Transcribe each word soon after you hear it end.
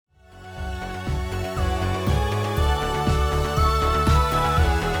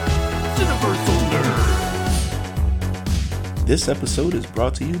This episode is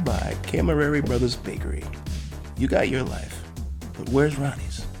brought to you by Camerary Brothers Bakery. You got your life, but where's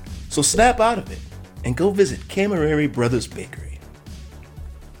Ronnie's? So snap out of it and go visit Camerary Brothers Bakery.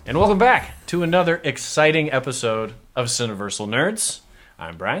 And welcome back to another exciting episode of Cineversal Nerds.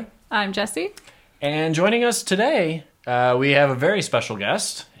 I'm Brian. I'm Jesse. And joining us today, we have a very special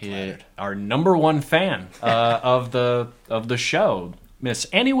guest. Our number one fan of the show, Miss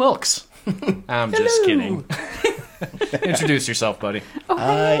Annie Wilkes. I'm just kidding. Introduce yourself, buddy.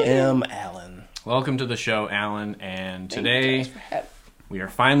 I am Alan. Welcome to the show, Alan. And today, we are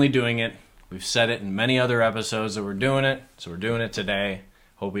finally doing it. We've said it in many other episodes that we're doing it, so we're doing it today.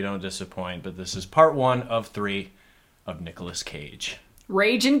 Hope we don't disappoint, but this is part 1 of 3 of Nicolas Cage.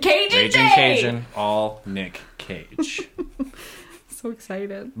 Raging Cajun Raging Day! Cajun, all Nick Cage. So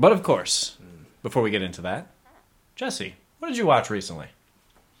excited. But of course, before we get into that, Jesse, what did you watch recently?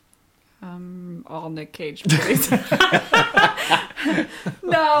 All Nick Cage movies.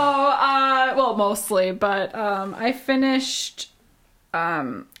 Well, mostly, but I finished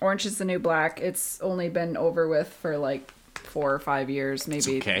Orange is the New Black. It's only been over with for like 4 or 5 years,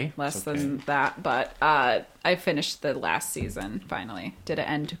 maybe less than that. But I finished the last season finally. Did it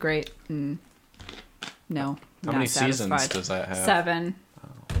end great? No. How many seasons does that have? 7.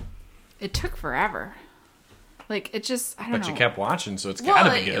 Oh. It took forever. Like, it just, I don't know. But you kept watching, so it's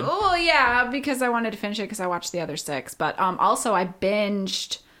gotta be good. Well, yeah, because I wanted to finish it because I watched the other 6. But also, I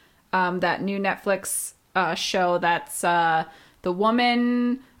binged that new Netflix show that's The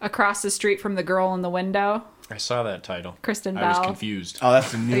Woman Across the Street from the Girl in the Window. I saw that title. Kristen Bell. I was confused. Oh,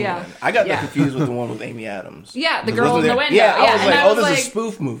 that's the new Yeah. one. I got that confused with the one with Amy Adams. Yeah, The Girl in the Window. Yeah, I was and like, I oh, was this is a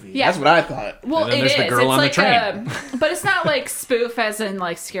spoof movie. Yeah. That's what I thought. Well, And then it there's is. The Girl it's on the like Train. but it's not like spoof as in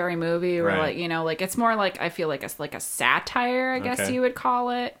like scary movie or Right. like, you know, like it's more like I feel like it's like a satire, I guess Okay. you would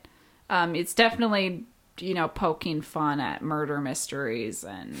call it. It's definitely, you know, poking fun at murder mysteries,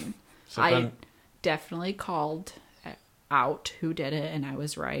 and So I then- definitely called out who did it, and I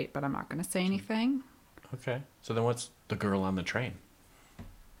was right, but I'm not going to say anything. Okay. So then what's The Girl on the Train?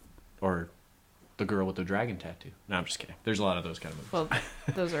 Or The Girl with the Dragon Tattoo? No, I'm just kidding. There's a lot of those kind of movies.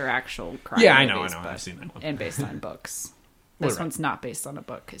 Well, those are actual crime Yeah, I know. movies, but- I've seen that one. and based on books. This Right. one's not based on a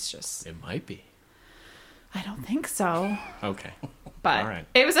book. It's just, It might be. I don't think so. Okay. But All right.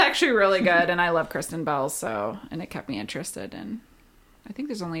 it was actually really good, and I love Kristen Bell, and it kept me interested. And I think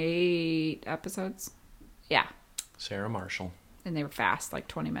there's only 8 episodes. Yeah, Sarah Marshall. and they were fast, like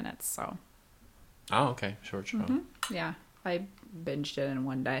 20 minutes. So Oh, okay. Short show. yeah, I binged it in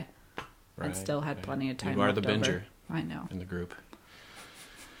one day, and still had plenty of time. You are the left over. binger I know. in the group.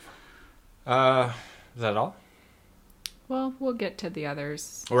 Is that all? Well, we'll get to the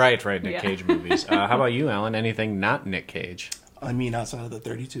others. Right. Nick Yeah. Cage movies. How about you, Alan? Anything not Nick Cage? I mean, outside of the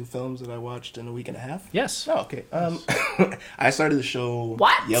 32 films that I watched in a week and a half? Yes. Oh, okay. I started the show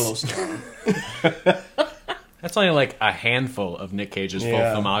What? Yellowstone. That's only like a handful of Nick Cage's full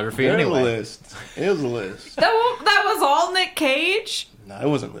filmography It was anyway. a list. It was a list. That was all Nick Cage? No, it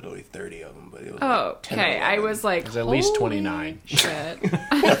wasn't literally 30 of them, but it was Oh, like 10 or okay. I 11. was like, There's at least holy 29. Shit.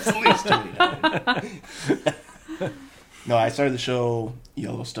 It's at least 29. No, I started the show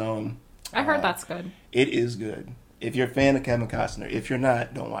Yellowstone. I heard that's good. It is good. If you're a fan of Kevin Costner, if you're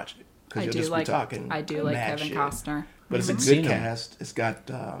not, don't watch it. Because I you'll do just like be talking I do like mad Kevin shit. Costner. But it's a Seen good him. cast. It's got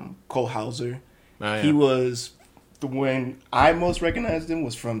Cole Hauser. Oh, yeah. He was when I most recognized him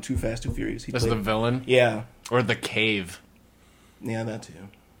was from Too Fast, Too Furious. He That's the played, villain? yeah, Or The Cave. yeah, that too.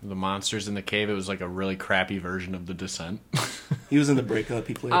 The monsters in the cave. It was like a really crappy version of The Descent. He was in The Breakup.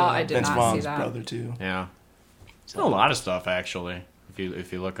 He played I did Vince not see Vaughn's that. brother too. Yeah. He's in a lot of stuff, actually.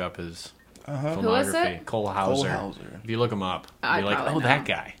 If you look up his filmography. Who is it? Cole Hauser. Cole Hauser. If you look him up, I you're like, probably oh, know. that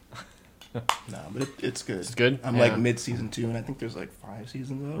guy. No, but it's good. It's good? I'm Yeah. like mid-season 2, and I think there's like 5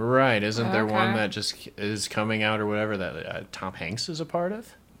 seasons of it. Right. Isn't there one Okay. that just is coming out or whatever that Tom Hanks is a part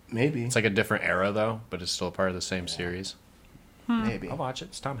of? Maybe. It's like a different era, though, but it's still part of the same series. Maybe. I'll watch it.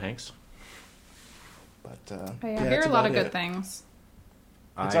 It's Tom Hanks. But I yeah, hear that's a lot of about good it. things.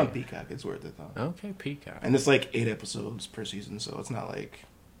 It's on Peacock. It's worth it though. Okay, Peacock. And it's like 8 episodes per season, so it's not like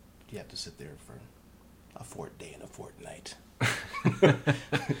you have to sit there for a day and a fortnight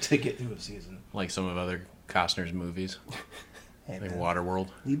to get through a season. Like some of other Costner's movies, Hey, like man, Waterworld.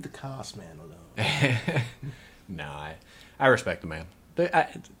 leave the cost man alone. No, I respect the man.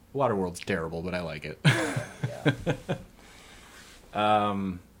 Waterworld's terrible, but I like it. Yeah.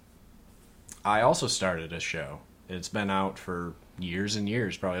 I also started a show. It's been out for years and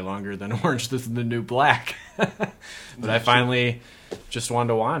years, probably longer than Orange is the New Black. But I finally just wanted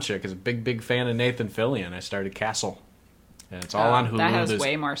to watch it because I'm a big fan of Nathan Fillion. I started Castle. And it's all on Hulu. That has There's-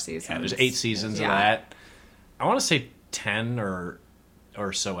 way more seasons. Yeah, there's 8 seasons Yeah. of that. I want to say 10 or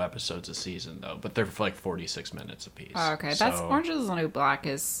so episodes a season, though. But they're like 46 minutes apiece. Oh, okay. So, That's Orange is the New Black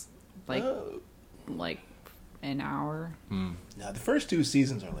is like an hour. Now, the first 2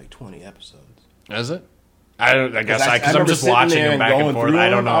 seasons are like 20 episodes. Is it? I guess because I'm just watching them back and forth. I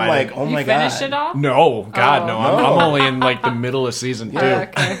don't know. I'm like, oh my god. You finished it all? No, God, no. I'm only in like the middle of season 2.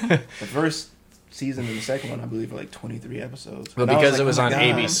 Okay. The first season and the second one, I believe, are like 23 episodes. But because it was on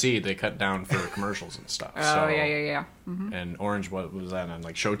ABC, they cut down for commercials and stuff. Oh, yeah. Mm-hmm. And Orange, what was that on?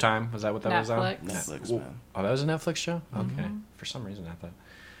 Like Showtime? Was that what that was on? Netflix, man. Oh, that was a Netflix show? Okay. For some reason, I thought.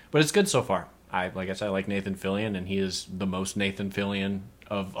 But it's good so far. Like I said, I like Nathan Fillion, and he is the most Nathan Fillion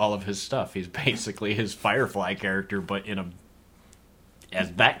of all of his stuff. He's basically his Firefly character, but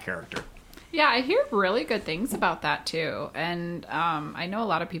as that character. Yeah, I hear really good things about that too, and I know a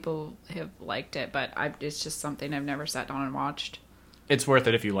lot of people have liked it, but it's just something I've never sat down and watched. It's worth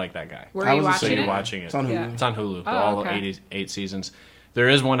it if you like that guy. Were you watching So you're it? watching it. It's on Hulu. Yeah. It's on Hulu. Oh, All okay. 88 seasons. There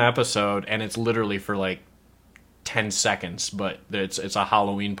is one episode, and it's literally for like 10 seconds, but it's a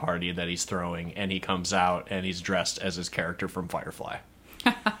Halloween party that he's throwing, and he comes out and he's dressed as his character from Firefly.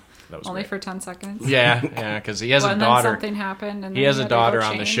 That was Only great. for 10 seconds? Yeah, because he has a and daughter. then something happened. And He then has you a had to go daughter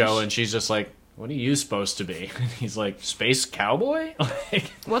on the change. show, and she's just like, "What are you supposed to be?" And he's like, "Space cowboy."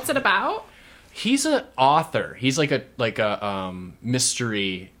 Like, What's it about? he's an author. He's like a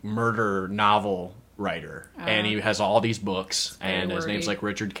mystery murder novel writer, and he has all these books. Very And his name's wordy. like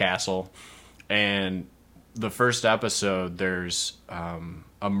Richard Castle. And the first episode, there's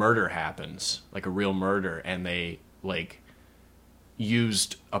a murder happens, like a real murder, and they like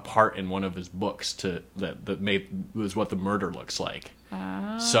used a part in one of his books that was what the murder looks like.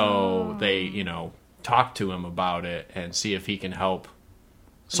 Oh. So they talk to him about it and see if he can help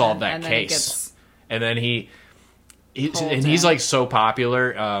solve that case. And then he's like so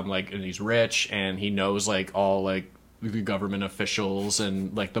popular, and he's rich, and he knows like all like the government officials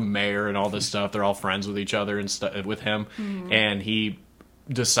and like the mayor and all this stuff. They're all friends with each other and stuff with him, and he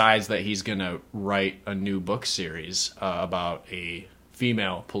decides that he's gonna write a new book series about a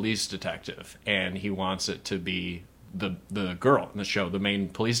female police detective, and he wants it to be the girl in the show, the main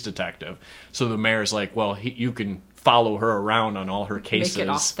police detective. So the mayor's like, well, you can follow her around on all her cases. Make it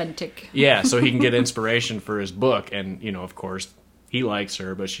authentic. Yeah, so he can get inspiration for his book. And, of course, he likes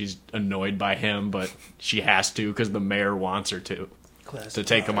her, but she's annoyed by him, but she has to because the mayor wants her to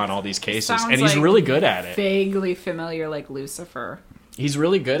take him on all these cases. Sounds And he's like really good at it. Vaguely familiar, like Lucifer. He's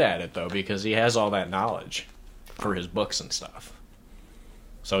really good at it, though, because he has all that knowledge for his books and stuff.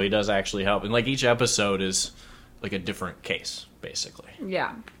 So he does actually help. And, like, each episode is, like, a different case, basically.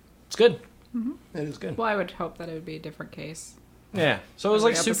 Yeah. It's good. It is good. Well, I would hope that it would be a different case. Yeah. So it was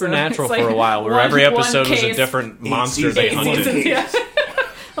like Every episode. Supernatural It's for a like while, where one- every one episode was a case. different monster they 8 hunted. seasons. Yeah.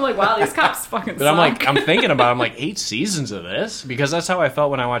 I'm like, wow, these cops fucking But suck. I'm thinking about 8 seasons of this, because that's how I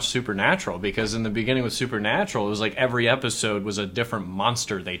felt when I watched Supernatural. Because in the beginning with Supernatural, it was like every episode was a different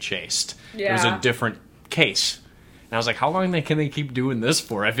monster they chased. It was a Yeah. different case. And I was like, how long can they keep doing this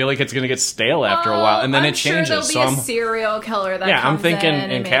for? I feel like it's going to get stale after a while, and then I'm it changes. Sure So there'll be I'm a serial killer that I'm comes thinking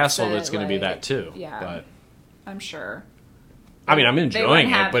in in makes Castle it, it's going to be that too. Yeah, But I'm sure. I mean, I'm They enjoying wouldn't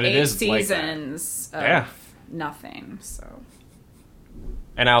it, have but it 8 is like that. seasons of Yeah. nothing. So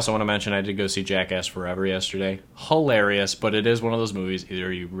And I also want to mention I did go see Jackass Forever yesterday. Hilarious, but it is one of those movies.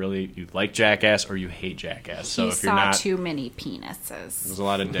 Either you like Jackass or you hate Jackass. So he if you're saw not, too many penises. there's a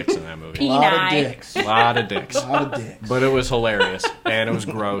lot of dicks in that movie. A lot of Peni. dicks. A lot of dicks. A lot of dicks. But it was hilarious, and it was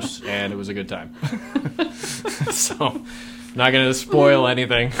gross, and it was a good time. So, not going to spoil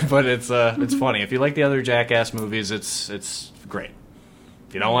anything, but it's funny. If you like the other Jackass movies, it's great.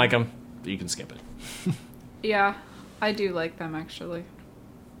 If you don't like them, you can skip it. Yeah, I do like them actually.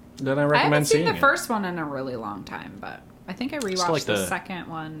 Then I I haven't recommend seen seeing the it. first one in a really long time, but I think I rewatched like the the- second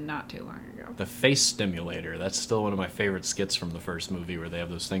one not too long ago. The face stimulator. That's still one of my favorite skits from the first movie, where they have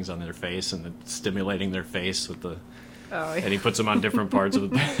those things on their face and it's stimulating their face with the. Oh, And he puts them on different parts of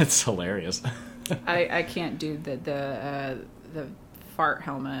it. It's hilarious. I can't do the fart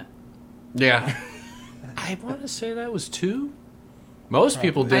helmet. Yeah. I want to say that was 2. Most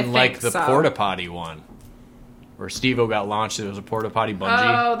people didn't I like think the so. porta potty one, where Steve-O got launched. It was a porta potty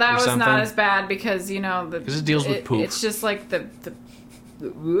bungee. Oh, that or was something. not as bad because Because it deals with poop. It's just like the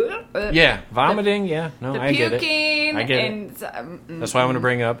Yeah, vomiting. Yeah, no, the I get it. puking. I get it. and, That's why I want to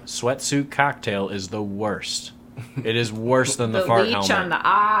bring up Sweatsuit Cocktail is the worst. It is worse than the fart leech helmet. on the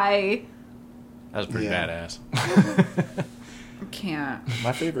eye. That was pretty Yeah. badass. I can't.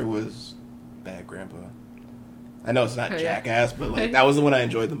 My favorite was Bad Grandpa. I know it's not Oh, yeah. Jackass, but that was the one I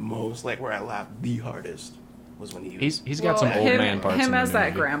enjoyed the most, where I laughed the hardest. was when he he's got some old man parts. Him in as the that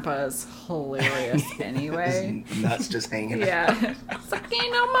movie. grandpa is hilarious anyway. his nuts just hanging. Yeah, sucking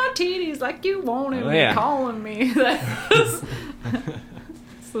on my titties like you wanted me, yeah. calling me.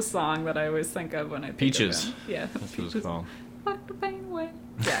 It's the song that I always think of when I think Peaches. of him. Yeah, That's what it's called. Fuck the pain away.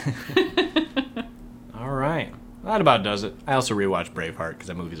 Yeah. All right. That about does it. I also rewatched Braveheart because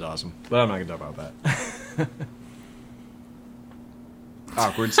that movie's awesome. But I'm not going to talk about that.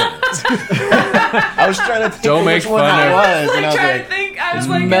 Awkward silence. I was trying to think Don't make which one fun it of- was, and I was trying like, to think. I was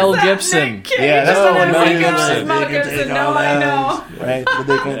like, Mel is that Gibson. Nick Cage? yeah, that's And the then one. I was Mel like, Gibson. oh, it's Mel They can Gibson. take No, all I that, know. right? But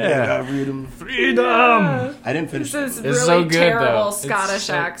they can Yeah. freedom. Freedom! I didn't finish. This is It's really so good, terrible though. It's Scottish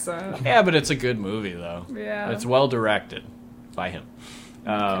so- accent. Yeah, but it's a good movie, though. Yeah. It's well directed by him.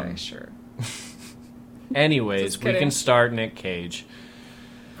 Okay, sure. Anyways, Just we kidding. can start Nick Cage.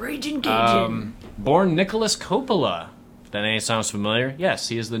 Raging Cajun. Born Nicholas Coppola. If that name sounds familiar, yes,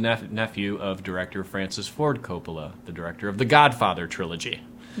 he is the nephew of director Francis Ford Coppola, the director of the Godfather trilogy.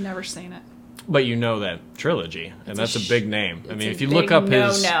 Never seen it. But you know that trilogy, and that's a big name. I mean, if you big look up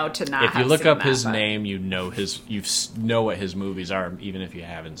his, no-no to not if you have look seen up that, his but- name, you know know what his movies are, even if you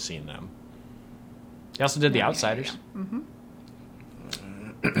haven't seen them. He also did The Outsiders. Mm-hmm.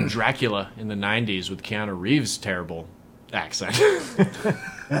 And Dracula in the 90s with Keanu Reeves' terrible accent.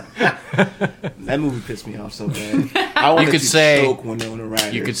 That movie pissed me off so bad. I wanted could to say- choke Winona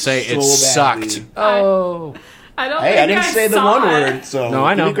Ryder. You could say so it badly. sucked. Oh. I don't Hey, think I didn't say the saw one it. word, so No,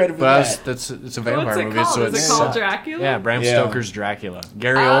 I give me know, credit for but that. it's a What's vampire it movie, called? so Is it's it called sucked. Dracula? Yeah, Bram Yeah. Stoker's Dracula.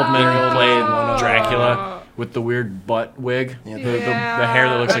 Gary Oldman played Dracula with the weird butt wig, Yeah. the hair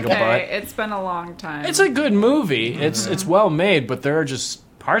that looks like a butt. It's been a long time. It's a good movie. It's well made, but there are just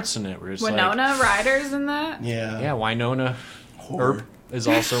parts in it where it's Winona Ryder's in that? Yeah. yeah, Winona Horror. Earp is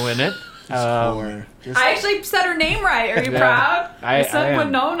also in it. Horror. Just- I actually said her name right. Are you Yeah. proud? I I said am.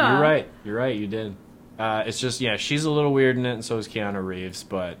 Winona. You're right. You did. It's just she's a little weird in it, and so is Keanu Reeves.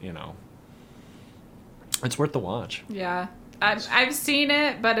 But it's worth the watch. Yeah. I've seen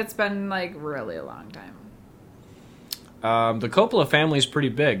it, but it's been like really a long time. The Coppola family is pretty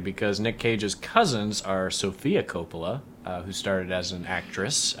big because Nick Cage's cousins are Sofia Coppola, who started as an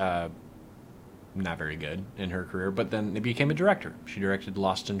actress, not very good in her career, but then became a director. She directed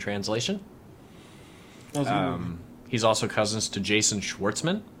Lost in Translation. That was a good movie. He's also cousins to Jason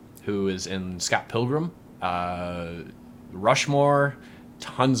Schwartzman, who is in Scott Pilgrim, Rushmore,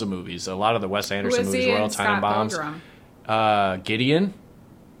 tons of movies. A lot of the Wes Who Anderson is movies, he Royal in Scott Tenenbaums. Pilgrim? Gideon,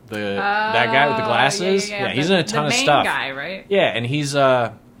 that guy with the glasses. Yeah, he's in a ton of the main stuff. guy, right? Yeah, and he's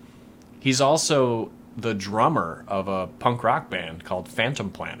also the drummer of a punk rock band called Phantom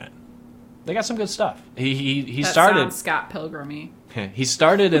Planet. They got some good stuff. He That started sounds Scott Pilgrim-y. he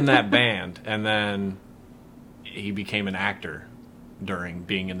started in that band, and then he became an actor during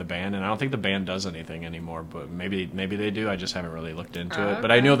being in the band. And I don't think the band does anything anymore, but maybe they do. I just haven't really looked into it.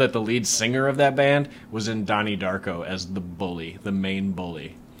 But I know that the lead singer of that band was in Donnie Darko as the bully, the main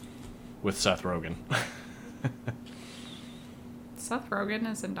bully, with Seth Rogen. Seth Rogen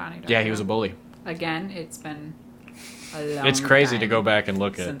is in Donnie Darko. Yeah, he was a bully. Again, it's been a long It's crazy time to go back and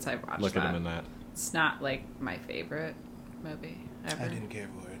look since I've watched at that. him in that. It's not like my favorite movie ever. I didn't care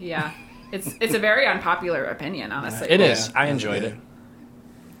for it. Yeah. It's a very unpopular opinion, honestly. It is. Yeah, I enjoyed it.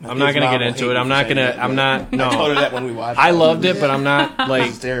 My I'm not kids' gonna mom get will into hate it. me I'm for not saying gonna. that, I'm but not. I told her No. that when we watched I it. loved it, but I'm not like.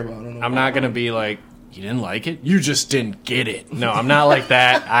 It's terrible. I don't know. I'm not gonna be like, you didn't like it? You just didn't get it. No, I'm not like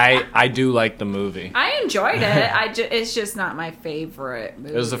that. I do like the movie. I enjoyed it. It's just not my favorite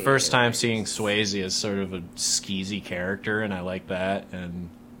movie. It was the first time seeing Swayze as sort of a skeezy character, and I like that. And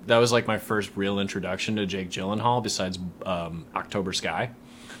that was like my first real introduction to Jake Gyllenhaal, besides October Sky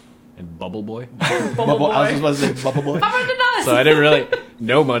and Bubble Boy. Bubble Boy. I was just about to say Bubble Boy. So I didn't really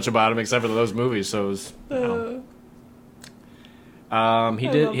know much about him except for those movies. So it was.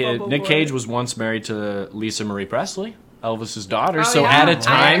 Nick Boy. Cage was once married to Lisa Marie Presley, Elvis's daughter. Oh, so yeah. at a I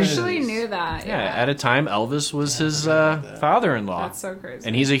time, actually knew that. yeah, at a time, Elvis was his father-in-law. That's so crazy.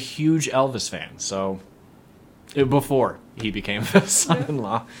 And he's a huge Elvis fan. So before he became the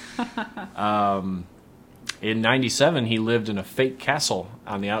son-in-law. In '97, he lived in a fake castle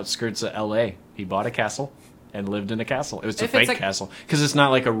on the outskirts of L.A. He bought a castle and lived in a castle. It was a If it's fake castle because it's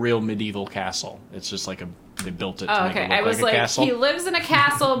not like a real medieval castle. It's just like they built it to Oh, make okay. it look I was like a like, castle. he lives in a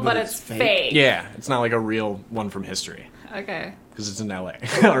castle, but it's fake. Yeah, it's not like a real one from history Okay. because it's in L.A.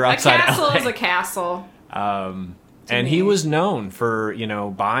 or A outside castle L.A. is a castle. And he was known for,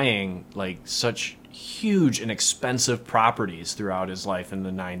 buying like such huge and expensive properties throughout his life in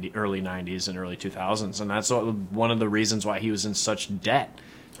the early 90s and early 2000s. And that's one of the reasons why he was in such debt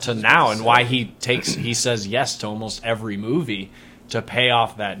to now and why he says yes to almost every movie to pay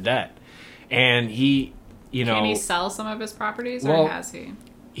off that debt. And he Can he sell some of his properties, well, or has he?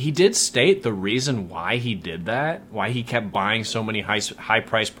 He did state the reason why he did that, why he kept buying so many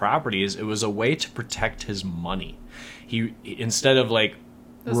high-priced properties. It was a way to protect his money. He instead of like.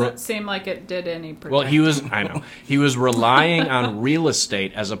 Doesn't seem like it did any protecting. Well, he was relying on real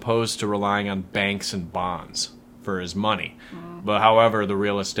estate as opposed to relying on banks and bonds for his money. But however, the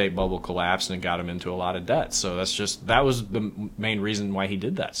real estate bubble collapsed and it got him into a lot of debt. So that was the main reason why he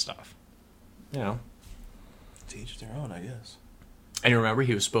did that stuff. You know. To each their own, I guess. And you remember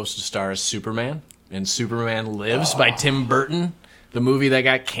he was supposed to star as Superman in Superman Lives by Tim Burton, the movie that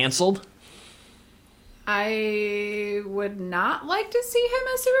got canceled. I would not like to see him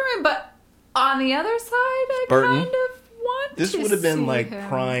as Superman, but on the other side, I Burton. kind of want This to would have been see like him.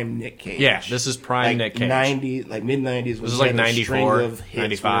 prime Nick Cage. Yeah, this is prime Nick Cage. Mid-90s. This is like 94,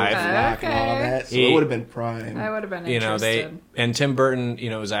 95. And all that. So it would have been prime. I would have been You know, interested. and Tim Burton,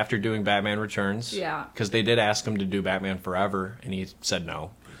 you know, was after doing Batman Returns. Yeah. Because they did ask him to do Batman Forever, and he said no.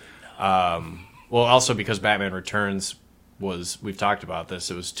 Well, also because Batman Returns we've talked about this,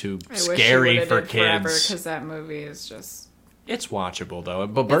 it was too scary for kids. Because that movie is just... It's watchable, though.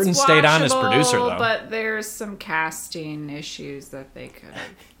 But Burton stayed on as producer, though. But there's some casting issues that they could have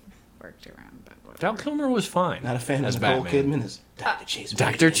worked around. But whatever. Val Kilmer was fine. Not a fan as of Nicole Batman. Kidman as Dr. Chase.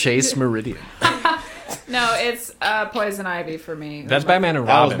 Dr. Chase Meridian. No, it's Poison Ivy for me. That's Batman and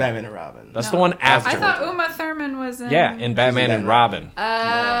That was Robin. Batman and Robin. That's the one after. I thought Uma Thurman was in... Yeah, in Batman and Robin.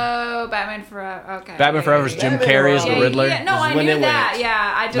 Oh, Batman Forever. Okay. Batman Forever's Jim Carrey as the Riddler. Yeah, no, I when knew they that. went.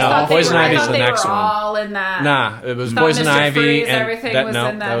 Yeah, I just No, thought Poison they were, Ivy's I thought the they next were one. all in that. Nah, it was Thought Poison Mr. Ivy Freeze, and everything that, was no,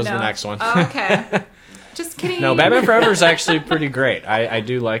 in that. that was no. the next one. Oh, okay. Just kidding. No, Batman Forever is actually pretty great. I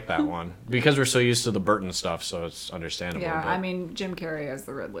do like that one because we're so used to the Burton stuff, so it's understandable. Yeah, but I mean, Jim Carrey as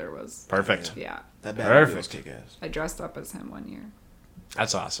the Riddler was... perfect. Yeah. That Batman was Perfect. kick-ass. I dressed up as him one year.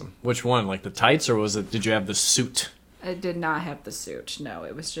 That's awesome. Which one? Like the tights, or was it? Did you have the suit? I did not have the suit. No,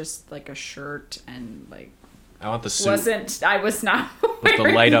 it was just like a shirt and like... I want the suit. I was not With the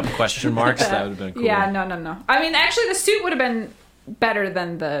wearing light up question marks. That would have been cool. Yeah, no. I mean, actually, the suit would have been better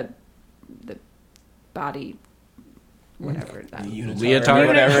than the body... Whatever that. Leotard?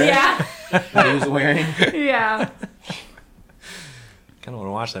 Whatever. Yeah. That he was wearing. Yeah. Kind of want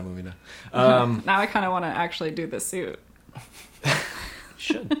to watch that movie now. Now I kind of want to actually do the suit.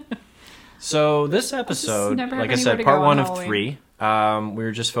 Should. So this episode, never have like I anywhere said, to part go on 1 of Halloween. 3. We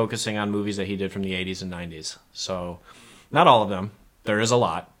were just focusing on movies that he did from the 80s and 90s. So not all of them. There is a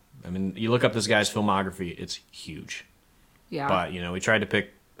lot. I mean, you look up this guy's filmography, it's huge. Yeah. But, you know, we tried to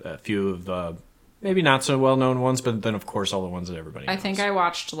pick a few of the maybe not so well-known ones, but then, of course, all the ones that everybody knows. I think I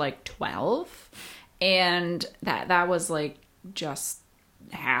watched like 12, and that was like just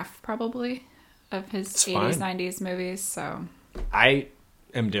half probably of his It's 80s, fine. 90s movies. So I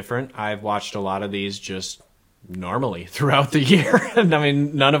am different. I've watched a lot of these just normally throughout the year. And I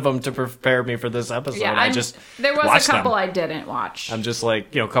mean, none of them to prepare me for this episode. yeah, I just there was watched a couple them. I didn't watch. I'm just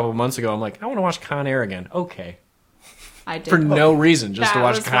like, you know, a couple of months ago, I'm like, I want to watch Con Air again. Okay. I did For no reason, just to That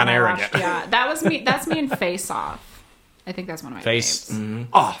watch was Con when I Air watched- again. Yeah, that was me. That's me in Face Off. I think that's one of my Face faves.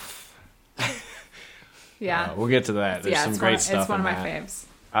 off. Yeah, We'll get to that. There's some great stuff It's one in of my that.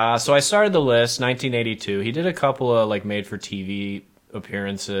 faves. So I started the list, 1982. He did a couple of like made-for-TV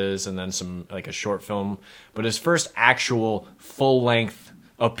appearances and then some like a short film. But his first actual full-length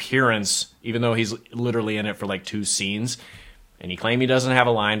appearance, even though he's literally in it for like 2 scenes, and he claimed he doesn't have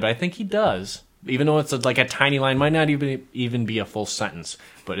a line, but I think he does. Even though it's like a tiny line, might not even be a full sentence.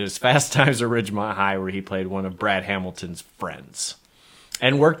 But it was Fast Times at Ridgemont High, where he played one of Brad Hamilton's friends.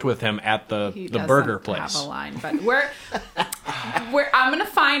 And worked with him at He the burger doesn't place. have a line, but I'm gonna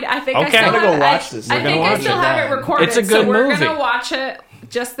find. I think Okay. I still I'm gonna have, go watch this. I We're think gonna I watch still it. have it recorded. It's a good so we're movie. gonna watch it.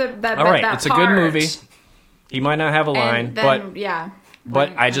 Just that. All right, that it's a part. good movie. He might not have a line, And then, yeah.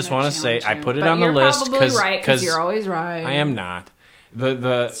 but I just want to say I put it on the list because because right, 'cause you're always right. I am not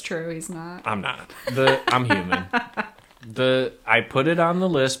It's true. He's not. I'm not I'm human. I put it on the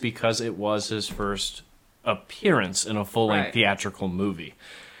list because it was his first appearance in a full-length Right. theatrical movie,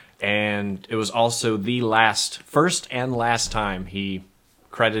 and it was also the first and last time he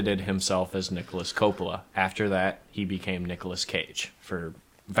credited himself as Nicolas Coppola. After that, he became Nicolas Cage for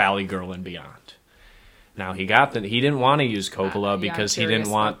Valley Girl and Beyond. Now he didn't want to use Coppola yeah, because I'm he didn't curious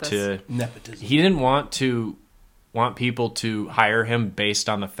want about to. this. Nepotism. He didn't want people to hire him based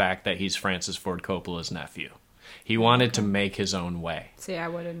on the fact that he's Francis Ford Coppola's nephew. He wanted to make his own way. See, I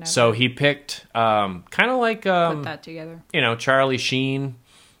would have never So he picked kind of like put that together. you know, Charlie Sheen,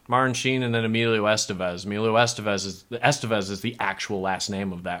 Martin Sheen, and then Emilio Estevez. Emilio Estevez is the actual last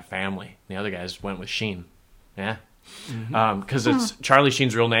name of that family. The other guys went with Sheen. Yeah. Because it's Charlie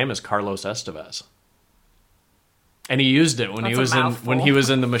Sheen's real name is Carlos Estevez. And he used it when That's he was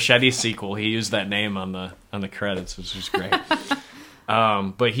in the Machete sequel. He used that name on the credits, which is great.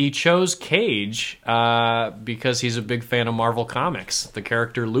 But he chose Cage because he's a big fan of Marvel Comics. The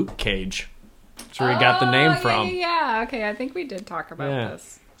character Luke Cage. That's where he got the name from. Yeah, okay. I think we did talk about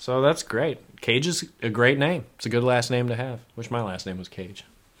this. So that's great. Cage is a great name. It's a good last name to have. Wish my last name was Cage.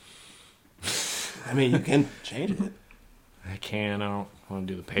 I mean, you can change it. I can. I don't want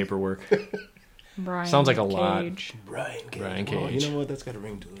to do the paperwork. Brian Sounds like a Cage. lot. Brian Cage. Cage. You know what? That's got a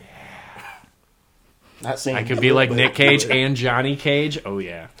ring to it. Not saying I could be like Nick Cage and Johnny Cage. Oh,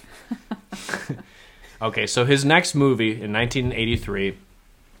 yeah. Okay, so his next movie in 1983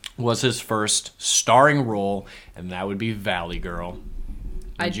 was his first starring role, and that would be Valley Girl.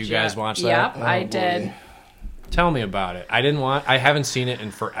 Did you guys watch that? Yep, Oh, I boy. did. Tell me about it. I haven't seen it in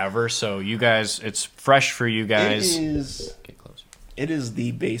forever, so you guys, it's fresh for you guys. Get closer. It is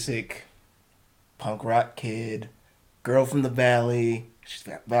the basic punk rock kid, girl from the valley. She's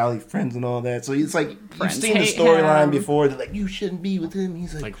got valley friends and all that. So it's like Friends you've seen the hate storyline him. before. They're like, you shouldn't be with him.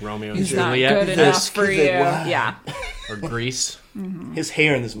 He's Like Romeo and he's Not Juliet good This enough for kid's you. like, wow. Yeah. or Grease. His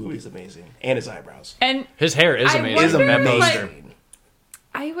hair in this movie is amazing, and his eyebrows. And His hair is I amazing. Is wonder, That amazing. poster.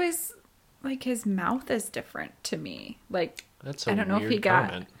 I was like, his mouth is different to me. Like, That's a I don't know if weird he got.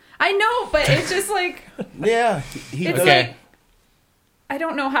 comment. I know, but it's just like Yeah, he it's does. Okay. like I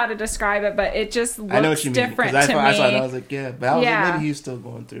don't know how to describe it, but it just looks I know what you mean. different Because to I saw it, me. and I was like, yeah, but I was Yeah. like, maybe he's still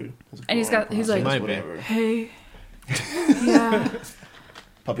going through. His And he's got- he's like- process, He might be. whatever. Hey, yeah,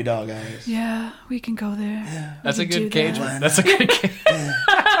 Puppy dog eyes. yeah, we can go there. That's a We can good do Cage. that. That's a good Cage.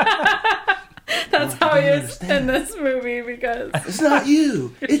 That's how he is understand. in this movie because It's not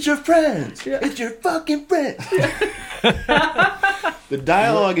you. It's your friends. Yeah. It's your fucking friends. The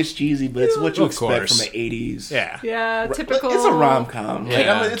dialogue is cheesy, but it's what you Of expect course. from the 80s. Yeah. yeah, typical. It's a rom-com. Like,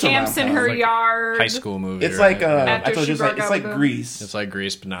 Yeah. it's a Camps in rom-com. her Like, yard. High school movie. It's like, right? I After told she you, it's broke like up with him. Grease. It's like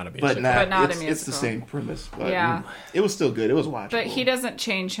Grease, but not a musical. But But not a it's the musical. same premise. But Yeah. it was still good. It was watchable. But he doesn't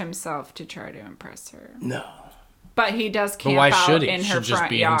change himself to try to impress her. No. But he does camp why out should he? in her Should just front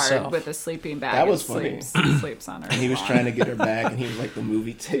be yard himself. with a sleeping bag. That and was funny. Sleeps on her. And he was trying to get her back, and he was like the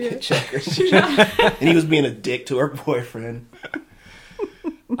movie ticket checker. And he was being a dick to her boyfriend.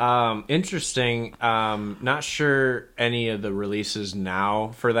 Interesting. Not sure any of the releases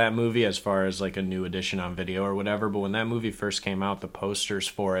now for that movie as far as like a new edition on video or whatever, but when that movie first came out, the posters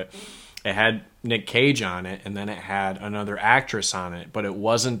for it had Nick Cage on it, and then it had another actress on it, but it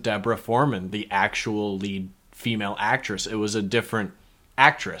wasn't Deborah Foreman, the actual lead female actress. It was a different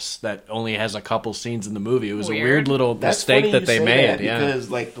actress that only has a couple scenes in the movie. It was a Weird. weird little That's mistake funny that you they say made. that, Yeah. because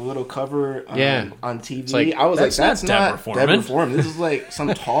like the little cover on TV, like, I was that's like, that's not Deborah not Foreman. Deborah Foreman. This is like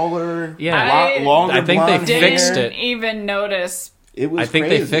some taller, Yeah. longer. I think they blonde fixed hair. it. Even notice. It was I think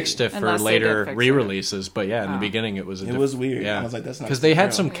crazy. they fixed it for Unless they later did fix it. re-releases, but yeah, in the beginning it was It was weird. I was like, that's not because they had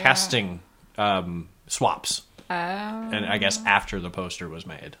real. some Yeah. casting swaps, Oh. and I guess after the poster was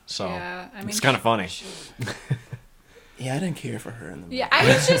made, so Yeah, I mean, it's kind of funny. Yeah, I didn't care for her in the movie. Yeah, I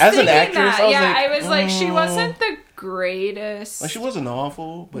was just As an thinking actress, that. I was Yeah, like, I was like, she wasn't the greatest. Like, she wasn't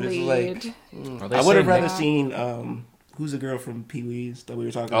awful, but it's lead. like Are they I would have saying rather that? seen who's the girl from Pee Wee's that we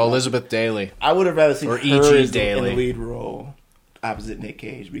were talking about? Oh, Elizabeth Daly, I would have rather seen Or her E.G. as in Daly. the lead role opposite Nick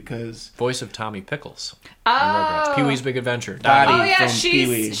Cage because voice of Tommy Pickles, on Rugrats. Oh, Pee Wee's Big Adventure. Dottie. oh yeah, from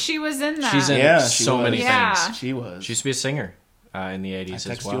Pee-wee. she was in that. She's in Yeah, she so was. many Yeah. things. she was. She used to be a singer in the I 80s text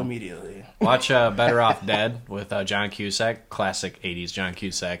as you well. immediately. Watch Better Off Dead with John Cusack, classic 80s John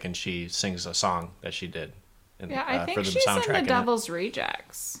Cusack, and she sings a song that she did Yeah, I think for the she's soundtrack. in in the it. Devil's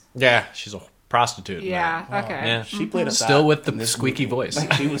Rejects. Yeah, she's a prostitute. in Yeah, that. okay. Yeah. She played a Still thot with the in this squeaky movie. voice.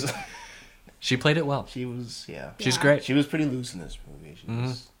 Like she was, She played it well. yeah. She's Yeah. great. She was pretty loose in this movie. She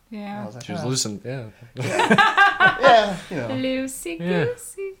was, I Yeah. was like, She was oh. loosened. Yeah. Yeah, you know. Lucy Yeah.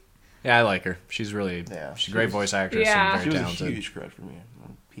 Goosey. Yeah, I like her. She's really, Yeah, she's a she great was- voice actress Yeah. and She very was a talented. huge crush for me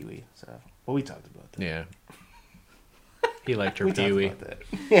on Pee Wee. So, well, we talked about that. Yeah. He liked her We talked Pee Wee. about that.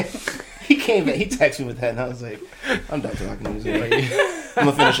 Yeah. He came back. He texted me with that, and I was like, I'm done talking to you. I'm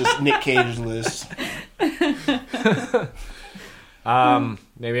gonna finish this Nick Cage list.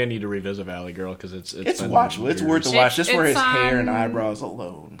 Maybe I need to revisit Valley Girl because it's It's been watchable. It's worth to years. watch just for his It's hair and on- eyebrows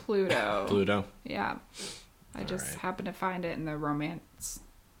alone. Pluto. Pluto. Yeah. I just Alright. happened to find it in the romance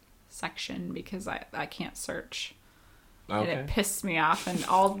section because I can't search. And Okay. it pissed me off and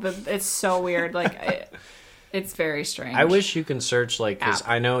it's so weird. Like it's very strange. I wish you can search because App.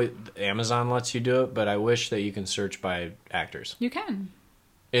 I know Amazon lets you do it, but I wish that you can search by actors. you can.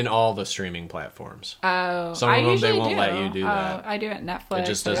 In all the streaming platforms. Oh, some of them they won't let you do that. I do it Netflix. It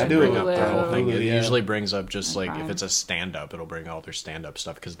just doesn't bring up the whole thing. It yeah. usually brings up just like if it's a stand-up, it'll bring all their stand-up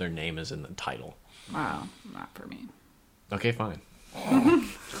stuff because their name is in the title. Wow, not for me. Okay, fine.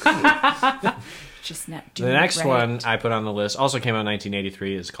 Just not the next one I put on the list also came out in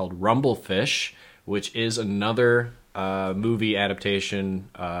 1983. Is called Rumblefish, which is another movie adaptation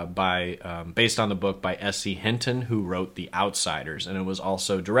based on the book by S.E. Hinton, who wrote The Outsiders, and it was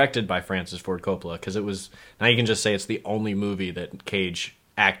also directed by Francis Ford Coppola. Because it was, now you can just say it's the only movie that Cage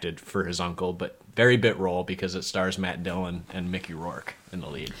acted for his uncle, but very bit role because it stars Matt Dillon and Mickey Rourke in the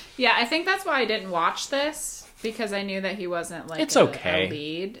lead. Yeah, I think that's why I didn't watch this, because I knew that he wasn't like it's okay. a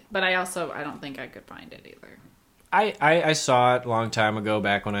lead. But I don't think I could find it either. I saw it a long time ago,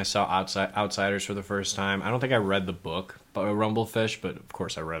 back when I saw Outsiders for the first time. I don't think I read the book by Rumblefish, but of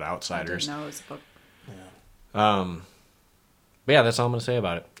course I read Outsiders. I didn't know it was a book. Yeah. But yeah, that's all I'm going to say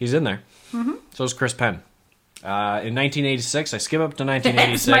about it. He's in there. Mm-hmm. So is Chris Penn. In 1986, I skip up to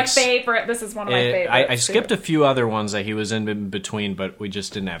 1986. It's my favorite. This is one of my favorites. I skipped a few other ones that he was in between, but we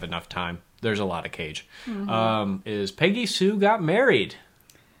just didn't have enough time. There's a lot of Cage. Mm-hmm. Is Peggy Sue Got Married?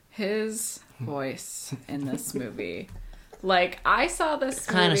 His voice in this movie. Like, I saw this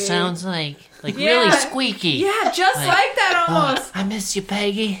movie. Kind of sounds like really squeaky. Yeah, just like that almost. Oh, I miss you,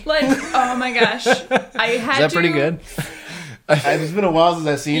 Peggy. Like, oh my gosh. I had Is that pretty good? It's been a while since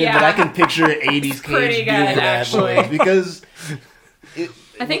I've seen it, but I can picture 80s Cage doing that voice because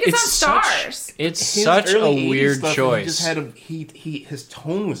I think it's on Stars. It's such a weird stuff, choice. He just had his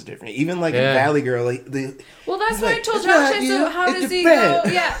tone was different. Even like in Valley Girl, well, that's what I told Josh. I said, how does he go?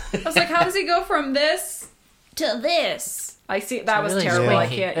 Yeah, I was like, how does he go from this to this? I see that was really terrible. I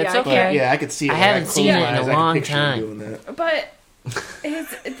squeaky. can't. It's yeah, okay. Yeah, I could see it. I haven't seen it in a long time. But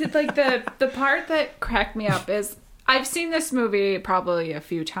it's like the part that cracked me up is I've seen this movie probably a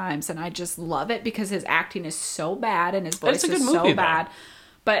few times, and I just love it because his acting is so bad and his voice is so bad.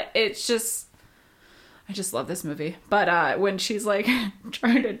 But it's just, I just love this movie. But when she's like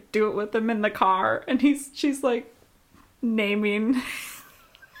trying to do it with him in the car, and she's like naming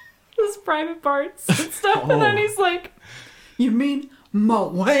his private parts and stuff, and then he's like, "You mean Ma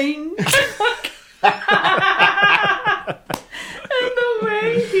Wayne?" And the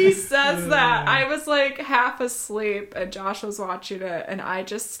way he says that, I was like half asleep, and Josh was watching it, and I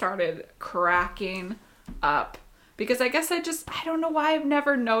just started cracking up. Because I guess I don't know why I've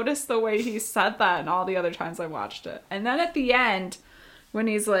never noticed the way he said that and all the other times I watched it. And then at the end, when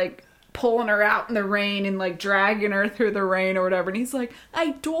he's like pulling her out in the rain and like dragging her through the rain or whatever, and he's like,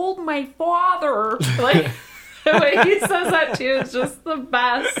 "I told my father." Like, the way he says that too is just the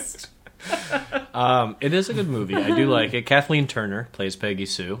best. It is a good movie. I do like it. Kathleen Turner plays Peggy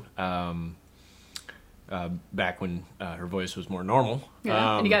Sue. Back when her voice was more normal.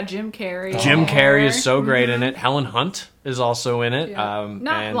 Yeah. And you got Jim Carrey. Jim Carrey is so great in it. Helen Hunt is also in it. Yeah.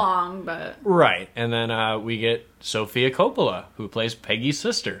 Not long, but... Right. And then we get Sofia Coppola, who plays Peggy's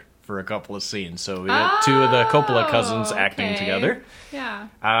sister for a couple of scenes. So we get two of the Coppola cousins acting together. Yeah.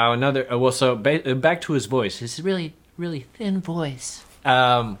 Back to his voice. His really, really thin voice.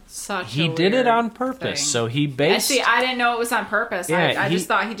 He did it on purpose. Thing. So he based... See, I didn't know it was on purpose. Yeah, I just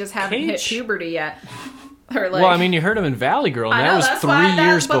thought he just hadn't hit puberty yet. Or like, well, I mean, you heard him in Valley Girl, and that was 3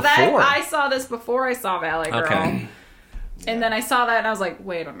 years before. I saw this before I saw Valley Girl. Okay. And then I saw that, and I was like,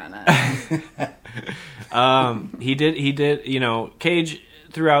 wait a minute. He did, Cage,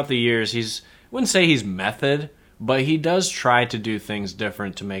 throughout the years, wouldn't say he's method, but he does try to do things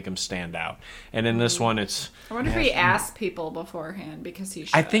different to make him stand out. And in this one, it's... I wonder if he asked people beforehand, because he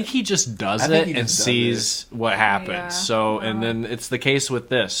should. I think he just does it and sees what happens. Yeah. So, and then it's the case with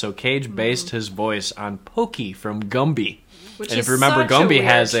this. So Cage based his voice on Pokey from Gumby. Which and if you remember, Gumby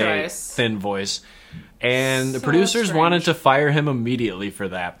has a thin voice. And the producers strange. wanted to fire him immediately for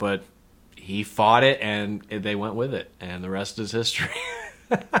that, but he fought it, and they went with it. And the rest is history.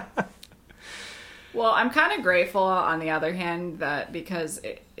 Well, I'm kind of grateful, on the other hand, that because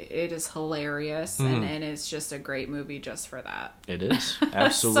it is hilarious and it's just a great movie just for that. It is.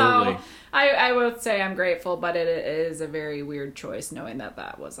 Absolutely. So I would say I'm grateful, but it is a very weird choice knowing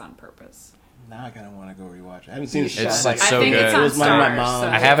that was on purpose. Now I kind of want to go rewatch it. I haven't seen it. It's like, so I think good. It's on it was my mom's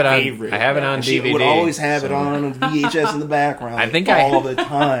I have it on. favorite. I have it on DVD. She would always have it on VHS in the background. I think all the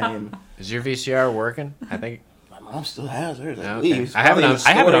time. Is your VCR working? I think. Mom still has hers. I have it on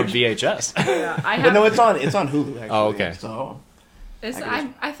VHS. Yeah, but no, it's on Hulu. Actually, oh, okay. So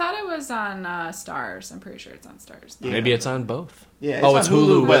I thought it was on Stars. I'm pretty sure it's on Stars. Yeah. Maybe it's on both. Yeah. It's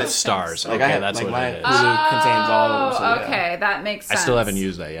Hulu with Stars. Like okay, that's what it is. Hulu contains all of them. So okay, that makes sense. I still haven't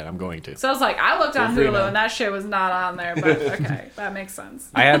used that yet. I'm going to. So I was like, I looked on Hulu and that shit was not on there, but okay, that makes sense.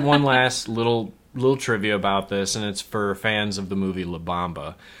 I had one last little trivia about this, and it's for fans of the movie La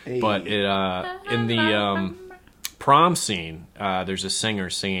Bamba. Hey. But it in the prom scene, there's a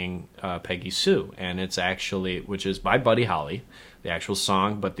singer singing Peggy Sue, and it's actually, which is by Buddy Holly, the actual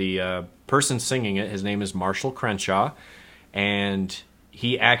song, but the person singing it, his name is Marshall Crenshaw, and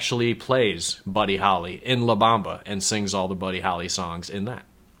he actually plays Buddy Holly in La Bamba and sings all the Buddy Holly songs in that.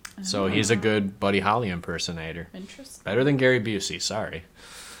 So he's a good Buddy Holly impersonator. Interesting. Better than Gary Busey, sorry.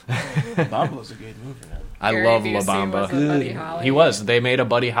 La Bamba was a good movie, man. I love La Bamba. Buddy Holly. He was. They made a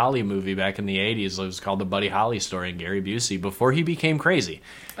Buddy Holly movie back in the 80s. It was called The Buddy Holly Story, and Gary Busey, before he became crazy,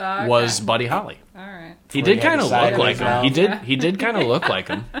 was Buddy Holly. All right. He did kind of look like him. He did kind of look like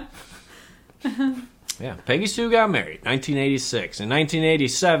him. Yeah. Peggy Sue got married, 1986. In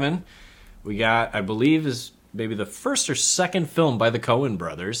 1987, we got, I believe, is maybe the first or second film by the Coen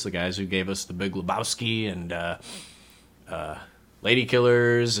brothers, the guys who gave us The Big Lebowski and Lady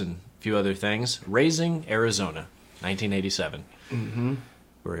Killers and a few other things. Raising Arizona, 1987. Mm-hmm.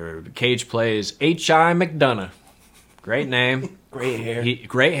 Where Cage plays H.I. McDonough. Great name. Great hair.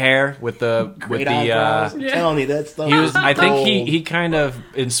 Great hair with the eyebrows. Tell me that stuff. He was. I think he kind of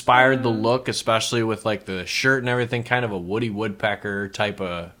inspired the look, especially with like the shirt and everything. Kind of a Woody Woodpecker type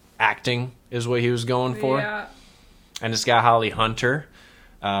of acting is what he was going for. Yeah. And it's got Holly Hunter.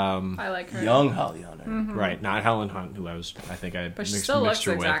 I like her. Young Holly Hunter. Mm-hmm. Right, not Helen Hunt, who I think I but she mixed, still mixed looks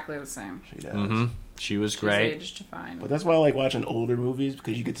her with. exactly the same. She does. Mm-hmm. She was great. She's aged fine. But that's why I like watching older movies,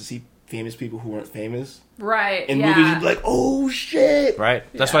 because you get to see famous people who weren't famous. Right. In movies, you'd be like, oh shit. Right.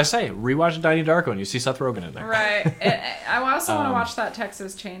 That's why I say rewatch Donnie Darko and you see Seth Rogen in there. Right. I also want to watch that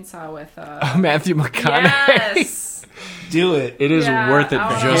Texas Chainsaw with Matthew McConaughey. Yes. Do it. It is worth it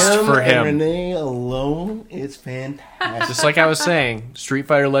just for him. And Renee alone, it's fantastic. Just like I was saying, Street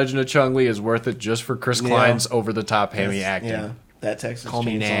Fighter Legend of Chun-Li is worth it just for Chris Klein's over-the-top hammy acting. Yeah, that Texas Call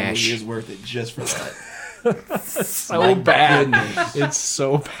me Chainsaw Nash. movie is worth it just for that. So bad. It's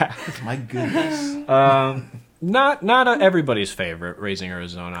so bad. My goodness. Not everybody's favorite, Raising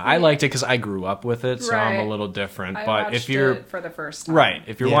Arizona. I liked it because I grew up with it, so I'm a little different. But if you're for the first time, right,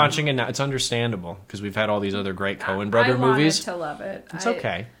 if you're watching it now, it's understandable because we've had all these other great Coen brother movies. I wanted to love it. It's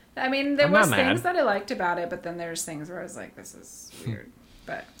okay. I mean, there I'm was not things mad. that I liked about it, but then there's things where I was like, "This is weird."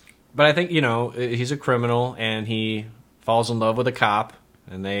 But I think he's a criminal and he falls in love with a cop,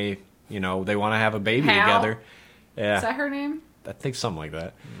 and they want to have a baby together. Yeah, is that her name? I think something like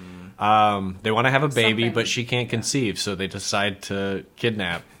that. They want to have a baby, but she can't conceive, so they decide to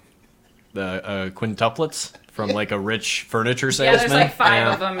kidnap the quintuplets from like a rich furniture salesman. Yeah, there's like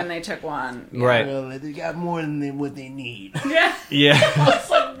 5 of them, and they took one. Yeah. Right. Well, they got more than what they need. Yeah. Yeah.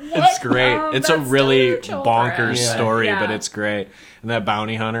 It's great. It's a really so bonkers story, Yeah. but it's great. And that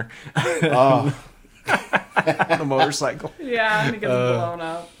bounty hunter. Oh, The motorcycle. Yeah, and he gets blown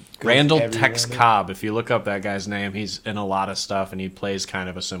up. Randall Tex Cobb. If you look up that guy's name, he's in a lot of stuff, and he plays kind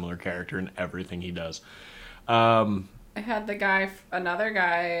of a similar character in everything he does. I had another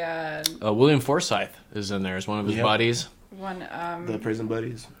guy. William Forsythe is in there as one of his buddies. the prison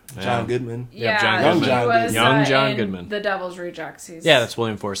buddies. John Goodman. Yeah, John Goodman. he was, Young John in Goodman. The Devil's Rejects. That's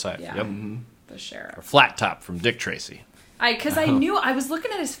William Forsythe. Yeah. Yep. The sheriff. Flat Top from Dick Tracy. Because I knew, I was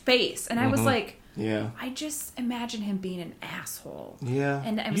looking at his face, and I was like, Yeah. I just imagine him being an asshole. Yeah.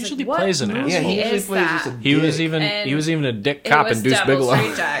 And I was Usually like, what plays an movie asshole. Yeah, he usually is plays that? just a He was dick. even a dick It cop was in Deuce Devil's Bigelow.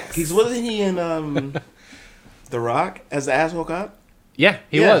 Rejects. Wasn't he in The Rock as the asshole cop? Yeah,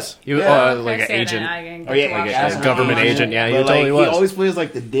 he was. He was like an I agent. can Oh, yeah, watch like that. a government agent. Yeah, he But, totally He was. always plays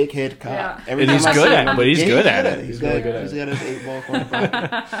like the dickhead cop. Yeah. Every And he's time I good see at it, him, but he's good at it. He's He's really good at He's got his 8-ball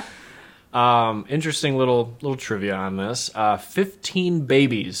corner. Interesting little trivia on this. 15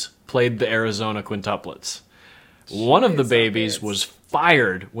 babies played the Arizona quintuplets. One of the babies was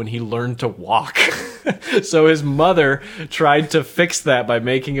fired when he learned to walk. So his mother tried to fix that by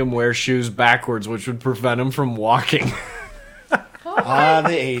making him wear shoes backwards, which would prevent him from walking. The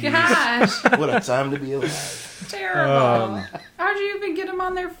 80s. Gosh, What a time to be alive. terrible. How'd you even get them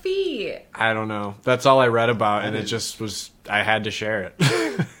on their feet? I don't know. That's all I read about, and it just was, I had to share it.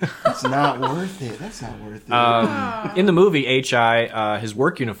 That's not worth it. That's not worth it. In the movie, H.I., his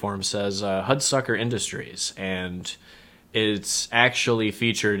work uniform says Hudsucker Industries, and it's actually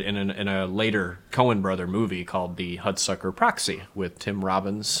featured in a later Coen brother movie called The Hudsucker Proxy with Tim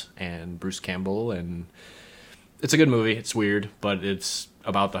Robbins and Bruce Campbell, and it's a good movie. It's weird, but it's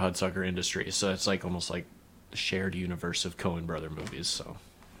about the Hudsucker Industries, so it's like almost like shared universe of Coen brother movies. So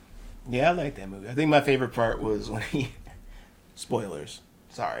yeah, I like that movie. I think my favorite part was when he spoilers.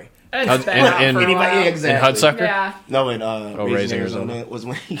 Sorry. It's been out for a while. Yeah, exactly. In Hudsucker? Yeah. No, in Raising Arizona was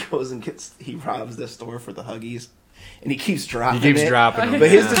when he goes and he robs the store for the Huggies, and he keeps dropping them. But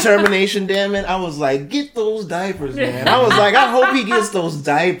his determination, damn it, I was like, get those diapers, man. I was like, I hope he gets those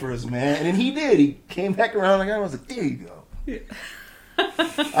diapers, man. And then he did. He came back around like I was like, there you go.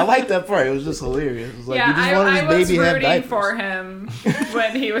 I like that part. It was just hilarious. It was like, he just wanted his baby to have diapers. I was rooting for him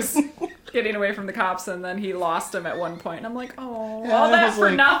when he was getting away from the cops, and then he lost him at one point. And I'm like, oh, all that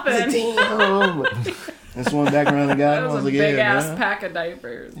for nothing. Damn. And swung back around the guy. That was a like, big ass pack of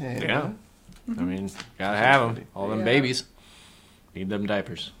diapers. Yeah. I mean, gotta have them. All them babies need them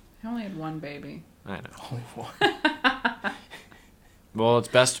diapers. I only had one baby. I know. Only one. Well, it's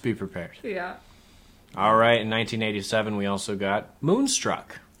best to be prepared. Yeah. All right, in 1987, we also got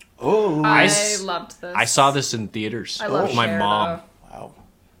Moonstruck. Oh, I loved this. I saw this in theaters. I love with my Cher, mom. though. wow.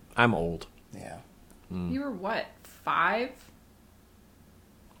 I'm old. Yeah. You were what, 5?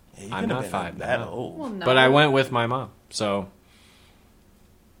 Yeah, I'm not 5 that now. old. Well, no. But I went with my mom, so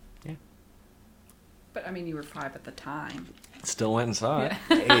yeah. But I mean, you were 5 at the time. Still went and saw it.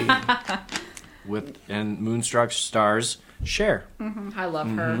 Hey. And Moonstruck stars Cher. I love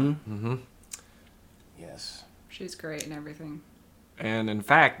her. Yes. She's great and everything. And in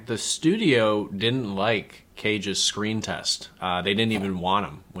fact, the studio didn't like Cage's screen test. They didn't even want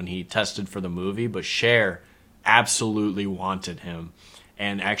him when he tested for the movie, but Cher absolutely wanted him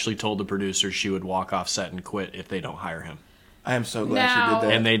and actually told the producers she would walk off set and quit if they don't hire him. I am so glad Now- she did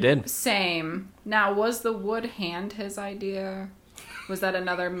that. And they did. Same. Now, was the wood hand his idea? Was that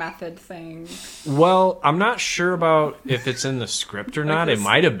another method thing? Well, I'm not sure about if it's in the script or not. It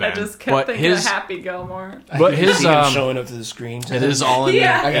might have been. I just kept thinking of Happy Gilmore. But his See him showing up to the screen. it is all in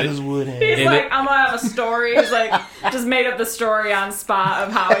Yeah. I got it- his wood hand. He's And like, I'm gonna have a story. He's like, just made up the story on spot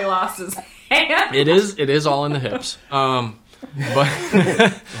of how he lost his hand. It is all in the hips.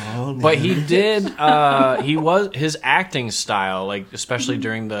 But he did his acting style, like especially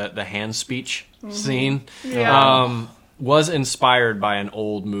during the hand speech scene, Yeah. was inspired by an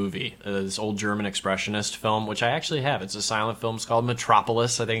old movie, this old German expressionist film, which I actually have. It's a silent film. It's called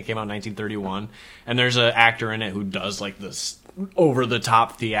Metropolis. I think it came out in 1931, and there's an actor in it who does like this over the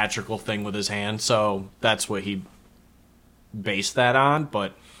top theatrical thing with his hand. So that's what he based that on.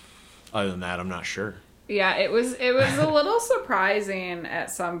 But other than that, I'm not sure. Yeah, it was a little surprising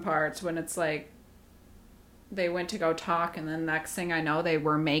at some parts when it's like they went to go talk, and then next thing I know they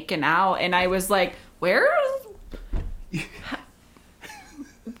were making out, and I was like,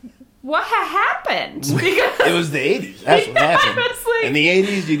 what happened? Because It was the 80s. That's what happened. I was like, in the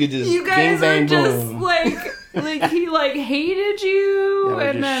 80s, you could just you guys bang, are bang, just boom. like he like hated you, Yeah, we're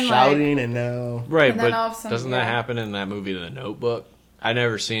and just then shouting and now. Right, And then all of a but sudden, doesn't that happen in that movie, The Notebook? I've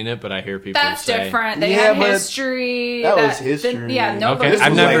never seen it, but I hear people that's say different. They Yeah, had but history. that was history. Yeah, no. Okay, this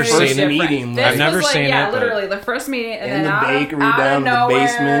I've was never like seen first it. different. Meeting. This I've never was like, seen yeah, it, but- literally the first meeting, and In then the out, bakery out down of in the nowhere,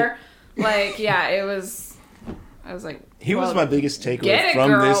 basement. like yeah, it was. I was like, He was well, my biggest get takeaway it, from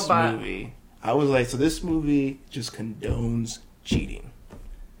girl, this but- movie. I was like, so this movie just condones cheating.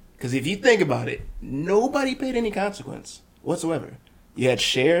 Because if you think about it, nobody paid any consequence whatsoever. You had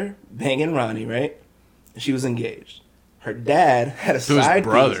Cher banging Ronnie, right? And she was engaged. Her dad had a side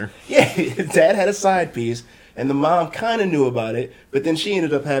brother. piece. Yeah, his dad had a side piece, and the mom kind of knew about it, but then she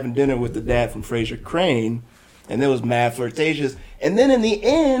ended up having dinner with the dad from Frasier Crane, and it was mad flirtatious. And then in the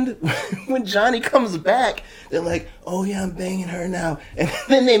end, when Johnny comes back, they're like, oh yeah, I'm banging her now. And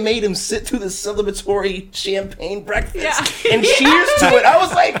then they made him sit through the celebratory champagne breakfast and cheers to it. I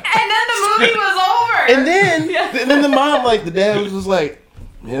was like, and then the movie was over. and then the mom, like, the dad was just like,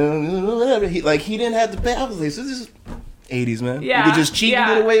 you know, whatever. He didn't have to pay. I was like, so this is 80s, man. Yeah, You could just cheat and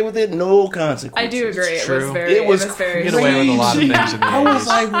yeah. get away with it, no consequences. I do agree. It true. was very. It was very. Get away with a lot of crazy. things in the I was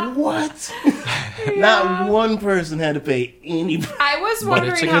 80s. like, what? Not one person had to pay any. I was But it's a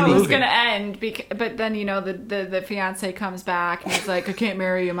wondering good how it was movie. going to end, but then you know the fiance comes back and he's like, I can't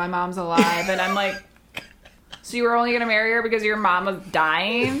marry you, my mom's alive, and I'm like, so you were only going to marry her because your mom was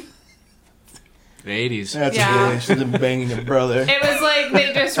dying? The 80s. That's Yeah. good. She's been banging your brother. It was like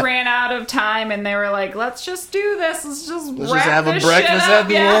they just ran out of time and they were like, let's just do this. Let's just Let's wrap just have a this breakfast shit up. at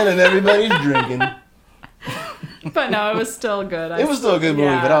the Yeah. end and everybody's drinking. But no, it was still good. It was still a good movie,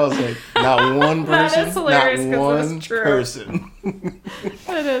 Yeah. but I was like, not one That person. is hilarious not 'cause one it's true. person.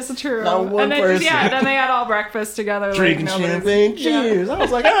 It is true. Not one and then, person. Yeah, then they had all breakfast together. Drinking like, nobody's- champagne. Yeah. Cheers. I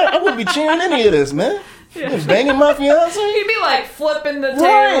was like, I wouldn't be cheering any of this, man. Yeah. Just banging my fiance. He'd be like flipping the table.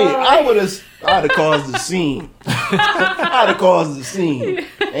 Right. I'd have caused the scene. I'd have caused the scene.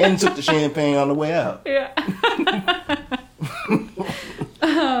 And took the champagne on the way out. Yeah.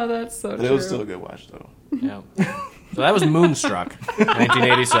 Oh, that's so But true. it was still a good watch, though. Yeah. So that was Moonstruck,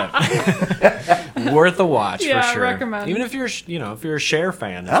 1987. Worth a watch for sure. Recommend. Even if you're, if you're a Cher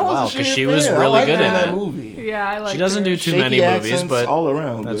fan as I was well, a because Cher she was fan. I really liked good her in that that. movie. Yeah, I like She doesn't do too many Shaky movies, accents but all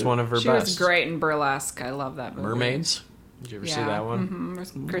around. that's but one of her She best. was great in Burlesque. I love that movie. Mermaids. Did you ever see that one?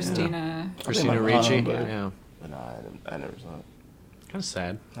 Mm-hmm. Christina. Christina my Ricci. mom, but- Yeah. But no, I never saw it. Kind of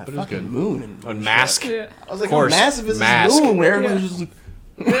sad, That but it was fucking good. moon and Mask. Yeah. I was like, course, how massive is Mask. this moon? Where everyone's just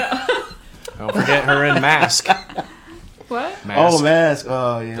like, Don't forget her in Mask. What? oh, Mask.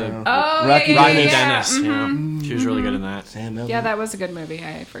 Oh, yeah. Oh, Rocky yeah, Rocky yeah, Dennis. yeah. Yeah. She was really good in that. Sam Elliott. Yeah, that was a good movie.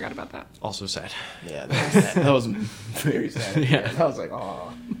 I forgot about that. Also sad. Yeah, that was very sad. Yeah. I was like,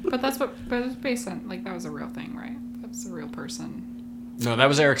 oh. But that's what. But it was based on. Like that was a real thing, right? That was a real person. No, that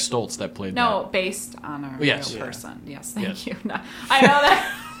was Eric Stoltz that played No, based on a Yes. real person. Yes, thank Yes. you. No, I know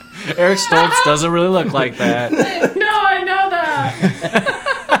that. that. Eric Stoltz doesn't really look like that. No, I know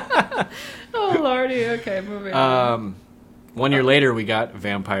that. Oh lordy. Okay, moving on. 1 year later, we got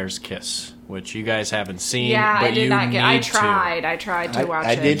Vampire's Kiss, which you guys haven't seen. Yeah, but I did you not get. I need to. tried. I tried to watch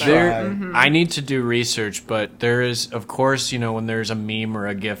I it. did but- try. I need to do research, but there is, of course, when there's a meme or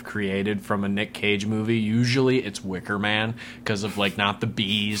a GIF created from a Nick Cage movie, usually it's Wicker Man because of not the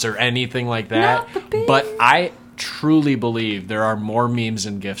bees or anything like that. Not the bees. But I truly believe there are more memes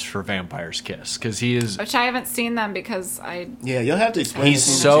and GIFs for Vampire's Kiss because he is. Which I haven't seen them because I. Yeah, you'll have to explain. He's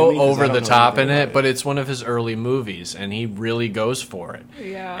this to so me 'cause I over don't the know top in anything it, about but it's one of his early movies, and he really goes for it.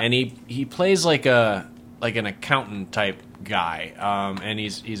 Yeah. And he plays like an accountant type guy, and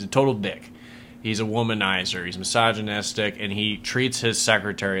he's a total dick. He's a womanizer. He's misogynistic, and he treats his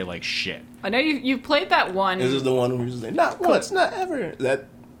secretary like shit. I know you played that one. This is the one where he's like, not once, not ever. That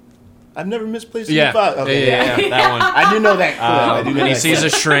I've never misplaced Yeah, five. Okay, yeah, that one. I do know that. Clip. I do know And he that sees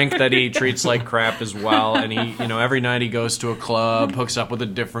clip. a shrink that he treats like crap as well, and he, every night he goes to a club, hooks up with a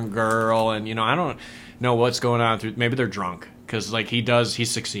different girl, and I don't know what's going on through. Maybe they're drunk because he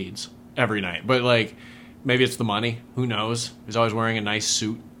succeeds every night, but maybe it's the money. Who knows? He's always wearing a nice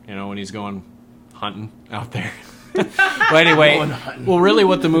suit, when he's going hunting out there. But anyway, well, really,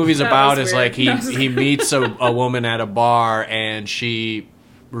 what the movie's That about was is weird. he meets a woman at a bar, and she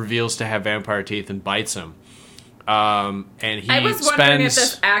reveals to have vampire teeth and bites him. And he I was wondering if spends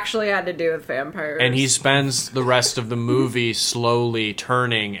this actually had to do with vampires. and he spends the rest of the movie slowly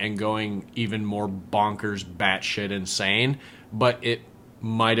turning and going even more bonkers, batshit insane. But it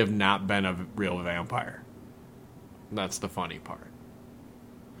might have not been a real vampire. That's the funny part.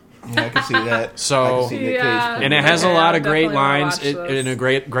 Yeah, I can see that. So- I can see Nick Cage Yeah. playing And it that. has a Yeah, lot of definitely great wanna lines watch and this.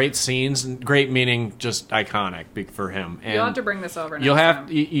 a great scenes, and great meaning, just iconic for him. And You'll have to bring this over. Next You'll have time.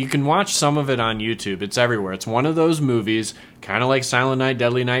 you can watch some of it on YouTube. It's everywhere. It's one of those movies, kind of like Silent Night,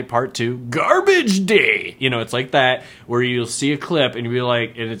 Deadly Night Part 2, Garbage Day. It's like that where you'll see a clip and you'll be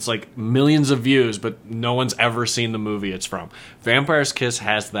like, and it's like millions of views, but no one's ever seen the movie it's from. Vampire's Kiss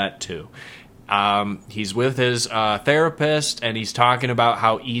has that too. He's with his therapist, and he's talking about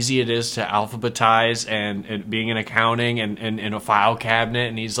how easy it is to alphabetize and being in accounting and in a file cabinet.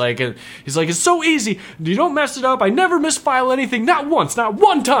 And he's like, it's so easy. You don't mess it up. I never misfile anything, not once, not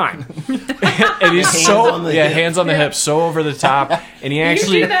one time. And he's hands on the hips, so over the top. And he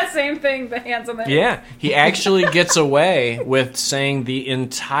actually you do that same thing. The hands on the hips. yeah, he actually gets away with saying the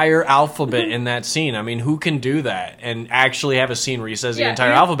entire alphabet in that scene. I mean, who can do that and actually have a scene where he says the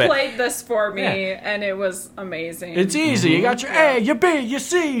entire you alphabet? Played this for me, Yeah. and it was amazing. It's easy. You got your A, your B, your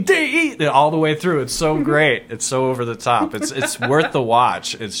C, D, E, all the way through. It's so great. It's so over the top. It's worth the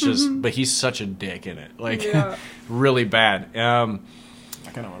watch. It's just, but he's such a dick in it, Yeah. really bad.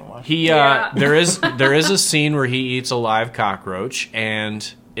 I kind of want to watch. He Yeah. there is a scene where he eats a live cockroach, and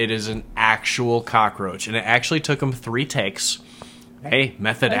it is an actual cockroach, and it actually took him 3 takes. Hey,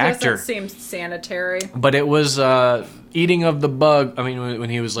 method I guess actor. that seems sanitary. But it was eating of the bug. I mean, when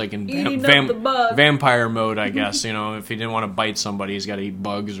he was like in Eating of the bug. vampire mode, I guess. If he didn't want to bite somebody, he's got to eat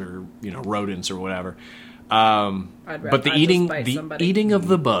bugs or rodents or whatever. But the I'd eating just bite the somebody. eating of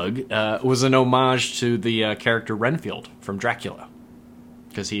the bug was an homage to the character Renfield from Dracula,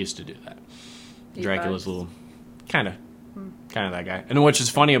 because he used to do that. Eat Dracula's bugs. little kind of that guy. And which is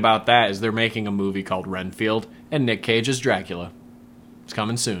funny about that is they're making a movie called Renfield, and Nick Cage is Dracula. It's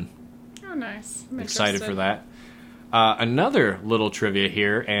coming soon. Oh, nice. I'm Excited interested. for that. Another little trivia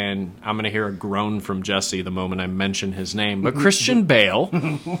here, and I'm going to hear a groan from Jesse the moment I mention his name, but Christian Bale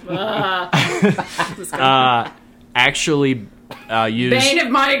actually used... Bane of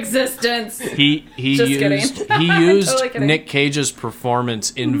my existence. He Just used kidding. he used Totally kidding. Nick Cage's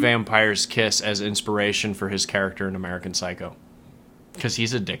performance in Vampire's Kiss as inspiration for his character in American Psycho, because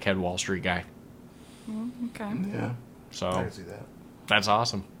he's a dickhead Wall Street guy. Okay. Yeah, I So can see that. That's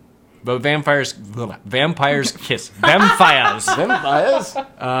awesome. But vampires kiss. Vampires.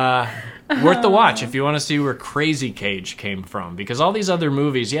 Worth the watch if you want to see where Crazy Cage came from. Because all these other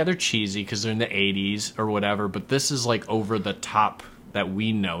movies, yeah, they're cheesy because they're in the 80s or whatever, but this is like over the top that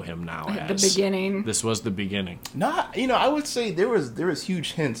we know him now as. The beginning. This was the beginning. I would say there was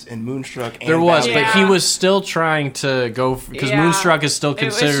huge hints in Moonstruck. And There was, Yeah. but he was still trying to go because Yeah. Moonstruck is still It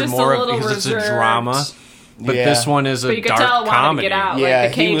was considered just more a of little because it's a reserved. drama. But Yeah. this one is But a you could dark tell it wanted comedy. to get out. Yeah, Like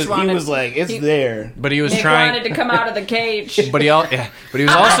the cage he was like, it's there. But he was Nick trying. wanted to come out of the cage. But he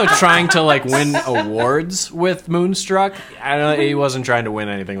was also trying to like win awards with Moonstruck. I don't know, he wasn't trying to win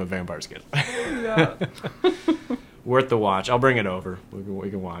anything with Vampire Skin. Yeah. Worth the watch. I'll bring it over.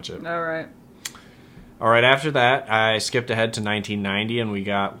 We can watch it. All right. All right. After that, I skipped ahead to 1990, and we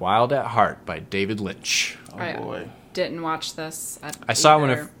got Wild at Heart by David Lynch. Oh Right. boy. Didn't watch this. I saw it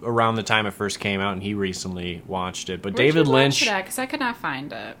when around the time it first came out, and he recently wathed it. But Where'd David you Lynch, watch it at? Because I could not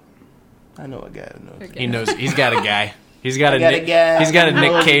find it. I know a guy who knows. Okay. he knows. He's got a guy. He's got a Got Nick. He's got a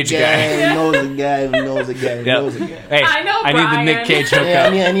Nick Cage guy. Who knows a guy who knows a guy who Yep. knows a guy. Hey, I know I need the Nick Brian. Cage hookup.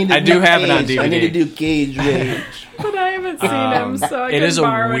 Yeah, I need to I do have it on Cage. DVD. I need to do Cage Rage. But I haven't seen him, so I It couldn't is a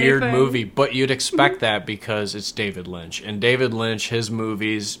borrow weird anything. movie, but you'd expect that because it's David Lynch. And David Lynch, his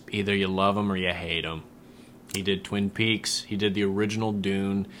movies, either you love them or you hate them. He did Twin Peaks. He did the original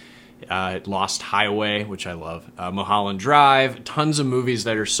Dune, Lost Highway, which I love, Mulholland Drive. Tons of movies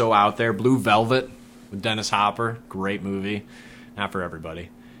that are so out there. Blue Velvet with Dennis Hopper, great movie. Not for everybody.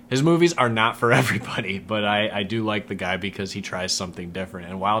 His movies are not for everybody, but I do like the guy because he tries something different.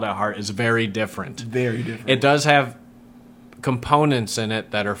 And Wild at Heart is very different. Very different. It does have components in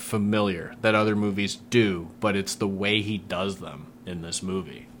it that are familiar that other movies do, but it's the way he does them in this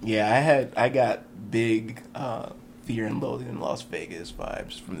movie. Yeah, I got big Fear and Loathing in Las Vegas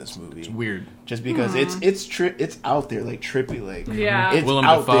vibes from this movie. It's weird. Just because it's out there, like trippy, like Yeah. it's Willem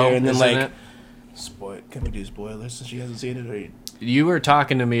out Dafoe there, and then is in like it. can we do spoilers since she hasn't seen it? Or You were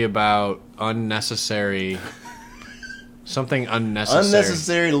talking to me about unnecessary something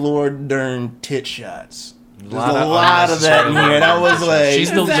unnecessary Laura Dern tit shots. There's a Lot lot of of that in here, and I was like,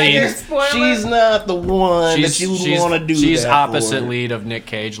 She's the Is that your lead. spoiler? she's not the one that you want to do. She's that opposite for. lead of Nick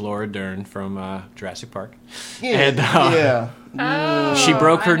Cage, Laura Dern from Jurassic Park. Yeah, And, yeah. Oh, She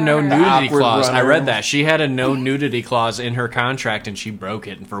broke her I know no her. nudity awkward clause. I runner. read that. She had a no nudity clause in her contract, and she broke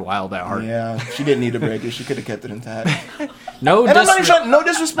it for Wild at Heart. Yeah, she didn't need to break it. She could have kept it intact. No, And I'm not even trying, no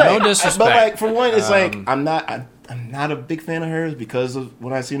disrespect. No disrespect. But like, for one, it's like I'm not a big fan of hers because of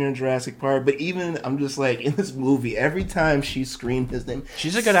when I seen her in Jurassic Park. But even I'm just like in this movie, every time she screamed his name,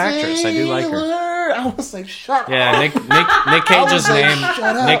 She's a good actress. I do like her. Sailor! I was like, shut Yeah, up. Nick Cage's like, name.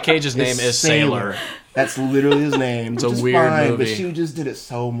 shut up. Nick Cage's name It's is Sailor. That's literally his name. It's a which is weird fine, movie. but she just did it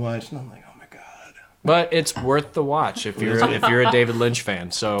so much, and I'm like, oh my god, But it's worth the watch if you're a David Lynch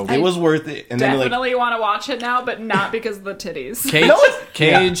fan. So it was worth it. And then like, Definitely want to watch it now, but not because of the titties.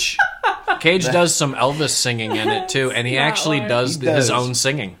 Cage does some Elvis singing in it too, and he Not actually lying. does He his does. own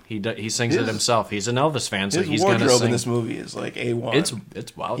singing. He sings it himself. He's an Elvis fan, so his he's gonna wardrobe sing. in this movie is like A1.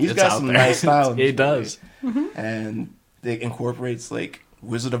 It's wild. He's it's got out some there. nice style in He this does. and it incorporates like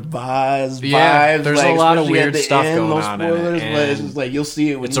Wizard of Oz Yeah, vibes. there's like, a lot of especially at weird the stuff end, going no on in it, spoilers, but it's and just like you'll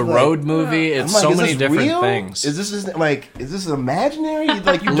see it. When It's a you're road like, movie. I'm It's like, so is many this different real? things. Is this imaginary?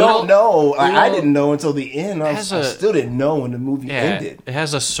 Like you Little- don't know. Like, I little- didn't know until the end. I has still didn't know when the movie Yeah, ended. it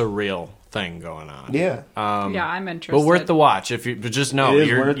has a surreal thing going on. Yeah, Yeah, I'm interested. But worth the watch. But just know It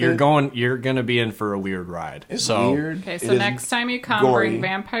is worth you're it. you're gonna be in for a weird ride. it's so weird. Okay, It so is next time you come, gory. bring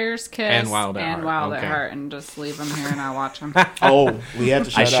Vampires Kiss And Wild at Heart. Wild Okay. at Heart, and just leave them here and I'll watch them. Oh, we have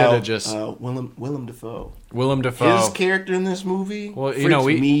to I shout shoulda out just- Willem Dafoe. Willem Dafoe. His character in this movie Well, you freaks know,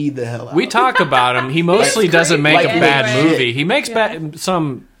 me the hell out. We talk about him. He mostly It's doesn't make creepy a bad anyway. movie. He makes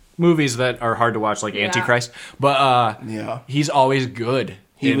some movies that are hard to watch, like Yeah. Antichrist. But Yeah. he's always good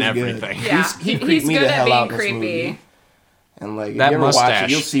He in was good. everything. Yeah, He creeped he's me good the at hell being out in this creepy. movie. And like, if That you ever watch mustache. it,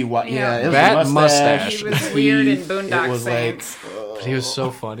 you'll see what. Yeah. Yeah, it was That a mustache. He was weird in teeth. Boondock It was Saints. But he was so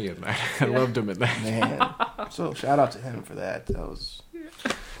funny in that. I loved him in that. Man, so shout out to him for that. That was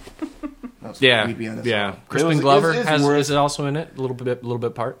Yeah, creepy on its yeah. own. Crispin It Glover it's has worth- is it also in it? A little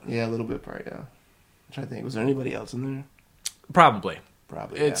bit part. Yeah, a little bit part. Yeah, I'm trying to think. Was there anybody else in there? Probably.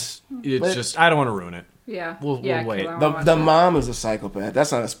 Probably. It's But- just I don't want to ruin it. Yeah, We'll yeah, 'cause wait. I wanna The watch the it. mom is a psychopath.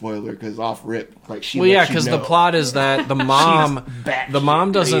 That's not a spoiler because off rip, like she. Well, yeah, because because the plot is that the mom batshit the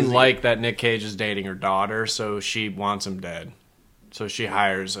mom doesn't crazy. like that Nick Cage is dating her daughter, so she wants him dead. So she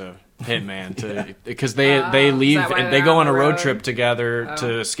hires a hitman to because they leave that why and they're they go on on a the road road? trip together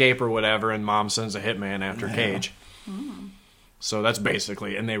to escape or whatever, and mom sends a hitman after Cage. So that's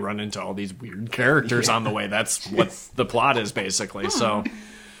basically, and they run into all these weird characters on the way. That's what the plot is basically. So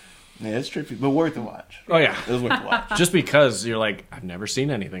yeah, it's trippy, but worth a watch. Oh yeah, it was worth a watch. Just because you're like, I've never seen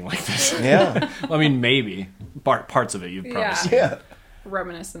anything like this. Yeah, well, I mean, maybe parts of it you've probably seen. Yeah,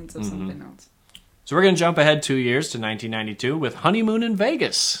 reminiscence of something else. So we're gonna jump ahead 2 years to 1992 with Honeymoon in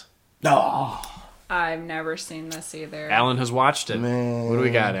Vegas. I've never seen this either. Alan has watched it. Man, what do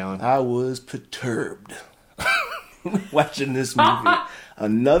we got, Alan? I was perturbed watching this movie.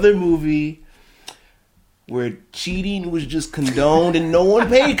 Another movie where cheating was just condoned and no one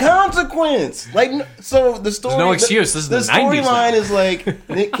paid consequence. Like, so the story. There's no excuse. This is the 90s. The storyline is like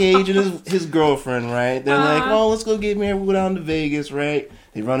Nick Cage and his girlfriend, right? They're like, oh, let's go get married. We'll go down to Vegas, right?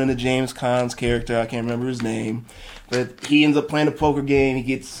 They run into James Caan's character. I can't remember his name. But he ends up playing a poker game. He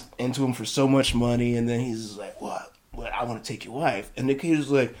gets into him for so much money. And then he's like, what? I want to take your wife. And Nick Cage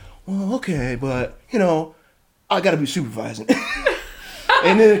is like, well, okay, but, I got to be supervising.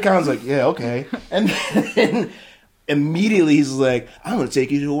 And then Caan's like, yeah, okay. And then immediately he's like, I'm going to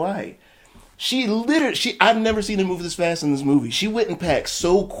take you to Hawaii. I've never seen her move this fast in this movie. She went and packed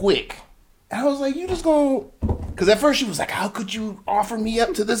so quick. And I was like, you just going to... Because at first she was like, how could you offer me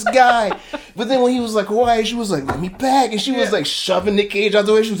up to this guy? But then when he was like, Hawaii, she was like, let me pack. And she was like shoving Nick Cage out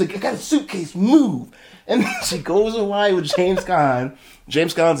the way. She was like, I got a suitcase, move. And then she goes to Hawaii with James Caan.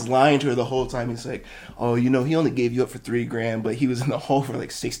 James Caan's lying to her the whole time. He's like, oh, he only gave you up for $3,000, but he was in the hole for like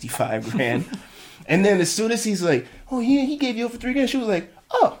 $65,000. And then as soon as he's like, oh, he gave you up for $3,000, she was like,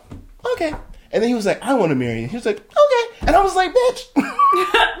 oh, okay. And then he was like, I want to marry you. He was like, okay. And I was like, bitch.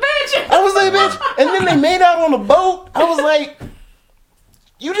 Bitch. I was like, bitch. And then they made out on a boat. I was like,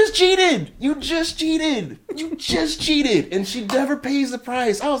 you just cheated. You just cheated. And she never pays the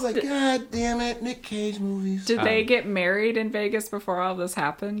price. I was like, God damn it, Nick Cage movies. Did they get married in Vegas before all this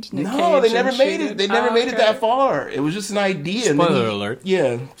happened? Nick Cage they never made it. They never made it that far. It was just an idea. Spoiler alert.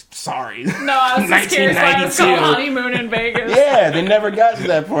 Yeah, sorry. No, I was just curious why it was called Honeymoon in Vegas. Yeah, they never got to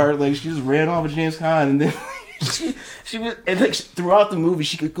that part. Like, she just ran off with James Caan, and then she was, and like throughout the movie,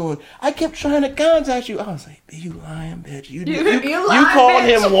 she kept going, I kept trying to contact you. I was like, you lying bitch. You called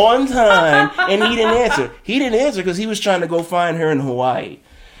him one time, and he didn't answer. He didn't answer because he was trying to go find her in Hawaii.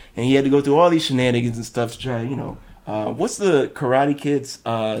 And he had to go through all these shenanigans and stuff to try, what's the Karate Kid's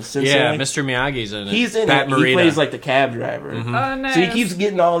sensei? Yeah, Mr. Miyagi's in it. He's in it. He plays like the cab driver. Mm-hmm. Oh, nice. So he keeps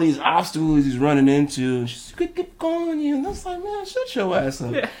getting all these obstacles he's running into. And she's like, keep going, you. And I was like, man, shut your ass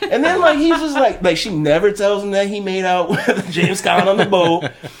up. Yeah. And then like he's just like she never tells him that he made out with James Caan on the boat.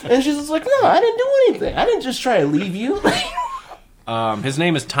 And she's just like, no, I didn't do anything. I didn't just try to leave you. His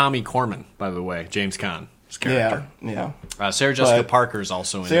name is Tommy Corman, by the way. James Caan. Character. Yeah. Sarah Jessica Parker is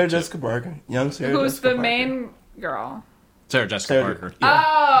also in it. Sarah Jessica Parker. Young Sarah Who's Jessica the Parker. main girl? Sarah Jessica Parker. Yeah.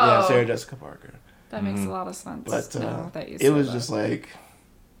 Oh! Yeah, Sarah Jessica Parker. That makes a lot of sense. But that you it was that. just like...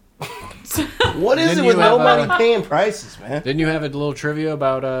 What is Didn't it with you have, nobody paying prices, man? Didn't you have a little trivia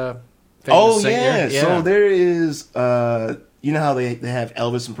about famous singer? Yeah. So there is... you know how they have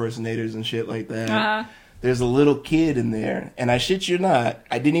Elvis impersonators and shit like that? Uh-huh. There's a little kid in there, and I shit you not,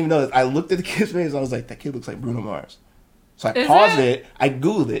 I didn't even know that. I looked at the kid's face, and I was like, that kid looks like Bruno Mars. So I paused it, I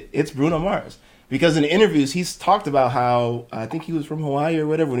Googled it, it's Bruno Mars. Because in interviews, he's talked about how, I think he was from Hawaii or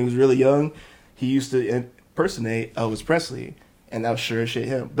whatever, when he was really young, he used to impersonate Elvis Presley, and that was sure as shit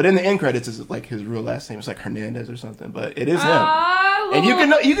him. But in the end credits, it's like his real last name, it's like Hernandez or something, but it is him. And you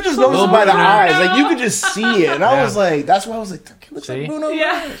can just notice it by the eyes, like you could just see it. And I was like, that's why I was like, that kid looks like Bruno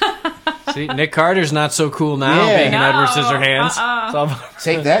Mars. See, Nick Carter's not so cool now, being in Edward Scissorhands.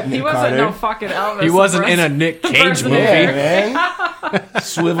 Take that, Nick Carter. He wasn't no fucking Elvis. He wasn't in a Nick Cage movie. Yeah, man.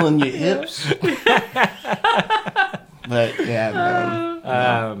 Swiveling your hips. But, yeah,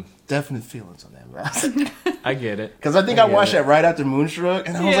 man. Definite feelings on that, man. I get it. Because I think I watched that right after Moonstruck,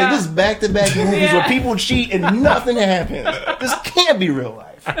 and I was like, this is back-to-back movies where people cheat and nothing happens. This can't be real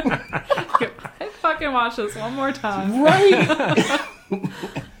life. I fucking watch this one more time. Right.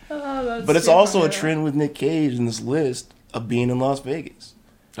 But it's also a trend with Nick Cage in this list of being in Las Vegas.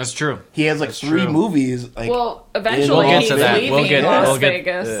 That's true. He has like three movies. Like, well, eventually we'll get he's to that. leaving Las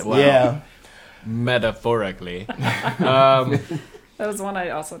Vegas. Yeah. Metaphorically. That was one I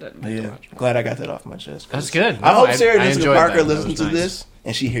also didn't watch. Glad I got that off my chest. That's good. I hope Sarah Jessica Parker that. listens to this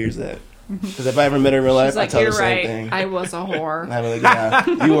and she hears that. Because if I ever met her in real life, She's like, I tell her you're the same right. thing. I was a whore. I'm like,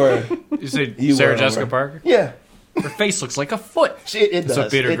 yeah, you were. You say Sarah Jessica Parker? Yeah. Her face looks like a foot. It does. That's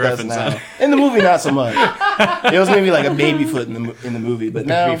what Peter Griffin said. In the movie, not so much. It was maybe like a baby foot in the movie, but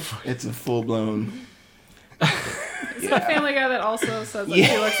now it's a full blown. Is that Family Guy that also says that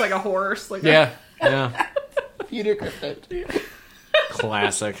she looks like a horse? Like yeah. Peter Griffin.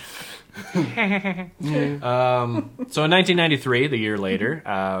 Classic. So in 1993, the year later,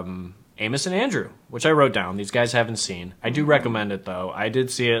 Amos and Andrew, which I wrote down. These guys haven't seen. I do recommend it, though. I did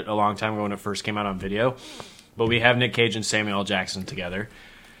see it a long time ago when it first came out on video. But we have Nick Cage and Samuel L. Jackson together.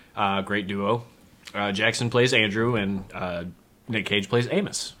 Great duo. Jackson plays Andrew, and Nick Cage plays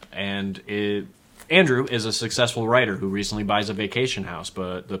Amos. And Andrew is a successful writer who recently buys a vacation house,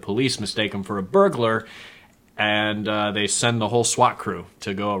 but the police mistake him for a burglar, and they send the whole SWAT crew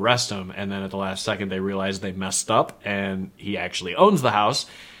to go arrest him. And then at the last second, they realize they messed up, and he actually owns the house.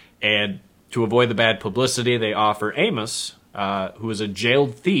 And to avoid the bad publicity, they offer Amos, who is a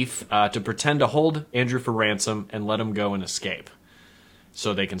jailed thief, to pretend to hold Andrew for ransom and let him go and escape,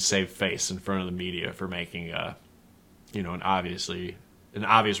 so they can save face in front of the media for making, an obvious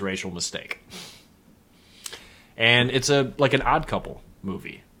racial mistake. And it's like an Odd Couple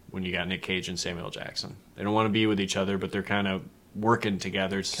movie when you got Nick Cage and Samuel L. Jackson. They don't want to be with each other, but they're kind of working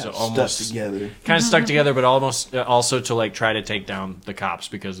together, so almost stuck together, but almost also to like try to take down the cops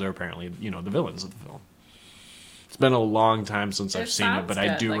because they're apparently the villains of the film. It's been a long time since I've seen it, but good.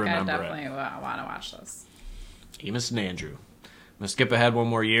 I do remember it. I definitely want to watch this. Amos and Andrew. I'm gonna skip ahead one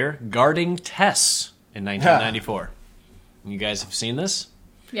more year. Guarding Tess in 1994. You guys have seen this?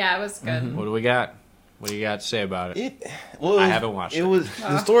 Yeah, it was good. Mm-hmm. What do we got? What do you got to say about it? I haven't watched it. It was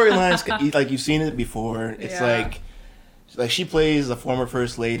the storyline's like you've seen it before. It's like she plays a former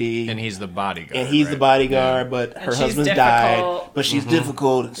first lady, and he's the bodyguard. And he's the bodyguard, but her husband died. But she's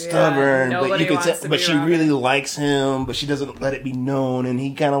difficult and stubborn. But you could tell, but she really likes him, but she doesn't let it be known. And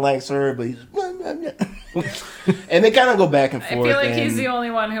he kind of likes her, but he's and they kind of go back and forth. I feel like he's the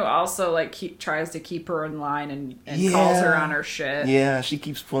only one who also tries to keep her in line and calls her on her shit. Yeah, she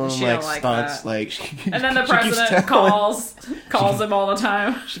keeps pulling stunts. And then the president calls him all the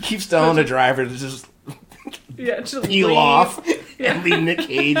time. She keeps telling the driver to just peel off and leave Nick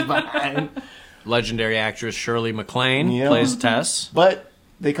Cage behind. Legendary actress Shirley MacLaine plays Tess. But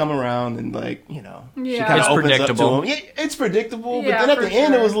they come around and she kind of opens predictable. up to him. Yeah, it's predictable, but then at the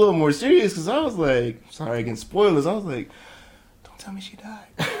end it was a little more serious because I was like, sorry against spoilers, I was like, don't tell me she died.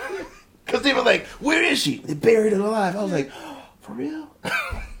 Because they were like, where is she? They buried her alive. I was like, oh, for real?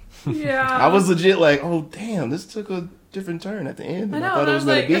 Yeah. I was legit like, oh damn, this took a different turn at the end than I thought it was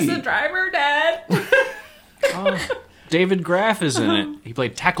going to be. Is the driver dead? David Graff is in it. He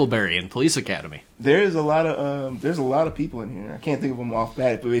played Tackleberry in Police Academy. There's a lot of people in here. I can't think of them off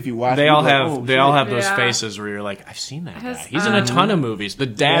bat, but if you watch, they all have those faces where you're like, I've seen that guy. He's in a ton of movies. The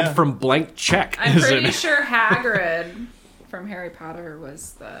dad from Blank Check. I'm pretty sure Hagrid from Harry Potter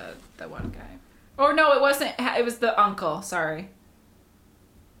was the one guy. Or no, it wasn't. It was the uncle. Sorry.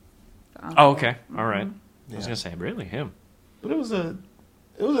 The uncle. Oh, okay, all right. I was gonna say really him, but it was an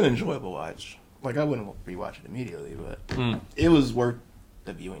enjoyable watch. Like, I wouldn't rewatch it immediately, but it was worth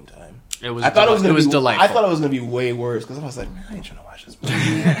the viewing time. I thought it was delightful. I thought it was going to be way worse because I was like, man, I ain't trying to watch this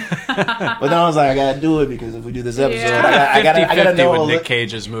movie. But then I was like, I got to do it because if we do this episode, I got to know with Nick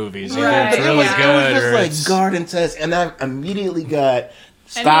Cage's movies. Right. Either it's really good or it's like Garden Test. And I immediately got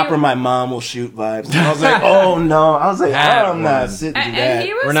Stop or My Mom Will Shoot vibes. And I was like, oh no. I was like, I'm not sitting through that.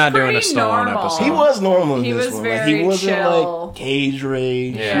 We're not doing a Stallone episode. He was normal in this one. Very he wasn't chill. Like Cage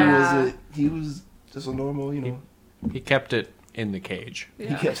Rage. Yeah. He was just a normal, He kept it in the cage.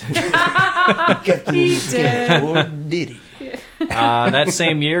 Yeah. He kept it He did. Or did he? That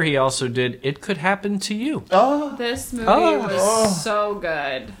same year, he also did It Could Happen to You. Oh. This movie was so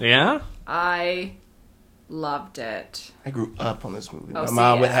good. Yeah? I loved it. I grew up on this movie. My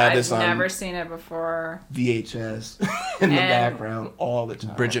mom would have this on. I've never seen it before. VHS in the background all the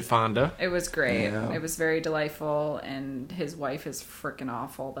time. Bridget Fonda. It was great. Yeah. It was very delightful, and his wife is freaking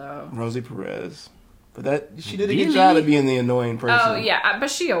awful, though. Rosie Perez. But she did a good job of being the annoying person. Oh, yeah, but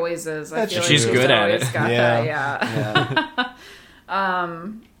she always is. I feel she's good at it. Yeah.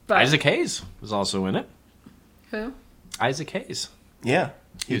 But Isaac Hayes was also in it. Who? Isaac Hayes. Yeah.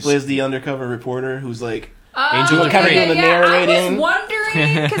 He plays the undercover reporter who's like... Angel kind of doing the narrating. I was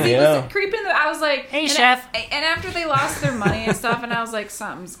wondering because he was creeping. I was like, "Hey, chef!" And after they lost their money and stuff, and I was like,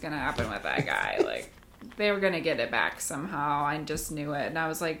 something's gonna happen with that guy. Like, they were gonna get it back somehow. I just knew it, and I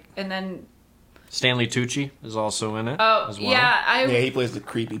was like, and then Stanley Tucci is also in it. Oh, as well. yeah, he plays the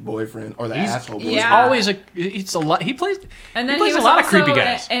creepy boyfriend or the asshole boyfriend. Yeah. It's a lot. He plays. And then he plays was a lot of also creepy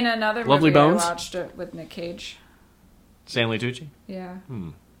guys. in another Lovely movie Bones? I watched it with Nick Cage. Stanley Tucci. Yeah.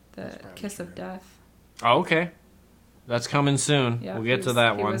 The Kiss of Death. Oh, okay. That's coming soon. Yeah, we'll get to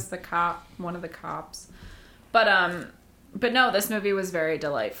that one. He was the cop, one of the cops. But no, this movie was very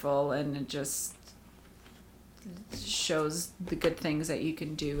delightful, and it just shows the good things that you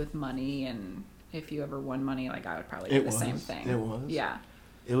can do with money. And if you ever won money, like I would probably do the same thing. It was. Yeah.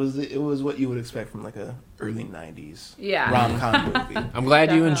 It was what you would expect from like a early '90s rom-com movie. I'm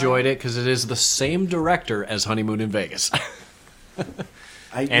glad you enjoyed it because it is the same director as Honeymoon in Vegas.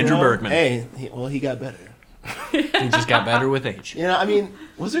 Andrew Bergman. Hey, he got better. He just got better with age. I mean,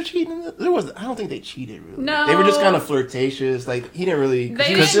 was there cheating? There was. I don't think they cheated really. No, they were just kind of flirtatious. Like he didn't really.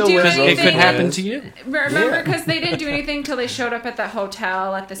 Because it could happen to you. Remember, because they didn't do anything until they showed up at the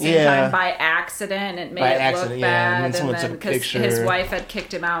hotel at the same time by accident. It made it look bad, and then because his wife had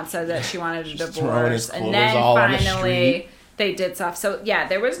kicked him out and said that she wanted a divorce, and then finally they did stuff. So yeah,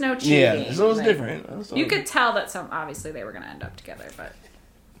 there was no cheating. Yeah, so it was different. You could tell that obviously they were going to end up together,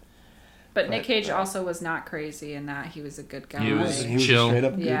 But Nick Cage also was not crazy in that. He was a good guy. He was chill. A straight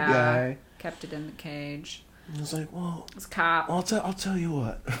up good guy. Kept it in the cage. He was like, well... It was cop. I'll tell you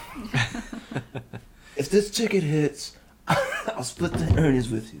what. If this ticket hits, I'll split the earnings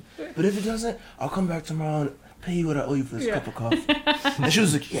with you. But if it doesn't, I'll come back tomorrow and pay you what I owe you for this cup of coffee. And she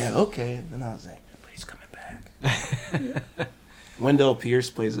was like, yeah, okay. And I was like, but he's coming back. Wendell Pierce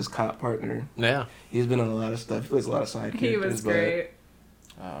plays his cop partner. Yeah. He's been on a lot of stuff. He plays a lot of side characters. He was great.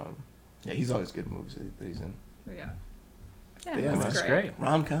 Yeah, he's always good movies that he's in. Yeah, that's great.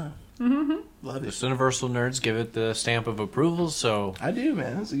 Rom-com. Mm-hmm. Love it. The Cineversal nerds give it the stamp of approval, so... I do,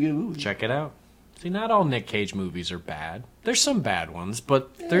 man. It's a good movie. Check it out. See, not all Nick Cage movies are bad. There's some bad ones,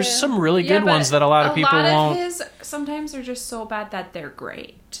 but there's some really good ones that a lot of people won't... A lot of his sometimes are just so bad that they're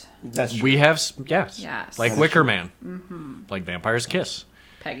great. That's true. We have... Yes. Like Wicker Man. Mm-hmm. Like Vampire's Kiss.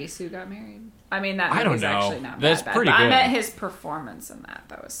 Peggy Sue Got Married. I mean, that I don't movie's know. actually not That's bad, pretty but good. I meant his performance in that.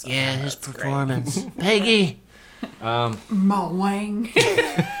 That was so Yeah, bad. his performance. Peggy! Ma Wang.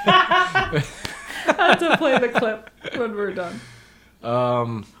 I have to play the clip when we're done.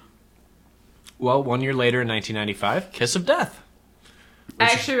 Well, 1 year later in 1995, Kiss of Death. I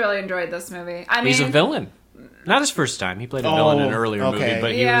actually really enjoyed this movie. I mean, he's a villain. Not his first time. He played a villain in an earlier movie,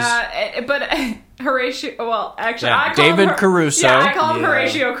 but he was... but Horatio... Well, actually, Yeah, I call David him Caruso. Yeah, I call him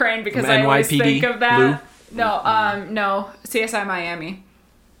Horatio Crane because I always NYPD think of that. Blue? No, CSI Miami.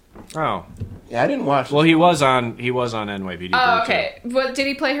 Oh. Yeah, I didn't watch it. Well, he was on NYPD Blue, Oh, okay. But did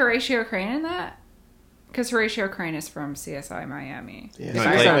he play Horatio Crane in that? Because Horatio Crane is from CSI Miami. Yeah, No,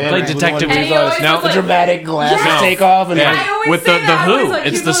 he played Detective... The dramatic glasses take off and I always with say the that. Who. Like,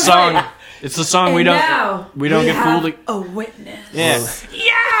 It's the song. It's the song we don't get fooled. A witness.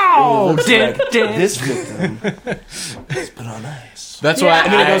 Yeah. This victim has been on ice. That's why.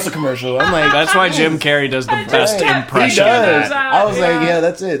 And then it goes to commercial. I'm like, that's why Jim Carrey does the best impression he of does. that. I was like, yeah,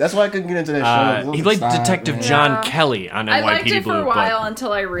 that's it. That's why I couldn't get into that show. He played Detective John Kelly on NYPD Blue. I liked it for a while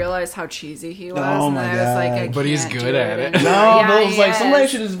until I realized how cheesy he was. Oh my and I was like, I But he's can't good do at it. No, but it was like somebody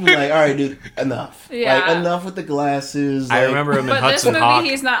should just be like, all right, dude, enough. Yeah. Like enough with the glasses. I remember him in But this Hudson movie, Hawk.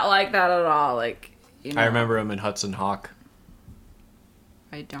 he's not like that at all. Like, you know, I remember him in Hudson Hawk.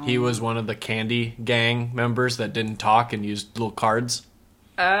 I don't. He was one of the Candy Gang members that didn't talk and used little cards.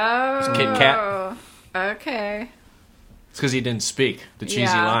 Oh. Kit Kat. Okay. It's because he didn't speak the cheesy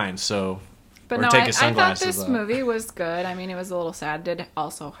lines, so... But or no, take I his thought sunglasses this off. movie was good. I mean, it was a little sad. Did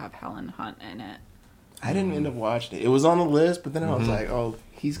also have Helen Hunt in it. I didn't end up watching it. It was on the list, but then I was like, oh,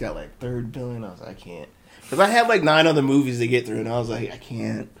 he's got like third billing. I was like, I can't. Because I had like 9 other movies to get through, and I was like, I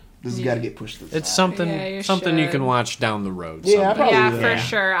can't. This has got to get pushed to the It's side. something you you should. can watch down the road. Yeah, I someday. probably Yeah, will. for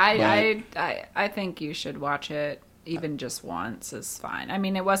sure. I think you should watch it. Even just once is fine. I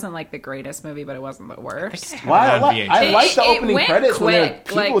mean, it wasn't like the greatest movie, but it wasn't the worst. Why? on VHS. I liked the It opening went credits when there were quick,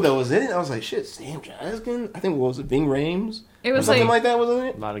 people like- that was in it. I was like, shit, Sam Jaskin? I think, what was it, Bing Rames? It was Or something like- like that was in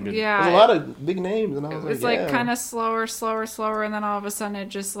it? A lot of good... Yeah, There's a lot of big names, and I it was was like, like yeah. kind of slower, and then all of a sudden it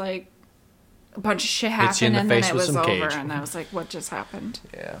just like a bunch of shit Hits you in happened, the and then face it with was some over, Cage. and I was like, what just happened?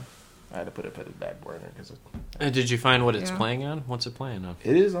 Yeah. I had to put it the back burner because Did you find what it's Yeah. playing on? What's it playing on?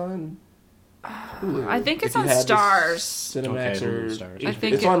 it is on Hulu. I think it's If you on have the Stars. Cinemax Okay, or Hulu Stars. I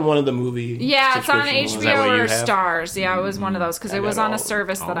think it's it- on one of the movie. Yeah, it's on subscription ones. that what HBO you or have? Stars. Yeah, it was one of those because I it was got on a all-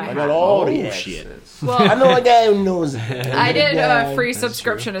 service that I I had. got all the Oh, access. shit. Well, I know a guy who knows. I did a free That's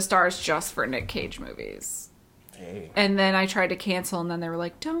subscription to Stars just for Nick Cage movies. Hey. And then I tried to cancel, and then they were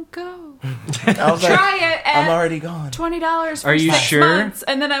like, "Don't go. I was like, Try it I'm at already gone. $20 for Are you 6 sure? months."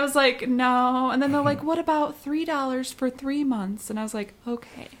 And then I was like, "No." And then they're like, "What about $3 for 3 months?" And I was like,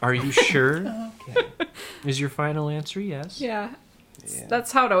 "Okay." Are you sure? Okay. Is your final answer yes? Yeah. Yeah.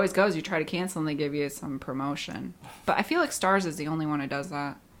 That's how it always goes. You try to cancel, and they give you some promotion. But I feel like Stars is the only one who does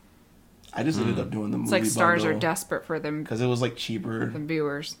that. I just ended up doing the movie It's like Stars are bundle desperate for them because it was like cheaper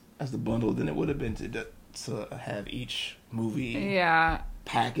viewers. as the bundle than it would have been to have each movie Yeah.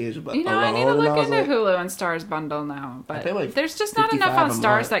 package. But I need to look into Hulu and Stars bundle now. But there's just not enough on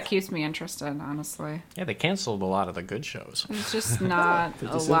Stars that keeps me interested, honestly. Yeah, they canceled a lot of the good shows. There's just not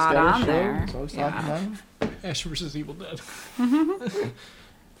a lot on there. Ash vs. Evil Dead.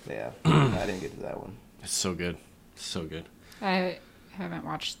 Yeah, I didn't get to that one. It's so good. So good. I haven't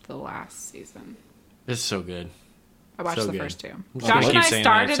watched the last season. It's so good. I watched the first two. Josh and I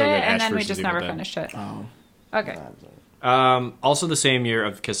started it, and then we just never finished it. Oh. Okay. Also the same year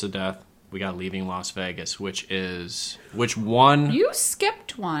of Kiss of Death, we got Leaving Las Vegas, which one? You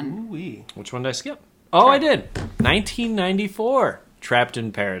skipped one. Ooh-wee. Which one did I skip? Oh, I did. 1994. Trapped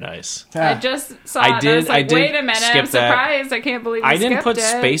in Paradise. I just saw it. I was like, wait a minute, I'm surprised. I can't believe I didn't put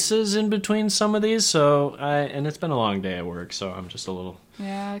spaces in between some of these, and it's been a long day at work, so I'm just a little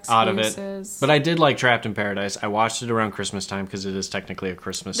out of it. But I did like Trapped in Paradise. I watched it around Christmas time because it is technically a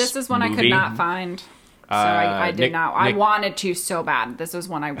Christmas movie. This is one I could not find. So I did not. I wanted to so bad. This was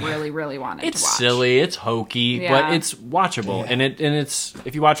one I really, really wanted to watch. It's silly. It's hokey, but it's watchable. Yeah. And it's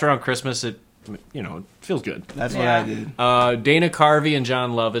if you watch around Christmas, it feels good. That's what I did. Dana Carvey and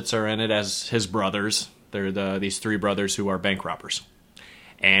John Lovitz are in it as his brothers. They're these three brothers who are bank robbers.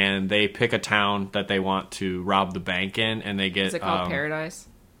 And they pick a town that they want to rob the bank in, and they get... Is it called Paradise?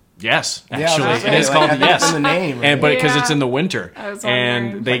 Yes, actually. It is called, yes. In the name, right? But because it's in the winter.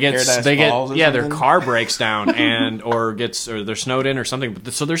 And they get their car breaks down or they're snowed in or something.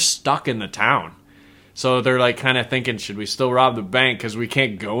 So they're stuck in the town. So they're like kind of thinking, should we still rob the bank because we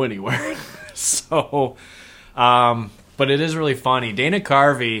can't go anywhere? So, but it is really funny. Dana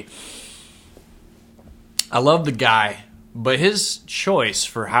Carvey, I love the guy, but his choice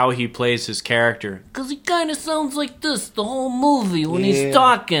for how he plays his character, because he kind of sounds like this the whole movie when he's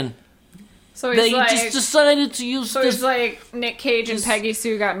talking. So he's like, just decided to use so he's like Nick Cage and Peggy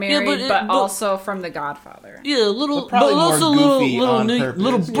Sue got married, but also from The Godfather. Yeah, but also a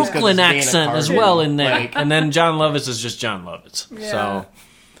little Brooklyn accent as well in there. And then John Lovitz is just John Lovitz. Yeah. So,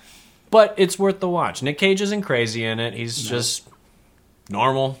 but it's worth the watch. Nick Cage isn't crazy in it. He's just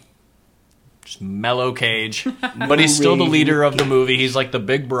normal, just mellow Cage. But he's still the leader of the movie. He's like the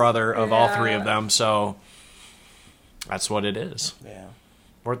big brother of all three of them. So that's what it is. Yeah.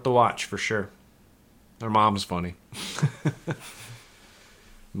 Worth the watch, for sure. Their mom's funny.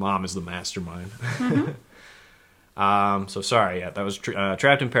 Mom is the mastermind. Mm-hmm. So sorry, that was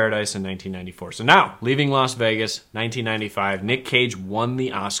Trapped in Paradise in 1994. So now, Leaving Las Vegas, 1995. Nick Cage won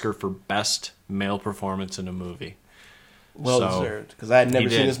the Oscar for Best Male Performance in a Movie. Well deserved, because I had never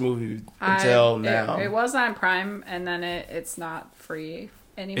seen this movie until now. It was on Prime, and then it's not free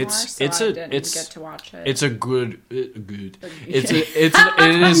anymore, I didn't get to watch it. It's a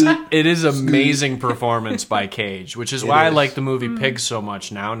it is amazing performance by Cage, which is why I like the movie Pig so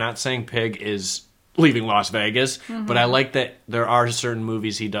much now. Not saying Pig is Leaving Las Vegas, but I like that there are certain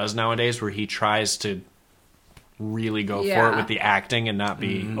movies he does nowadays where he tries to really go for it with the acting and not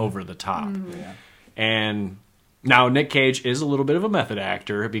be over the top. Yeah. And now, Nick Cage is a little bit of a method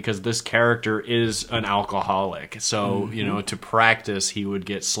actor because this character is an alcoholic. So, to practice, he would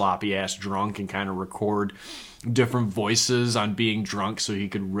get sloppy-ass drunk and kind of record different voices on being drunk so he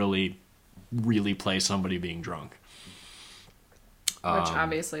could really, really play somebody being drunk. Which,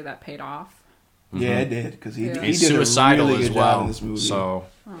 obviously, that paid off. Yeah, it did, because he did suicidal a really good job in as this movie. So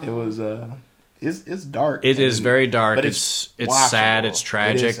it was... It's dark. It is very dark. But it's sad. It's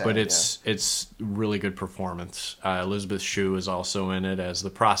tragic, sad, but it's really good performance. Elizabeth Shue is also in it as the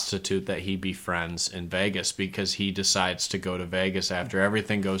prostitute that he befriends in Vegas because he decides to go to Vegas after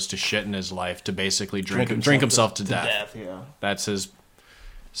everything goes to shit in his life to basically drink himself to death. Yeah. That's his.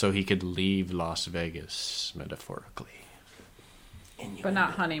 So he could leave Las Vegas metaphorically. But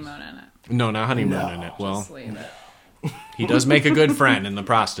not honeymoon in it. No, not honeymoon in it. Well. Just leave it. He does make a good friend in the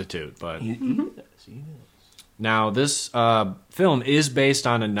prostitute, but he does. Now this film is based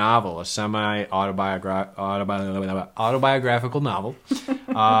on a novel, a semi-autobiographical novel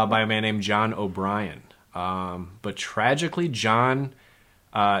by a man named John O'Brien. But tragically, John,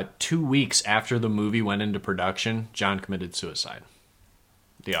 2 weeks after the movie went into production, John committed suicide.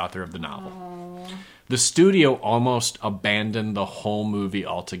 The author of the novel. Aww. The studio almost abandoned the whole movie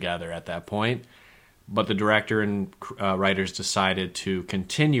altogether at that point. But the director and writers decided to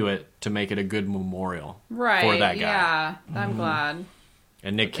continue it to make it a good memorial for that guy. Yeah, I'm glad.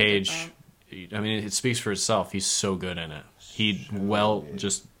 And Nick Cage, I mean, it speaks for itself. He's so good in it. He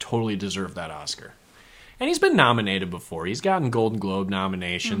just totally deserved that Oscar. And he's been nominated before. He's gotten Golden Globe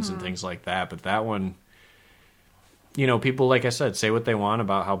nominations and things like that. But that one, people, like I said, say what they want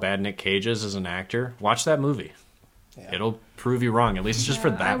about how bad Nick Cage is as an actor. Watch that movie. it'll prove you wrong. At least just for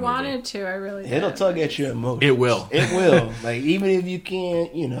that I movie. wanted to. I really did. It'll tug at your emotions. It will. It will. Like, even if you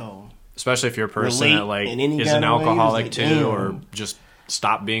can't, Especially if you're a person relate that like in any is kind an of way, alcoholic it's too, like, damn. or just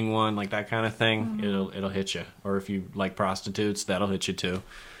stop being one, like that kind of thing. It'll hit you. Or if you like prostitutes, that'll hit you too.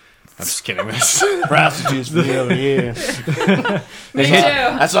 I'm just kidding. prostitutes for me over here. Me too.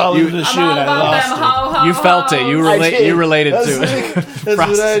 That's all it was a shoot. I'm all I about lost them it. ho-ho-hos. You felt it. You related That's to it. That's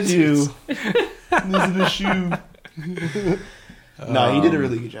what I do. Listen to shoot. No, he did a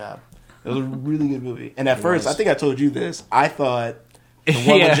really good job. It was a really good movie. And at first, I think I told you this. I thought the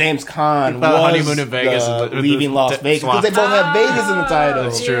one with James Caan was Honeymoon in Vegas Leaving Las Vegas, because they both have Vegas in the title.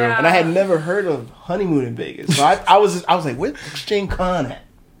 That's true. Yeah. And I had never heard of Honeymoon in Vegas, so I was like, "Where's James Caan at?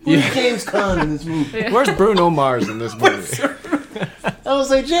 Where's James Caan in this movie?" Where's Bruno Mars in this movie? I was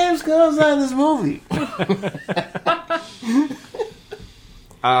like, "James Caan's not in this movie."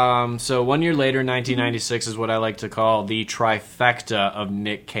 So 1 year later, 1996, is what I like to call the trifecta of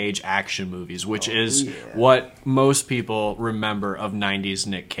Nick Cage action movies, which is what most people remember of 90s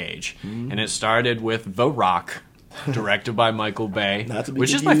Nick Cage. And it started with The Rock, directed by Michael Bay, Not to be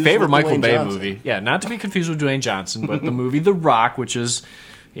which is my confused favorite with Michael Dwayne Bay Johnson. movie. Yeah, not to be confused with Dwayne Johnson, but the movie The Rock, which is,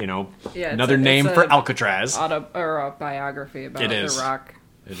 Yeah, another name for Alcatraz. A biography about It is. The Rock.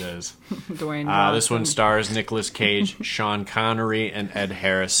 It is. Dwayne Johnson. This one stars Nicolas Cage, Sean Connery, and Ed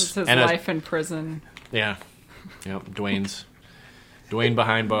Harris. It's his and life in prison. Yeah. Yep. Dwayne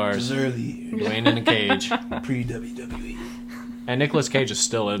behind bars. Early Dwayne in a cage. pre WWE. And Nicolas Cage is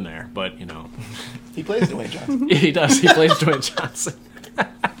still in there, but He plays Dwayne Johnson. he does. He plays Dwayne Johnson.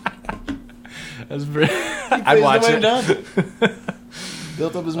 That's pretty. I watch Dwayne it. Johnson.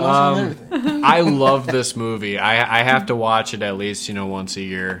 Built up his muscle and everything. I love this movie. I have to watch it at least once a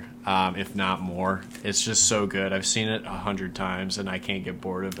year, if not more. It's just so good. I've seen it 100 times and I can't get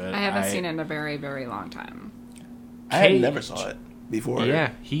bored of it. I haven't seen it in a very, very long time. I had never saw it before.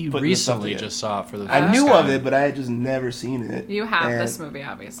 Yeah, he putting this stuff recently together. just saw it for the first I knew time. of it, but I had just never seen it. You have And this movie,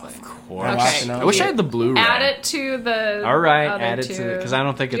 obviously. Of course. Okay. I wish I had the Blu-ray. Add it to the. All right, other add it two. to it because I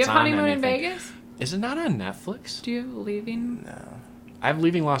don't think Do it's you have on Honeymoon in anything. Vegas? Is it not on Netflix? Do you have Leaving? No. I have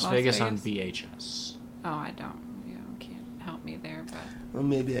Leaving Las Las Vegas on Vegas? VHS. Oh, I don't. You can't help me there, but. Well,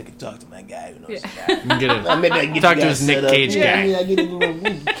 maybe I could talk to my guy who knows Yeah. the guy. You can get it. Maybe I can get Talk the to guy his Nick set up. Cage Yeah, guy. I get a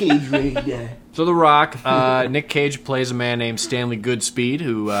little Cage Ray guy. So The Rock, Nick Cage plays a man named Stanley Goodspeed,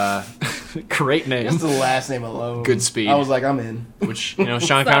 who great name, Just the last name alone. Goodspeed. I was like, I'm in. which Sean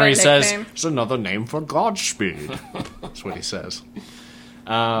that a Connery says nickname? it's another name for Godspeed. That's what he says.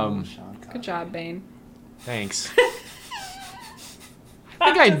 Good job, Bane. Thanks. I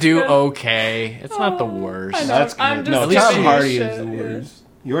think I do okay. It's not the worst. I know. That's good. I'm just No, giving Tom you Hardy shit, is the yeah. worst.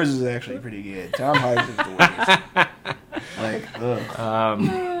 Yours is actually pretty good. Tom Hardy is the worst. Like,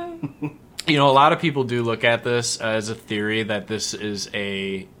 ugh. A lot of people do look at this as a theory that this is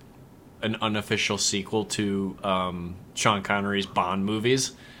an unofficial sequel to Sean Connery's Bond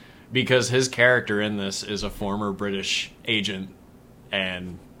movies, because his character in this is a former British agent,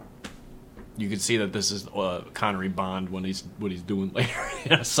 and you can see that this is Connery Bond what he's doing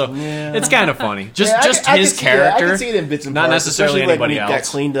later. So Yeah. it's kind of funny. Just Yeah, I his can see character, I can see it in bits and not parts, necessarily especially, like, when anybody he else.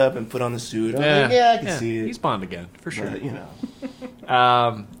 got cleaned up and put on the suit. I can see it. He's Bond again for sure. But,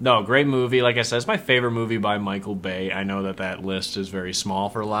 No, great movie. Like I said, it's my favorite movie by Michael Bay. I know that list is very small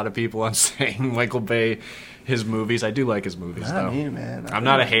for a lot of people. I'm saying Michael Bay, his movies. I do like his movies, not though. me, man. I'm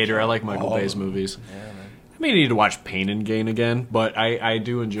not a hater. I like Michael All Bay's of them. movies. Yeah, man. I may need to watch Pain and Gain again, but I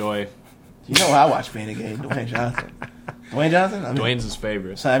do enjoy. You know I watch Pain again. Dwayne Johnson. Dwayne Johnson? I mean, Dwayne's his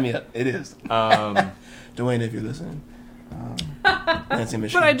favorite. sign me up. It is. Dwayne, if you're listening. Nancy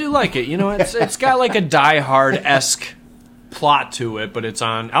Machine. But I do like it. It's got like a Die Hard-esque plot to it, but it's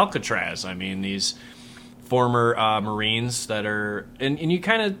on Alcatraz. I mean, these former Marines that are... And you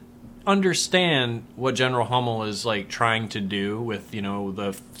kind of understand what General Hummel is like trying to do with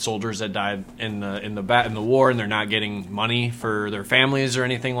the soldiers that died in the war, and they're not getting money for their families or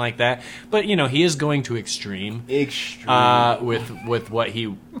anything like that. But he is going to extreme with what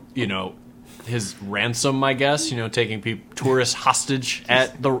he his ransom, I guess, taking tourists hostage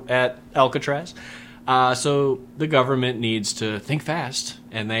at Alcatraz. So the government needs to think fast,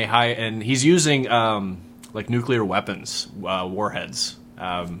 and and he's using like nuclear weapons, warheads,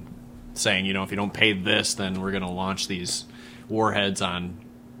 saying if you don't pay this, then we're going to launch these warheads on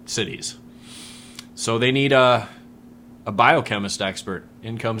cities. So they need a biochemist expert.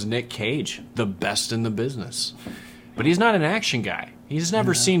 In comes Nick Cage, the best in the business, but he's not an action guy. He's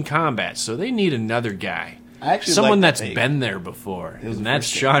never seen combat, so they need another guy. Someone like that's been there before. was And the that's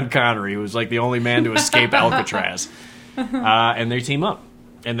first Sean Connery, who's like the only man to escape Alcatraz. And they team up,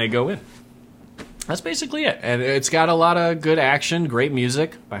 and they go in. That's basically it. And it's got a lot of good action, great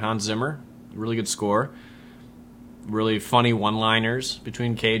music by Hans Zimmer, really good score, really funny one-liners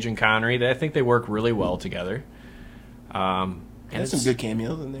between Cage and Connery. I think they work really well together. And there's some good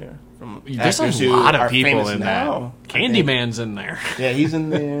cameos in there. From there's a lot of people in that. Candyman's in there. Yeah, he's in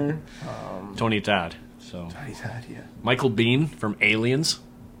there. Tony Todd. Tony Todd, yeah. Michael Biehn from Aliens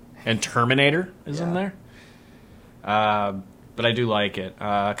and Terminator is in there. But I do like it.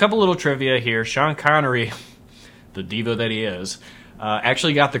 A couple little trivia here. Sean Connery, the diva that he is,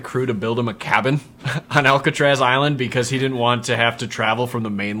 actually got the crew to build him a cabin on Alcatraz Island because he didn't want to have to travel from the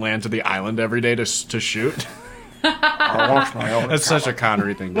mainland to the island every day to shoot. That's such a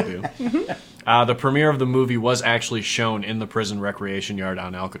Connery thing to do. The premiere of the movie was actually shown in the prison recreation yard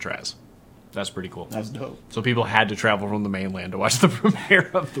on Alcatraz. That's pretty cool. That's dope. So people had to travel from the mainland to watch the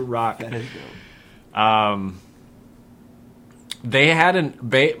premiere of The Rock. That is dope. They had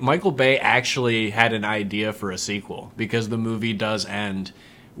Michael Bay actually had an idea for a sequel because the movie does end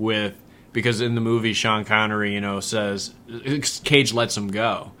because in the movie Sean Connery, says Cage lets him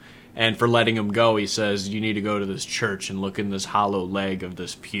go. And for letting him go, he says, you need to go to this church and look in this hollow leg of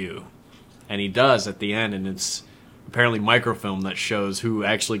this pew. And he does at the end, and it's apparently microfilm that shows who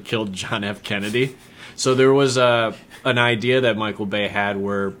actually killed John F. Kennedy. So there was an idea that Michael Bay had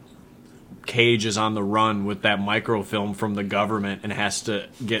where Cage is on the run with that microfilm from the government and has to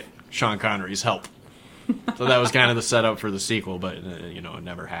get Sean Connery's help. So that was kind of the setup for the sequel, but, it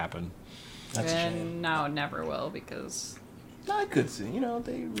never happened. That's a shame. Now it never will because... I could see.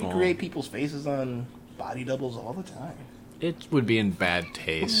 They recreate people's faces on body doubles all the time. It would be in bad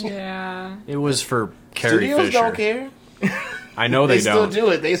taste. Yeah. It was for Carrie Studios Fisher. Don't care. I know they don't. They still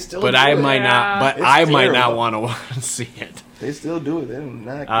do it. They still. But do I it. might not. But It's I might terrible. not want to see it. They still do it. They do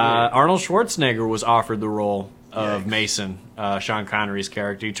not care. Arnold Schwarzenegger was offered the role of Yikes. Mason, Sean Connery's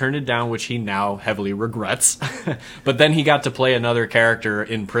character. He turned it down, which he now heavily regrets. But then he got to play another character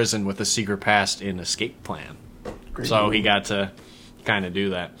in prison with a secret past in Escape Plan. Great So movie. he got to kind of do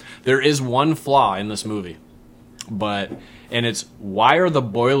that. There is one flaw in this movie, and it's why are the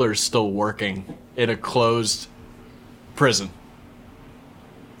boilers still working in a closed prison?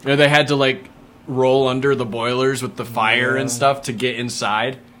 They had to roll under the boilers with the fire and stuff to get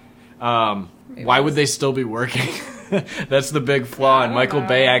inside. Why would they still be working? That's the big flaw, and Michael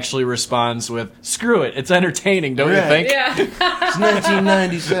Bay actually responds with, "Screw it, it's entertaining, don't you Right. think?" Yeah. It's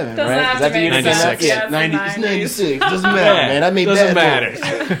 1997, Doesn't right? have Is that to the year make they came out? sense. Yeah, Yeah, it's 90, the it's 90s. 96. Doesn't matter, Yeah, man. I made doesn't bad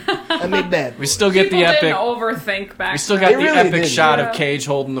matter. movies. I made bad. We still get People the epic. didn't overthink back We still then. got They the really epic didn't. shot Yeah. of Cage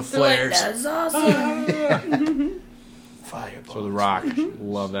holding the flares. That's awesome. Fireball. So The Rock,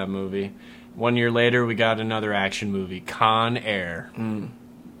 love that movie. 1 year later, we got another action movie, Con Air,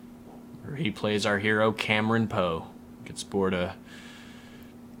 where he plays our hero Cameron Poe. Gets aboard a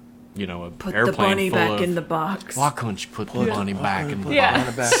Put airplane the bunny full back of, in the box. Why couldn't you put the bunny back in the Yeah. On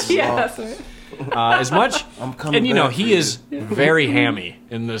the back of the Yeah, box. that's right. as much? I'm coming And back for he you. is very hammy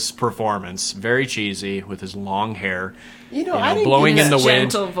in this performance, very cheesy with his long hair, I didn't blowing get in that. the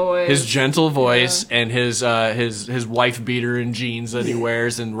wind. Gentle voice. His gentle voice and his wife beater and jeans that he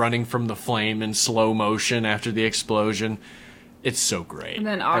wears and running from the flame in slow motion after the explosion. It's so great. And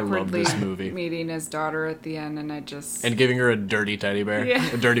then I love awkwardly this movie. meeting his daughter at the end, and I just... And giving her a dirty teddy bear. Yeah.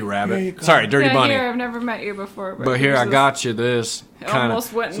 A dirty Here you rabbit. go. Sorry, dirty yeah, bunny. Here, I've never met you before. But here, I got you this.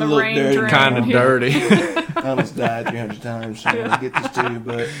 Almost went in a the little rain dirty. drain. Kind of dirty. I almost died 300 times trying to get this to you,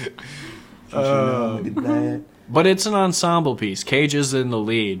 but I'm gonna get that. But it's an ensemble piece. Cage is in the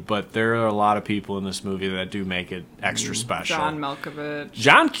lead, but there are a lot of people in this movie that do make it extra special. John Malkovich.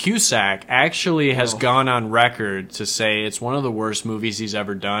 John Cusack actually has gone on record to say it's one of the worst movies he's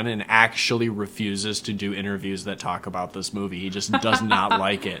ever done and actually refuses to do interviews that talk about this movie. He just does not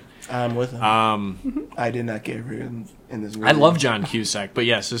like it. I'm with him. I did not care for him in this movie. I love John Cusack, but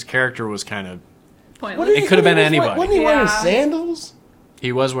yes, his character was kind of... Pointless. It could have been anybody. Wasn't he wearing Yeah. sandals?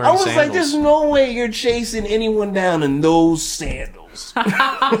 He was wearing I was sandals. like, there's no way you're chasing anyone down in those sandals. It's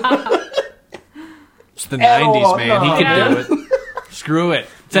the At 90s, all, man. no. He could do it. Screw it.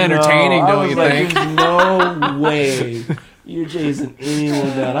 It's entertaining, No, I don't was you like, think? There's no way you're chasing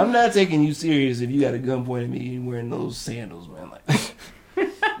anyone down. I'm not taking you serious if you got a gun pointed at me and wearing those sandals, man. Like,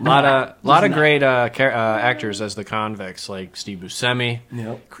 lot of great actors as the convicts, like Steve Buscemi,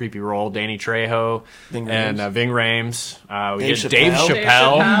 Yep. creepy role, Danny Trejo, Ving and Rhames. Ving Rhames. We Dave get Dave Chappelle. Dave Chappelle,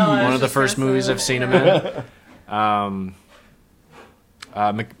 Chappelle, I one was of the just first gonna movies say I've seen that. him in.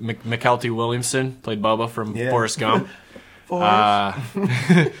 McKelty Williamson played Bubba from Yeah. Forrest Gump. Forrest. When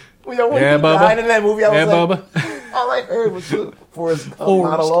Yeah, he Bubba. died in that movie, I was Yeah, like, Bubba. all I heard was the Forrest Gump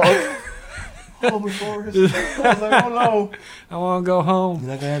Forrest. monologue. Oh, my Forrest. I was like, oh no. I want to go home.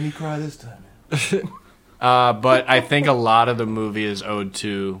 You're not gonna have me cry this time. But I think a lot of the movie is owed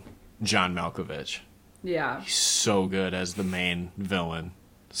to John Malkovich. Yeah. He's so good as the main villain.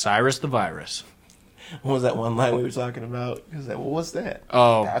 Cyrus the Virus. What was that one line we were talking about? What's that?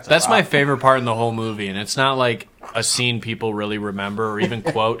 Oh, that's my rock. favorite part in the whole movie, and it's not like a scene people really remember or even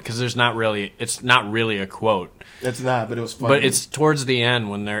quote, because it's not really a quote. It's not, but it was funny. But it's towards the end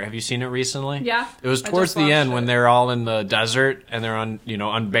when they're. Have you seen it recently? Yeah. It was I towards just the end watched when it. they're all in the desert and they're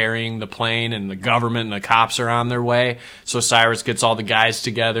unburying the plane, and the government and the cops are on their way. So Cyrus gets all the guys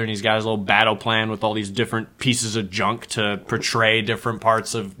together and he's got his little battle plan with all these different pieces of junk to portray different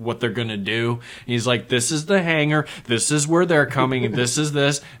parts of what they're gonna do. And he's like, "This is the hangar. This is where they're coming. And this is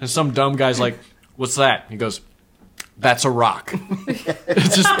this." And some dumb guy's like, "What's that?" He goes, "That's a rock."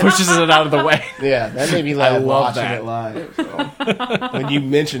 It just pushes it out of the way. Yeah, that made me laugh I love watching that. it live. So. When you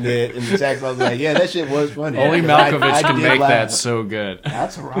mentioned it in the text, I was like, yeah, that shit was funny. Only I Malkovich can did make laugh. that so good.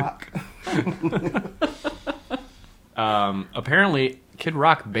 That's a rock. Apparently, Kid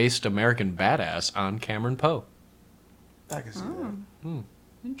Rock based American Badass on Cameron Poe. I can see that.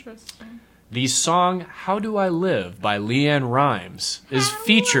 Interesting. The song How Do I Live by Leanne Rimes is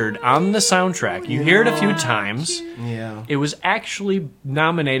featured on the soundtrack. You hear it a few times. Yeah. It was actually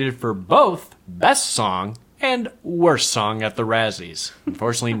nominated for both Best Song and Worst Song at the Razzies.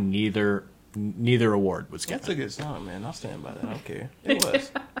 Unfortunately, neither award was That's given. a good song, man. I'll stand by that. I don't care. It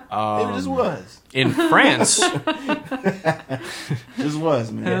was. It just was. In France, Just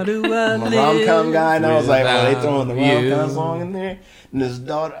was, man. How do I I'm a rom-com guy, and I was like, well, they without throwing the rom-com you? song in there. And his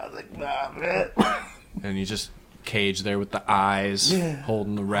daughter, I was like, nah, man. And you just Cage there with the eyes, Yeah.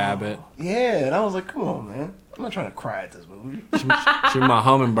 holding the rabbit. Yeah, and I was like, come on, man. I'm not trying to cry at this movie. She's my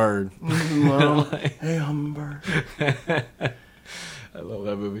hummingbird. Mom, hey, hummingbird. I love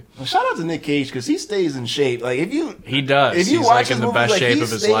that movie. Well, shout out to Nick Cage because he stays in shape. Like He does. if you He's watch like his in the movies, best like, shape he of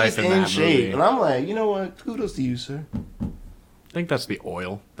his stays life in that movie. And I'm like, you know what? Kudos to you, sir. I think that's the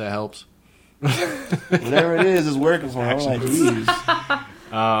oil that helps. Whatever it is working for him. I'm like, geez.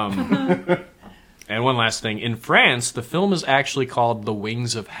 And one last thing. In France, the film is actually called The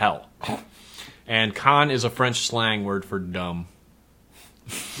Wings of Hell. And con is a French slang word for dumb.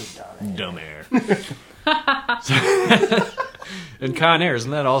 Dumb air. And Con Air,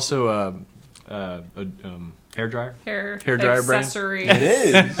 isn't that also a hair dryer? Hair dryer brand? accessories. It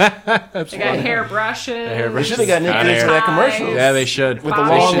is. They got hair brushes. They should have got Nick Con Cage Air. for that commercial. Yeah, they should. With the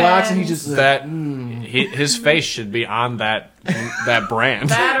Bobby long pins. locks, and he just That his face should be on that brand.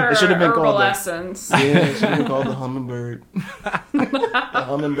 That or It should have been herbal called that. essence. yeah, it should have been called the hummingbird. The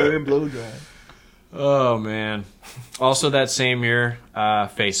hummingbird blow dry. Oh man! Also that same year,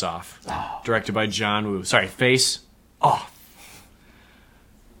 Face Off, directed by John Woo. Sorry, Face Off.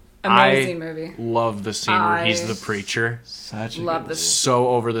 Amazing I movie. love the scene where he's the preacher. Such a Love good this. So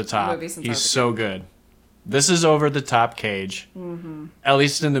over the top. Movie since I He's was a so good. This is over the top Cage. Mm-hmm. At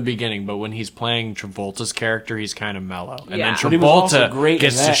least in the beginning, but when he's playing Travolta's character, he's kind of mellow. And Yeah. then But he was also Travolta great in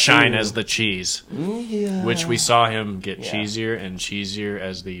gets to that, shine too. as the cheese, Yeah. which we saw him get Yeah. cheesier and cheesier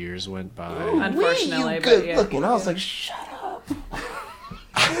as the years went by. Unfortunately, you but good yeah. looking. I was like, shut up.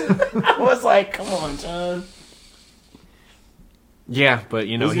 I was like, come on, John. Yeah, but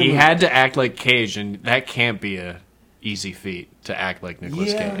you know, Was he he- had to act like Cage, and that can't be a easy feat to act like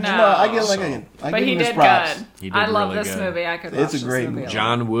Nicolas Yeah, Cage. No. no, I get like So- I But give he him his did props. good. He did I love really this good. movie. I could It's watch a this great movie. movie.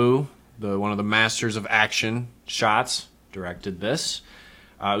 John Woo, one of the masters of action shots, directed this.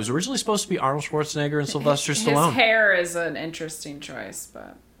 It was originally supposed to be Arnold Schwarzenegger and Sylvester His Stallone. hair is an interesting choice,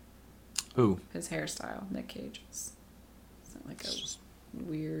 but Who? his hairstyle, Nick Cage's. It's not like a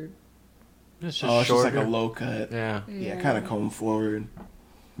weird. It's just Oh, it's just like shorter. a low cut. Yeah, Yeah, kind of comb forward.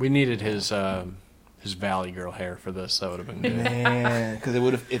 we needed his Valley Girl hair for this. That would have been good. Man, because it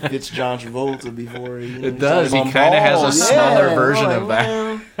would have it fits John Travolta before he. It does. started He going kinda has a bald. smaller Yeah, version I'm of like,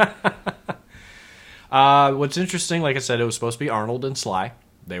 that. well, What's interesting, like I said, it was supposed to be Arnold and Sly.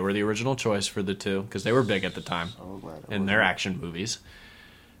 They were the original choice for the two because they were big at the time I'm glad it in wasn't. their action movies.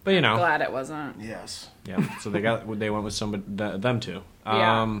 But you know, Glad it wasn't. Yes. yeah. So they went with them two.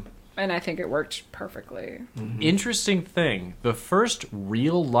 Yeah. And I think it worked perfectly. Interesting thing: the first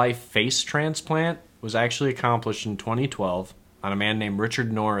real life face transplant was actually accomplished in 2012 on a man named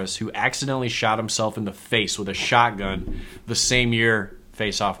Richard Norris, who accidentally shot himself in the face with a shotgun the same year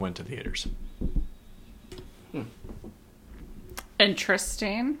Face Off went to theaters.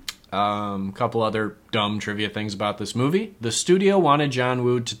 Interesting. Couple other dumb trivia things about this movie. The studio wanted John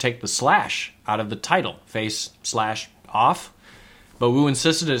Woo to take the slash out of the title, Face slash Off, but Woo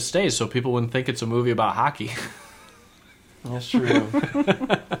insisted it stays so people wouldn't think it's a movie about hockey. That's true.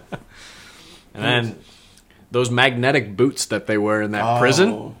 And then those magnetic boots that they wear in that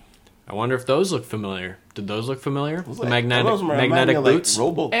prison. I wonder if those look familiar. Did those look familiar? The Like, magnetic boots?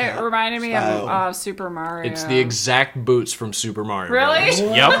 It reminded me of Super Mario. It's the exact boots from Super Mario. Really?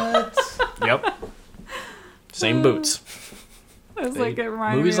 Yep. Same boots. It was like it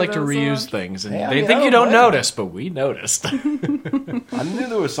reminded Movies me like to of those reuse things, and Hey, I they mean, think I you don't don't blame notice, but we noticed. I knew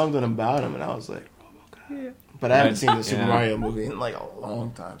there was something about him, and I was like, RoboCop. But I haven't seen the Super Mario movie in like a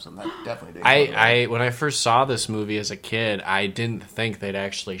long time, so that definitely didn't. When I first saw this movie as a kid, I didn't think they'd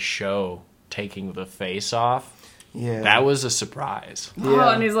actually show taking the face off. Yeah, That was a surprise. Oh,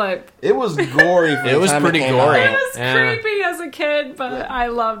 and he's like, it was gory. It was pretty gory. it was creepy as a kid, but I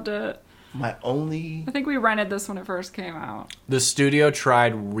loved it. My only. I think we rented this when it first came out. The studio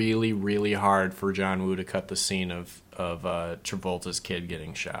tried really, really hard for John Woo to cut the scene of Travolta's kid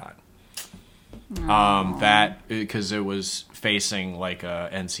getting shot. That because it was facing like a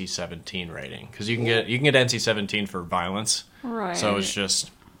NC-17 rating, because you can get NC-17 for violence, Right. so it's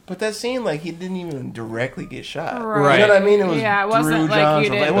just. But that scene, like, he didn't even directly get shot. Right. You know what I mean? It was Yeah, it wasn't Drew like Johnson. you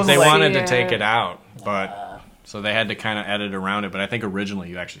didn't It But wasn't they like, wanted to take it out, but so they had to kind of edit around it. But I think originally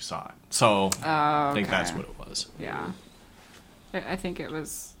you actually saw it, so I think that's what it was. Yeah. I think it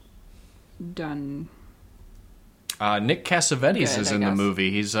was done. Nick Cassavetes Good, is I in the guess.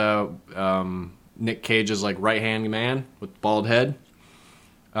 movie. He's Nick Cage's like right-hand man with bald head.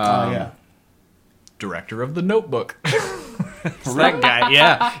 yeah. Director of The Notebook. It's that guy.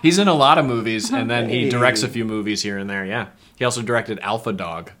 Yeah, he's in a lot of movies, and then he directs a few movies here and there. Yeah, he also directed Alpha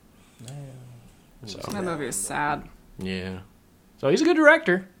Dog. So That movie is sad. yeah, so he's a good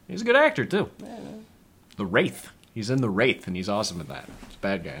director. He's a good actor too. The Wraith. He's in The Wraith, and he's awesome at that. He's a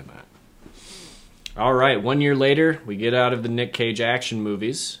bad guy in that. All right, 1 year later, we get out of the Nick Cage action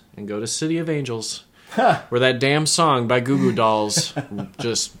movies and go to City of Angels, where that damn song by Goo Goo Dolls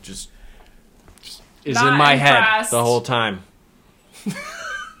just is Not in my head impressed. the whole time.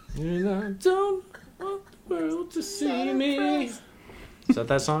 And I don't want the world to see me. Is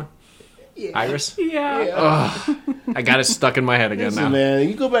that song? Yeah. Iris? Yeah. I got it stuck in my head again Listen, now. man,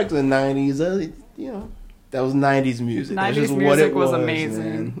 you go back to the 90s, that was 90s music. That's 90s just what music it was was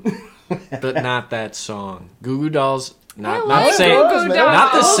amazing. man. But not that song. Goo Goo Dolls, I not like say, Goo Goo man. Dolls.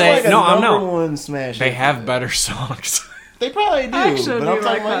 not to That was say, like a no, I'm number no. one smash They hit. have better songs. They probably do. I actually but do I'm like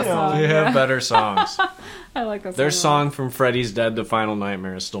talking about, that song. They have better songs. I like that Their song. song from Freddy's Dead, The Final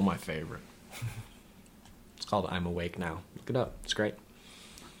Nightmare is still my favorite. It's called I'm Awake Now. Look it up. It's great.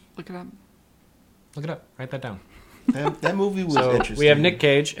 Look it up. Look it up. Write that down. That movie was So interesting. we have Nick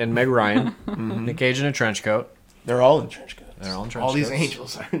Cage and Meg Ryan. Nick Cage in a trench coat. They're all in trench coats. They're all in trench All these coats.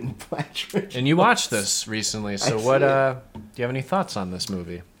 angels are in black trench And you watched this recently, so I what? see Do you have any thoughts on this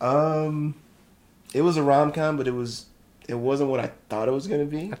movie? It was a rom-com, but it wasn't what I thought it was going to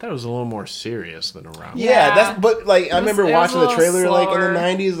be. I thought it was a little more serious than a rom. Yeah. But like I remember it was watching a the little trailer like in slower. the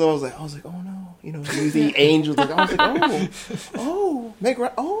 90s. I was like, oh no, the angels. Like, I was like, oh, Meg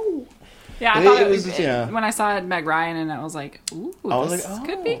Ryan, oh. Yeah, I It- thought it was just, yeah. when I saw it, Meg Ryan, and I was like, ooh, I was this like,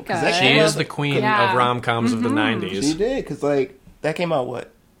 could be oh, good. 'cause that She came is out- the queen Yeah. of rom-coms of the 90s. She did, because like that came out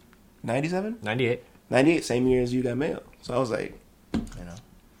what, 97? 98. 98, same year as You Got Mail. So I was like,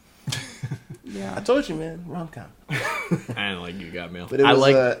 Yeah. I told you, man, rom-com. I don't like You Got Mail. But it I was,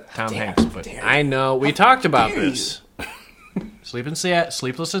 like Tom Hanks, but I know we talked about dare you. this.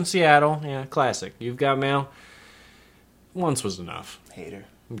 Sleepless in Seattle, yeah, classic. You've Got Mail. Once was enough. Hater.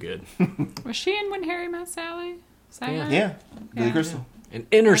 I'm good. Was she in When Harry Met Sally? Yeah. Yeah, Billy Yeah. Crystal. And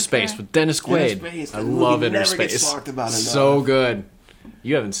Inner Space with Dennis Quaid. Space. I That love movie Inner never gets Space. talked about enough. So good.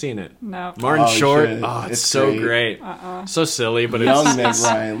 You haven't seen it. No. Martin Oh, you Short. should. Oh, it's It's so great. great. So silly, but Young it's Meg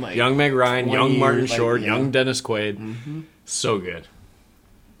Ryan, like young Meg Ryan, 20 young Martin years, like, Short, yeah. young Dennis Quaid. So good.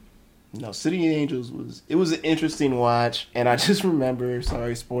 No, City of Angels was an interesting watch, and I just remember,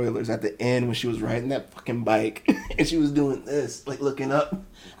 sorry, spoilers, at the end when she was riding that fucking bike and she was doing this, like looking up.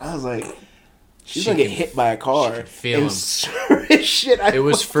 I was like, she's gonna get hit by a car. she could feel and him. sure as shit, It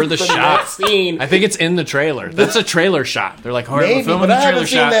was for the shot. that scene. I think it's in the trailer. That's a trailer shot. They're like, all right, we're Maybe, filming but the I trailer haven't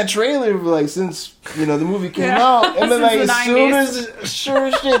seen shot. that trailer like since the movie came Yeah. out, and then Since like the as soon 90s. as sure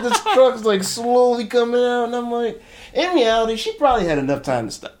as shit, this truck's like slowly coming out, and I'm like, in reality, she probably had enough time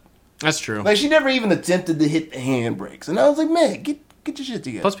to stop. That's true. Like she never even attempted to hit the handbrakes, and I was like, man, get your shit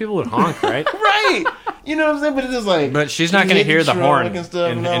together. Plus, people would honk, right? Right. You know what I'm saying? But it's just like. But she's not gonna hit hear the truck horn and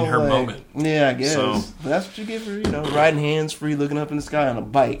stuff, in and I was her like, moment. Yeah, I guess. So- But that's what you get for, riding hands free, looking up in the sky on a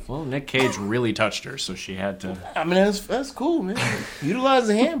bike. Well, Nick Cage really touched her, so she had to. I mean, that's cool, man. Utilize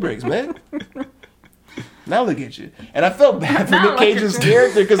the handbrakes, man. Now look at you. And I felt bad for Now Nick look at Cage's you.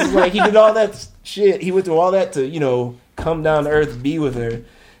 character because it's like he did all that shit. He went through all that to, come down to earth, be with her.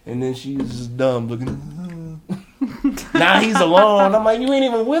 And then she was just dumb looking. Now he's alone. I'm like, you ain't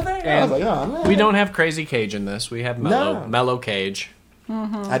even with her? I was like, oh, man. We don't have Crazy Cage in this. We have Mellow Cage.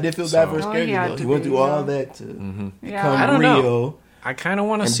 I did feel bad for his character, though. He went through all that to become I don't real. know. I kind of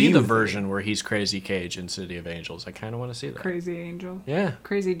want to see be the with version where he's Crazy Cage in City of Angels. I kind of want to see that. Crazy angel. Yeah.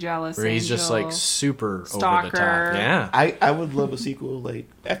 Crazy jealous Where he's angel. just like super Stalker. over the top. Yeah. I would love a sequel, like,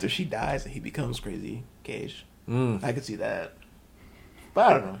 after she dies and he becomes Crazy Cage. I could see that. But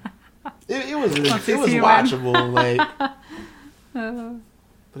I don't know. It was watchable, like...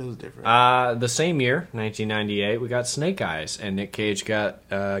 But it was different. The same year, 1998, we got Snake Eyes, and Nick Cage got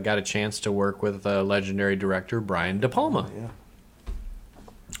a chance to work with legendary director Brian De Palma,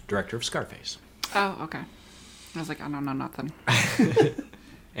 director of Scarface. Oh, okay. I was like, I don't know nothing.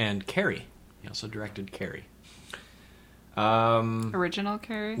 And Carrie. He also directed Carrie. Original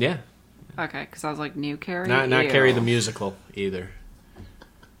Carrie? Yeah. Okay, because I was like, new Carrie? Not Ew. Carrie the musical, either.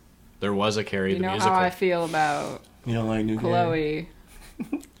 There was a Carrie the musical. You know how I feel about You don't like new Chloe.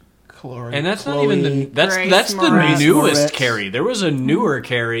 Chloe. And that's not even the that's the Moretz. newest Moretz. Carrie. There was a newer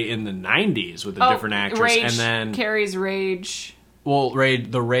Carrie in the 90s with a different actress, Rage, and then Carrie's Rage.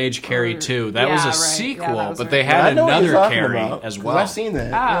 the Rage Carrie 2. That was a right. sequel, Yeah, that was but right. they I had know what you're another talking Carrie about, as 'cause well. I've seen that.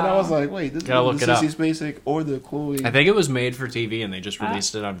 And I was like, wait, this Gotta look is it the up. Sissy Spacek or the Chloe. I think it was made for TV, and they just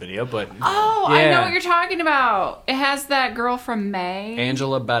released it on video. But Oh, I Yeah. know what you're talking about. It has that girl from May.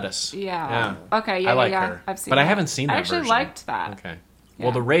 Angela Bettis, Yeah. Okay, I like yeah. her, I've seen but that. I haven't seen that I actually version. liked that. Okay. Yeah.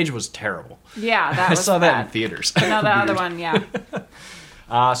 Well, the Rage was terrible. Yeah, that I was saw that in bad. theaters. But no, the other one,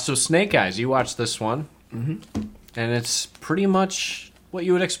 yeah. So Snake Eyes, you watched this one, and it's pretty much what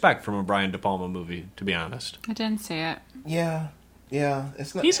you would expect from a Brian De Palma movie, to be honest. I didn't see it. Yeah.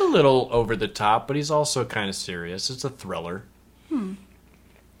 It's not. He's a little over the top, but he's also kind of serious. It's a thriller.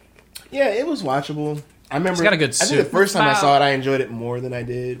 Yeah, it was watchable. I remember. He's got a good I think suit. the first time I Wow. saw it, I enjoyed it more than I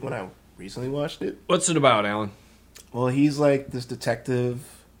did when I recently watched it. What's it about, Alan? Well, he's like this detective.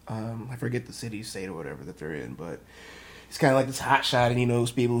 I forget the city, state, or whatever that they're in, but he's kind of like this hot shot, and he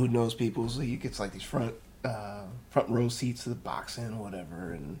knows people who knows people, so he gets like these front row seats to the boxing or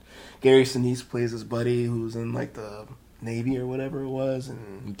whatever. And Gary Sinise plays his buddy who's in like the Navy or whatever it was,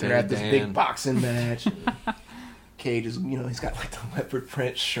 and they're at this big boxing match. And Cage is, he's got like the leopard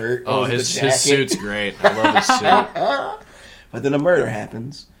print shirt. Oh, over his the jacket. suit's great. I love his suit. But then a murder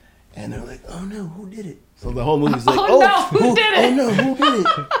happens, and they're like, "Oh no, who did it?" So the whole movie's like, Oh, no, who did it? Oh no, who did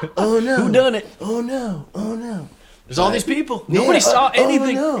it? Oh no, Who done it? Oh no, oh no. There's all these people. Yeah, Nobody saw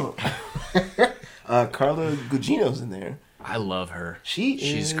anything. Oh no. Carla Gugino's in there. I love her.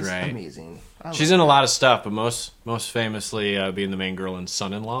 She's great. amazing. She's in a lot of stuff, but most famously being the main girl in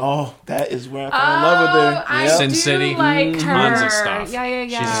Son-in-Law. Oh, that is where I fell in love with her. I Yep. Sin do City. like her. Tons of stuff.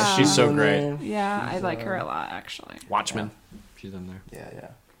 Yeah. She's so great. Yeah, I like her a lot, actually. Watchmen. She's in there. Yeah.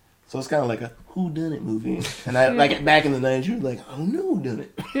 So it's kind of like a whodunit movie. And I like back in the 90s, you were like, "Oh no, whodunit."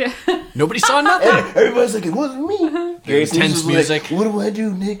 Yeah. Nobody saw nothing. Everybody's like, "It wasn't me." Gary Sinise Intense was music. Like, what do I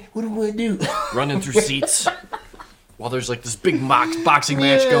do, Nick? What do I do? Running through seats while there's like this big boxing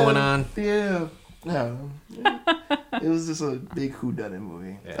match going on. Yeah. No. It was just a big whodunit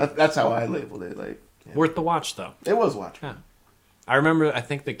movie. Yeah. That's how I labeled it. Like, Worth the watch, though. it was watchable. Yeah. I remember, I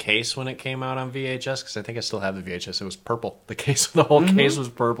think the case when it came out on VHS, because I think I still have the VHS, it was purple. The case, the whole case was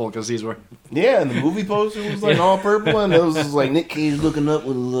purple because he's wearing... Yeah, and the movie poster was like all purple, and it was just like Nick Cage looking up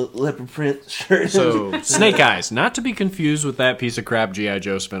with a leopard print shirt. So, Snake Eyes, not to be confused with that piece of crap G.I.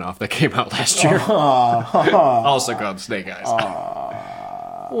 Joe spinoff that came out last year. Also called Snake Eyes.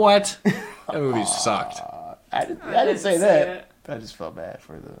 What? That movie sucked. I didn't say that. I just felt bad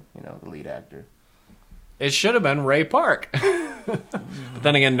for the lead actor. It should have been Ray Park. But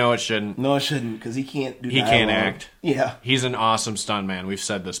then again, no, it shouldn't. No, it shouldn't, because he can't do He can't dialogue. act. Yeah. He's an awesome stuntman. We've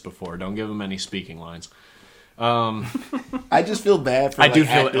said this before. Don't give him any speaking lines. I just feel bad for I do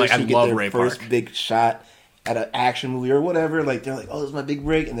feel actors like I who get love their Ray first Park. big shot at an action movie or whatever. Like, they're like, "Oh, this is my big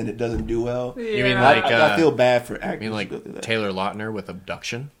break," and then it doesn't do well. You mean Yeah. like I feel bad for actors I mean who like go through that. Taylor Lautner with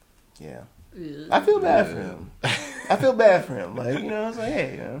Abduction? Yeah. I feel bad for him. I feel bad for him. Like, it's like,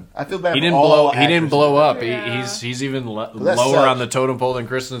 hey, I feel bad He for didn't all He didn't actors. blow up. Yeah. He's even that lower sucks. on the totem pole than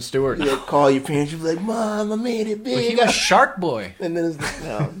Kristen Stewart. You call your parents, you be like, "Mom, I made it But he big." was Shark Boy. And then it's like,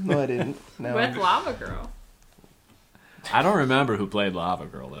 no, I didn't. No. With Lava Girl. I don't remember who played Lava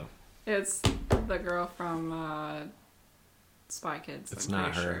Girl though. It's the girl from Spy Kids. It's I'm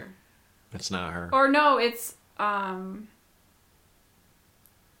not pretty her. sure. It's not her. Or no, it's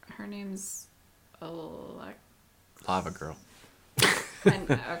her name's Lava Girl.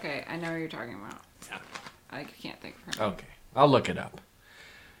 okay, I know what you're talking about. Yeah. I can't think of her name. Okay, I'll look it up.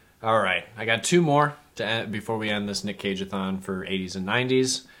 All right, I got two more before we end this Nick Cage-a-thon for 80s and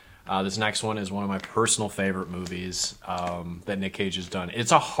 90s. This next one is one of my personal favorite movies that Nick Cage has done.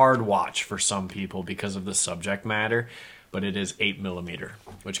 It's a hard watch for some people because of the subject matter, but it is 8mm,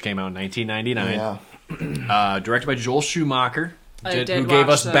 which came out in 1999. Yeah. Directed by Joel Schumacher, I did who gave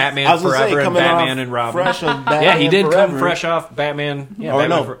us watch Batman Forever and Batman and Robin. Yeah, he did come fresh off Batman. Yeah,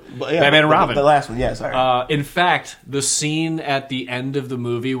 Batman and Robin. The last one, yeah, sorry. In fact, the scene at the end of the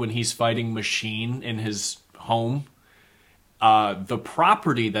movie when he's fighting Machine in his home, the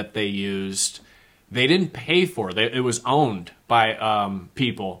property that they used, they didn't pay for. It was owned by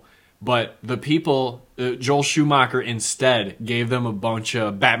people. But the people, Joel Schumacher instead gave them a bunch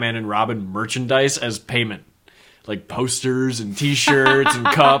of Batman and Robin merchandise as payment. Like posters and T-shirts and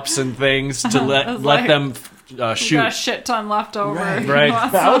cups and things to let them shoot. Got a shit ton left over. Right.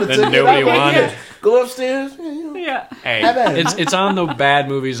 And nobody wanted. Go upstairs. Yeah. Hey, it's on the bad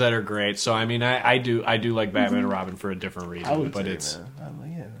movies that are great. So I mean, I do like Batman and Robin for a different reason. But it's. I'm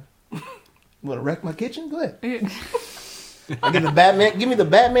like, yeah. You want to wreck my kitchen? Go ahead. I get the Batman. Give me the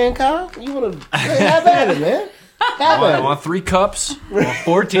Batman car. You want to have at it, man? I want 3 cups. I want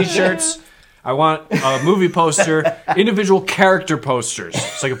 4 T-shirts. I want a movie poster, individual character posters,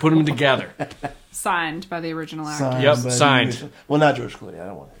 so I can put them together. Signed by the original actor. Signed. Well, not George Clooney. I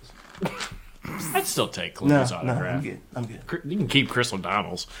don't want his. I'd still take Clooney's autograph. I'm good. You can keep Chris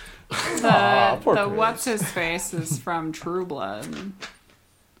O'Donnell's. The Chris. what's his face is from True Blood.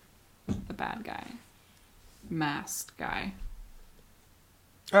 The bad guy, masked guy.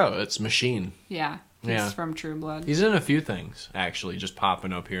 Oh, it's Machine. Yeah. He's from True Blood. He's in a few things, actually, just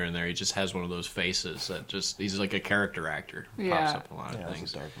popping up here and there. He just has one of those faces that he's like a character actor. Pops up in a lot of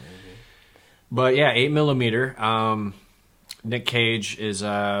things. But yeah, 8mm. Nick Cage is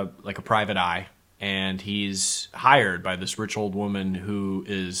like a private eye, and he's hired by this rich old woman who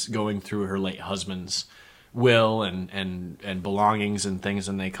is going through her late husband's will and belongings and things,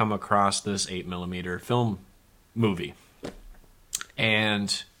 and they come across this 8mm film movie.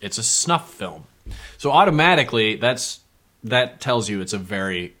 And it's a snuff film. So automatically, that tells you it's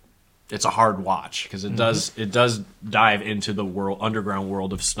a hard watch because it does dive into the underground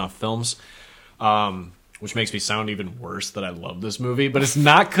world of snuff films, which makes me sound even worse that I love this movie. But it's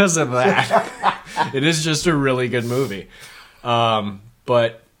not because of that. It is just a really good movie.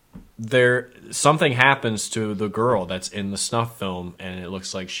 But something happens to the girl that's in the snuff film, and it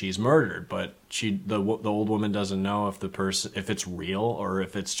looks like she's murdered. But the old woman doesn't know if it's real or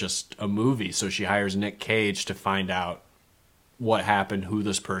if it's just a movie. So she hires Nick Cage to find out what happened, who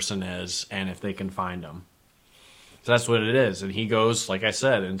this person is, and if they can find him. So that's what it is. And he goes, like I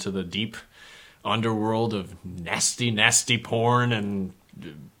said, into the deep underworld of nasty, nasty porn and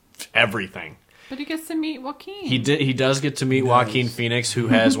everything. But he gets to meet Joaquin. He does get to meet Joaquin Phoenix, who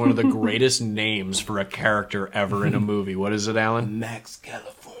has one of the greatest names for a character ever in a movie. What is it, Alan? Max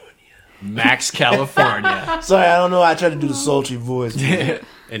California. Max California. Sorry, I don't know. I tried to do the sultry voice.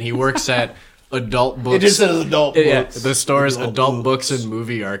 And he works at Adult Books. It just says Adult Books. Yeah, the store is Adult Books and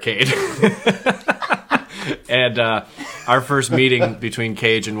Movie Arcade. And our first meeting between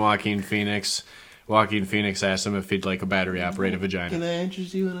Cage and Joaquin Phoenix asked him if he'd like a battery-operated vagina. Can I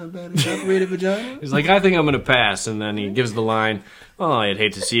interest you in a battery-operated vagina? He's like, I think I'm going to pass. And then he gives the line, well, I'd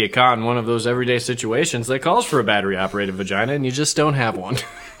hate to see you caught in one of those everyday situations that calls for a battery-operated vagina, and you just don't have one.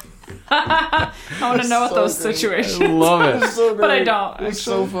 I want to know what those situations I love it. So but I don't. It's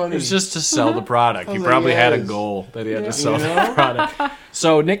so funny. It's just to sell the product. He probably had a goal that he had to sell the product.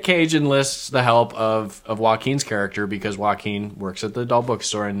 So Nick Cage enlists the help of Joaquin's character because Joaquin works at the adult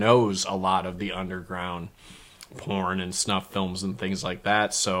bookstore and knows a lot of the underground porn and snuff films and things like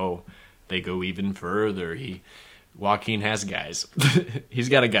that. So they go even further. Joaquin has guys. He's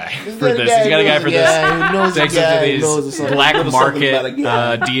got a guy for this. He's got a guy for this. Takes him to these black market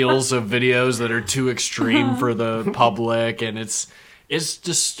deals of videos that are too extreme for the public, and it's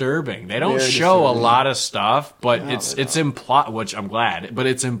disturbing. They don't show a lot of stuff, but it's implied, which I'm glad, but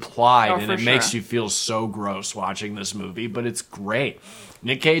it's implied, and it makes you feel so gross watching this movie, but it's great.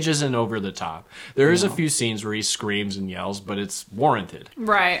 Nick Cage isn't over the top. There is a few scenes where he screams and yells, but it's warranted.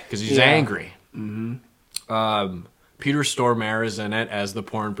 Right. Because he's angry. Mm-hmm. Peter Stormare is in it as the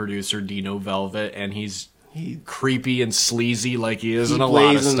porn producer Dino Velvet, and he's creepy and sleazy like he is in a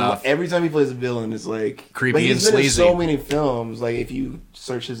lot of stuff. Every time he plays a villain, it's like creepy and sleazy. He's been in so many films. Like if you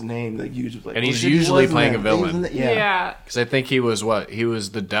search his name, like you just like, and he's usually playing a villain. Yeah. Because I think he was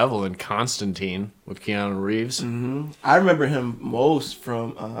the devil in Constantine with Keanu Reeves. Mm-hmm. I remember him most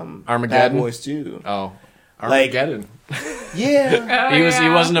from Armageddon. Bad Boys 2. Oh, Armageddon. Yeah. He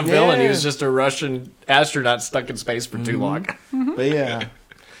wasn't a villain. He was just a Russian astronaut stuck in space for too long. But yeah.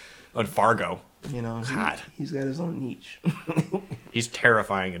 And Fargo. You know, God. he's got his own niche. He's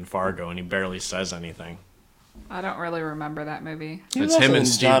terrifying in Fargo, and he barely says anything. I don't really remember that movie. It's him and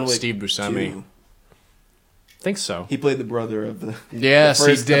Steve Buscemi. 2. Think so. He played the brother of the Yes, the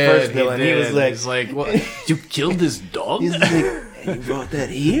first, he did. The first villain. He He was He's like, what? You killed this dog? he's like, and you brought that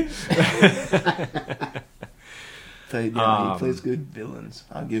here? He plays good villains.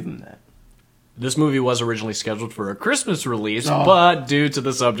 I'll give him that. This movie was originally scheduled for a Christmas release, but due to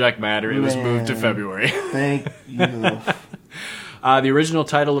the subject matter, it was moved to February. Thank you. The original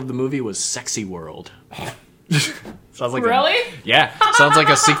title of the movie was Sexy World. Sounds like Really? Yeah. Sounds like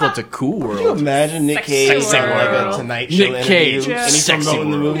a sequel to Cool Can you World. imagine Nick Sexy Cage on like a World. Tonight Show Nick interview, Cage, and he's Sexy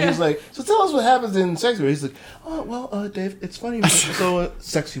promoting the World. movie. He's like, so tell us what happens in Sexy World. He's like, oh well, Dave, it's funny. So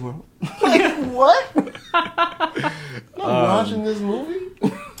Sexy World. Like what? I'm watching this movie.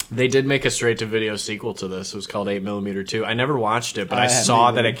 They did make a straight-to-video sequel to this. It was called 8mm 2. I never watched it, but I haven't saw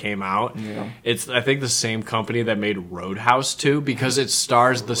either. that it came out. Yeah. It's, I think, the same company that made Roadhouse 2 because it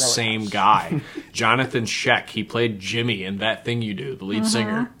stars the same guy. Jonathan Sheck. He played Jimmy in That Thing You Do, the lead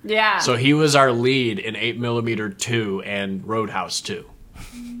singer. Yeah. So he was our lead in 8mm 2 and Roadhouse 2.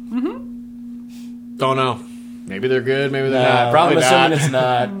 Don't know. Maybe they're good, maybe they're not. Probably I'm assuming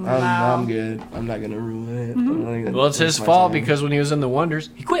not. it's not. I'm good. I'm not gonna ruin it. I'm not gonna Well, it's his waste my fault time. because when he was in The Wonders,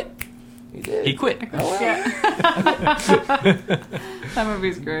 he quit. he did. He quit. That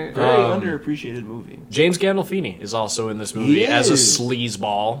movie's great. Very underappreciated movie. James Gandolfini is also in this movie He as a is.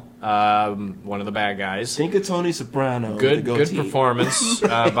 sleazeball, one of the bad guys. Think of Tony Soprano. Good with the goatee. performance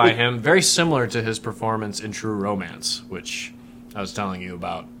by him. Very similar to his performance in True Romance, which I was telling you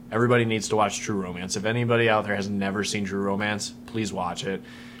about. Everybody needs to watch True Romance. If anybody out there has never seen True Romance, please watch it.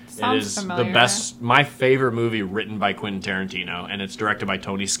 Sounds it is familiar. the best, my favorite movie written by Quentin Tarantino, and it's directed by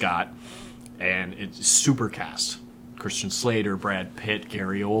Tony Scott. And it's super cast. Christian Slater, Brad Pitt,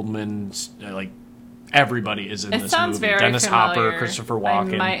 Gary Oldman, like everybody is in It this sounds movie. very Dennis familiar. Hopper, Christopher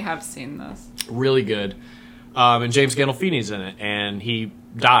Walken. I might have seen this. Really good. And James Gandolfini's in it, and he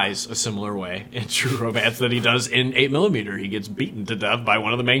dies a similar way in True Romance that he does in 8mm. He gets beaten to death by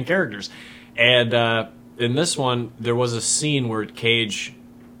one of the main characters. And in this one, there was a scene where Cage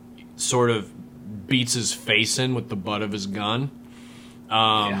sort of beats his face in with the butt of his gun,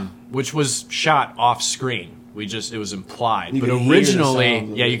 which was shot off screen. It was implied. You But can hear the originally,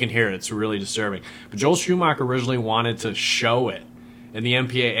 sounds of yeah, it. you can hear it. It's really disturbing. But Joel Schumacher originally wanted to show it, and the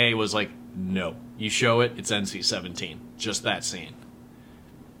MPAA was like, no. You show it, it's NC-17. Just that scene.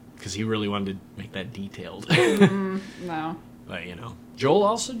 Because he really wanted to make that detailed. No. But, you know. Joel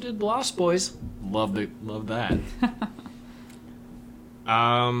also did Lost Boys. Love that.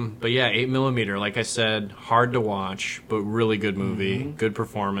 But yeah, 8mm, like I said, hard to watch, but really good movie. Good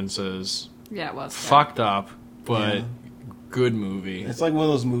performances. Yeah, it was. Fucked up, but Yeah. good movie. It's like one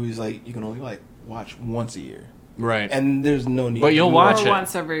of those movies like you can only like watch once a year, Right. and there's no need. But you'll to watch Or it.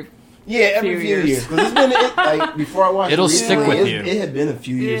 once every. Yeah, every few few years. years. 'Cause it's been like before I watched. It'll it stick recently, with it, you. It had been a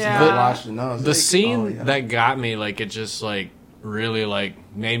few years since Yeah. I watched it. And I was The like, scene oh, yeah. that got me, like, it just, like, really, like,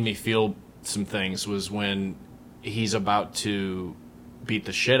 made me feel some things was when he's about to beat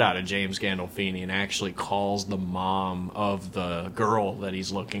the shit out of James Gandolfini and actually calls the mom of the girl that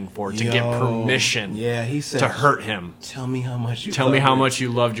he's looking for to get permission Yeah, he said to hurt him. Tell me how much you. Tell me love how her." much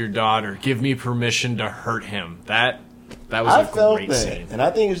you loved your daughter. Give me permission to hurt him. That was I a felt great that, scene. and I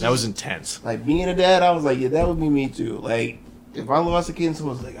think it's That was just, intense. like being a dad. I was like, yeah, that would be me too. Like if I lost a kid and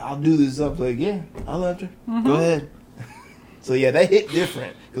someone's like, I'll do this up. Like yeah, I loved her. Go ahead. So yeah, that hit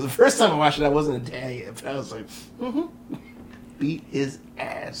different because the first time I watched it, I wasn't a dad yet. But I was like, beat his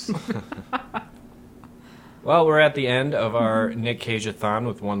ass. Well, we're at the end of our Nick Cage-a-thon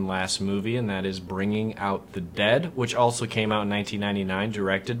with one last movie, and that is Bringing Out the Dead, which also came out in 1999,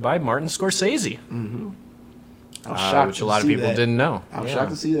 directed by Martin Scorsese, I was shocked which to a lot of see people that. didn't know. I was Yeah. shocked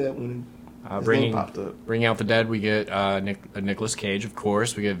to see that when his Bringing name popped up. Bringing Out the Dead, we get Nicolas Cage, of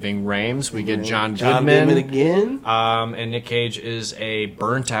course. We get Ving Rhames. We get John John Goodman. again. And Nick Cage is a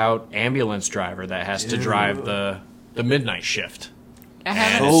burnt-out ambulance driver that has to drive the midnight shift. I And,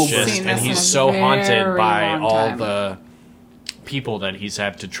 haven't Oh, it's just, seen and this he's in a so haunted very by long all time. the people that he's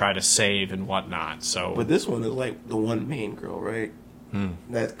had to try to save and whatnot. So, But this one is like the one main girl, right?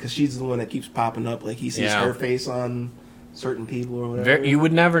 That because she's the one that keeps popping up. Like he sees Yeah. her face on certain people or whatever. you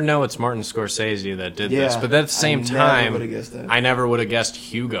would never know it's Martin Scorsese that did this, Yeah, but at the same I never time, would've guessed that. I never would have guessed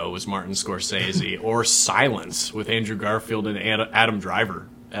Hugo was Martin Scorsese or Silence with Andrew Garfield and Adam Driver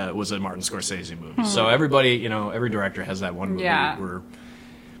was a Martin Scorsese movie. So everybody, every director has that one movie Yeah. where it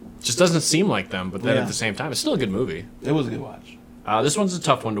just doesn't seem like them, but then Yeah. at the same time, it's still a good movie. It was a good watch. This one's a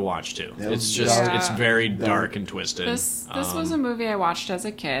tough one to watch too. It's very dark and twisted. This was a movie I watched as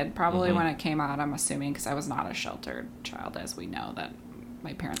a kid, probably when it came out. I'm assuming because I was not a sheltered child, as we know that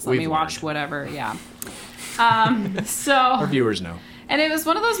my parents let me watch whatever. Yeah. So our viewers know. And it was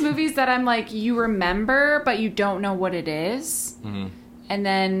one of those movies that I'm like, you remember, but you don't know what it is. Mm-hmm. And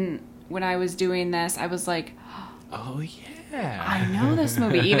then when I was doing this, I was like, oh yeah. I know this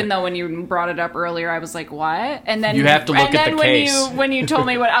movie, even though when you brought it up earlier, I was like, "What?" And then you have to look at the case. When you told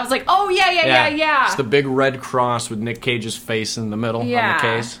me what, I was like, "Oh yeah." It's the big red cross with Nick Cage's face in the middle on the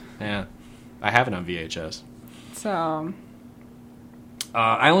case. Yeah, I have it on VHS. So,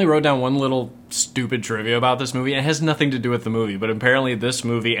 I only wrote down one little stupid trivia about this movie. It has nothing to do with the movie, but apparently this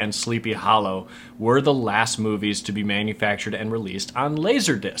movie and Sleepy Hollow were the last movies to be manufactured and released on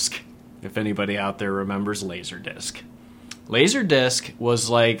Laserdisc. If anybody out there remembers Laserdisc. Laserdisc was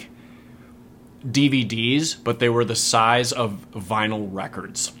like DVDs, but they were the size of vinyl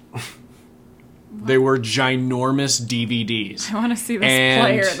records. They were ginormous DVDs. I want to see this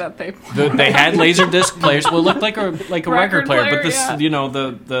player that they played. They had Laserdisc players. Well, it looked like a record player, but this,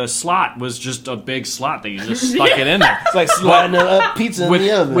 the slot was just a big slot that you just stuck it in there. It's like sliding a pizza in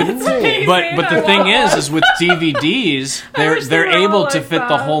the oven. But the thing is with DVDs, they're able to fit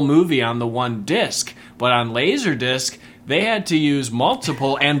the whole movie on the one disc, but on Laserdisc, they had to use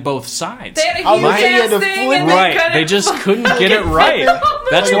multiple and both sides. They had a huge thing, and they just couldn't get it right.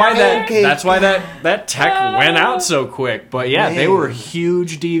 That's why that tech went out so quick. But yeah, they were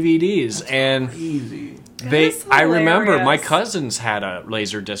huge DVDs, and I remember my cousins had a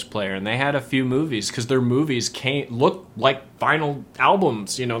Laserdisc player, and they had a few movies because their movies looked like vinyl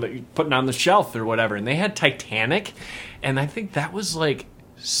albums, that you're putting on the shelf or whatever. And they had Titanic, and I think that was like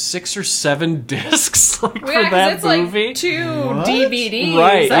 6 or 7 discs for that movie. Like 2 DVDs.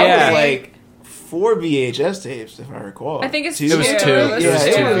 Right, that was like 4 VHS tapes, if I recall. I think it's 2. It was 2. It was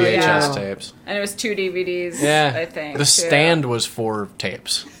 2 VHS tapes. And it was 2 DVDs, I think. The stand was 4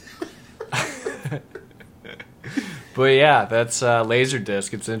 tapes. But yeah, that's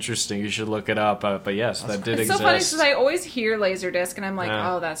Laserdisc. It's interesting. You should look it up. But yes, that did exist. It's so funny because I always hear Laserdisc, and I'm like,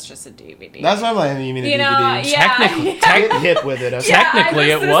 oh, that's just a DVD. That's why I'm like, you mean a DVD? Technically, get hit with it.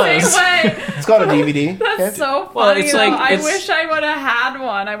 Technically, it was. It's called a DVD. That's so funny. Well, it's like, I wish I would have had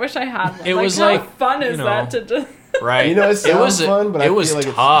one. I wish I had one. It was how fun is that to just... Right. It sounds fun, but it was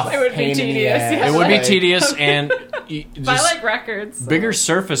tough. It would be tedious. It would be tedious and just I like records. So. Bigger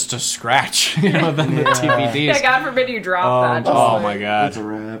surface to scratch, than the DVDs. Yeah, God forbid you drop that. Oh my God. That's a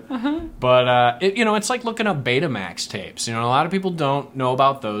wrap. But it's like looking up Betamax tapes. A lot of people don't know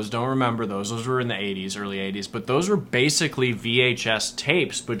about those, don't remember those. Those were in the 80s, early 80s, but those were basically VHS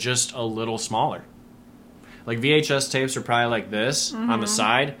tapes, but just a little smaller. Like VHS tapes are probably like this on the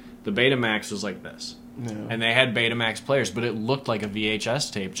side. The Betamax was like this. No. And they had Betamax players, but it looked like a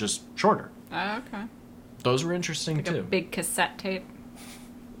VHS tape, just shorter. Oh, okay. Those were interesting, like too. A big cassette tape?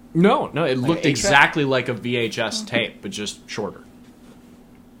 No, it looked exactly like a VHS tape, but just shorter.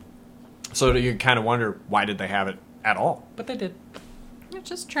 So you kind of wonder, why did they have it at all? But they did. You're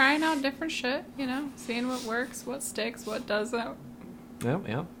just trying out different shit, seeing what works, what sticks, what doesn't.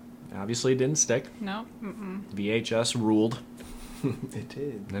 Yeah. Obviously it didn't stick. No. VHS ruled. It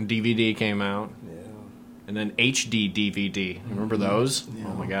did. Then DVD came out. Yeah. And then HD DVD. Remember those? Yeah.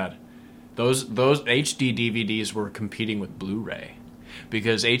 Oh my God. Those HD DVDs were competing with Blu-ray.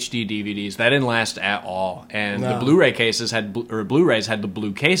 Because HD DVDs, that didn't last at all. And the Blu-ray cases Blu-rays had the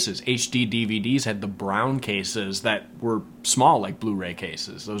blue cases. HD DVDs had the brown cases that were small like Blu-ray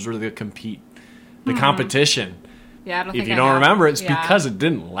cases. Those were the competition. Yeah, I don't think if you don't remember, it's because it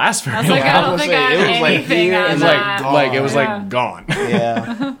didn't last very long. I don't think I had anything on that. It was gone.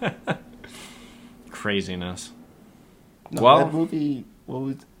 Yeah. Craziness. No, that movie,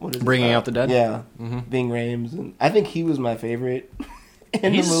 what is Bringing Out the Dead? Yeah. Ving Rhames. And I think he was my favorite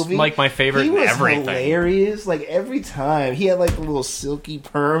in the movie. Like my favorite in everything. He was hilarious. Like every time. He had like a little silky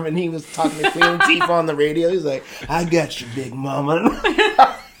perm and he was talking to Queen Latifah on the radio. He was like, I got you, big mama.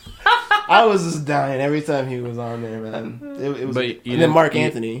 I was just dying every time he was on there, man. It was, and then Mark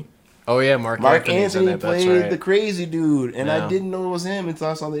Anthony. Oh yeah, Mark Anthony played the crazy dude, and I didn't know it was him until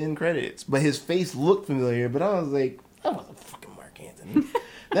I saw the end credits. But his face looked familiar, but I was like, that wasn't fucking Mark Anthony.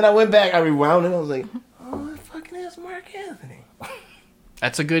 Then I went back, I rewound it, I was like, oh, it fucking is Mark Anthony.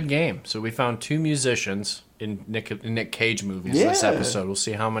 That's a good game. So we found 2 musicians in Nick Cage movies this episode. We'll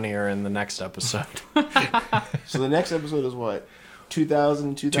see how many are in the next episode. So the next episode is what?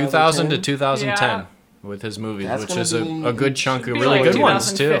 2000 to 2010 with his movies, which is a good chunk of really good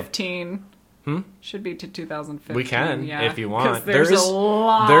ones too. Should be to 2015. We can, yeah. if you want. There is a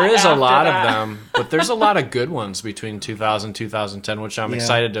lot of them, but there's a lot of good ones between 2000 2010, which I'm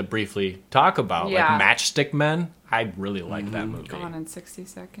excited to briefly talk about. Yeah. Like Matchstick Men. I really like that movie. Gone in 60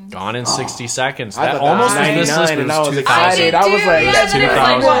 Seconds. Gone in 60 Seconds. I That thought almost that was was this list, 99, but and I was 2000. excited. I was like, that's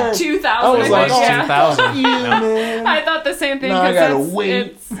 2000. like, 2000. I was like, It was oh, 2000. you, Yeah. man. I thought the same thing No, I gotta because wait.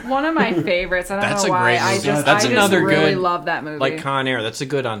 it's one of my favorites. I don't That's know a why. great I movie. just, That's I another just really good- love that movie. Like Con Air, that's a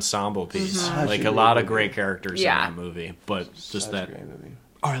good ensemble piece. Mm-hmm. Like Such a a lot good of great characters in Yeah. that movie. But just Such a that. great movie.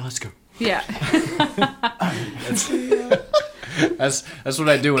 All right, let's go. yeah. That's what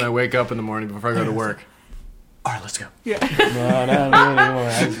I do when I wake up in the morning before I go to work. All right, let's go. No, not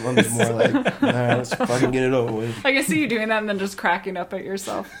really anymore. I'm just more like, all right, let's fucking get it over with. I can see you doing that and then just cracking up at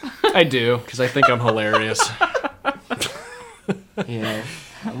yourself. I do, because I think I'm hilarious. Yeah.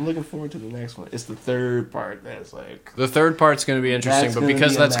 I'm looking forward to the next one. It's the third part that's like... The third part's going to be interesting, That's but gonna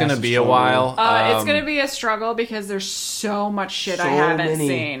because be a that's going to massive be a struggle. while. It's going to be a struggle because there's so much shit I So haven't many.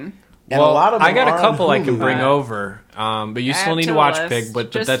 seen. And well, a lot of I them got are a couple on I can Hulu. bring over, but you still Add need to the watch list. Pig.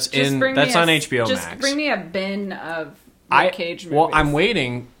 But Just- that's just bring that's me on a- HBO just Max. bring me a bin of Nick Cage movies. Well, I'm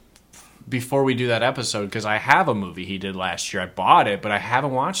waiting before we do that episode because I have a movie he did last year. I bought it, but I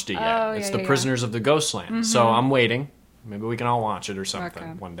haven't watched it yet. Oh, It's yeah, The yeah, Prisoners of the Ghostland. So I'm waiting. Maybe we can all watch it or something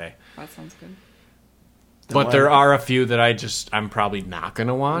Okay. one day. That sounds good. But there are a few that I'm probably not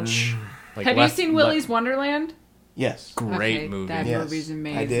gonna watch. Like Have you seen Willy's Wonderland? Yes. Great Okay, movie. that Yes, movie's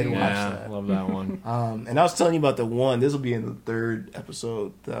amazing. I did watch Yeah, that. love that one. And I was telling you about the one. This will be in the third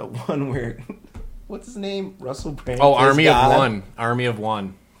episode. The one where... What's his name? Russell Brand. Oh, plays Army of God. One. Army of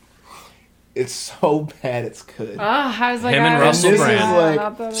One. It's so bad it's good. I was like, Him and I Russell this Brand. is like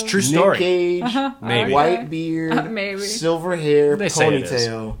not that It's a movie. true story. Nick Cage, Maybe. white beard, Maybe. silver hair, They say it is.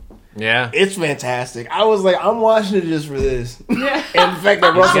 ponytail. Yeah. It's fantastic. I was like, I'm watching it just for this. Yeah. And the fact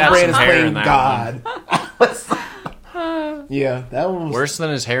that Russell got Brand is some hair playing in that God. I was like- yeah, that one was... Worse than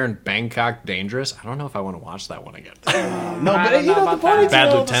his hair in Bangkok Dangerous. I don't know if I want to watch that one again. No, I but don't you know know, the about that. ponytail,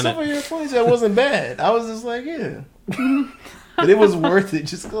 Bad the Lieutenant. silver hair ponytail wasn't bad. I was just like, yeah. But it was worth it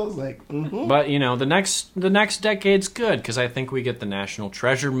just because, like, But you know, the next decade's good because I think we get the National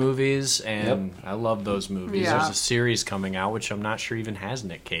Treasure movies, and I love those movies. Yeah. There's a series coming out which I'm not sure even has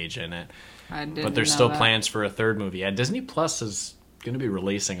Nick Cage in it, I didn't but there's know still that. plans for a third movie. Yeah, Disney Plus is going to be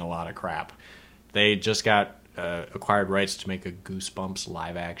releasing a lot of crap. They just got acquired rights to make a Goosebumps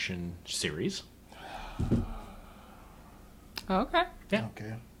live action series. Okay. Yeah,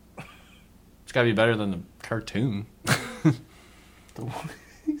 okay. it's got to be better than the cartoon. The one,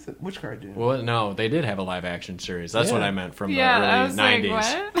 he said, which cartoon? Well, no, they did have a live action series. That's what Yeah. I meant from Yeah, the I early was 90s.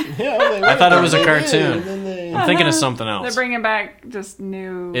 like, what? Yeah, I was like, I thought it was a they did, cartoon. and then they- I'm thinking of something They're else. bringing back just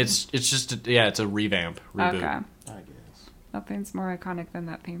new. It's just it's a reboot. okay. I guess. Nothing's more iconic than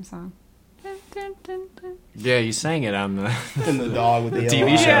that theme song. Dun, dun, dun, dun. Yeah, you sang it on the And the dog with the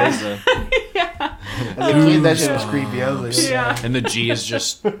TV yellow shows, eye. As a kid, that shit was creepy. I was like, Yeah. and the G is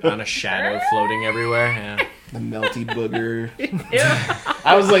just on a shadow floating everywhere. Yeah, the melty booger. Yeah.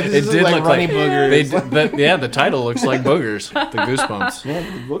 I was like, this it is did like look runny like boogers. the title looks like boogers. The Goosebumps. Yeah,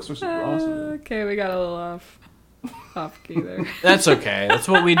 the books were super awesome. Okay, we got a little off key there. That's okay. That's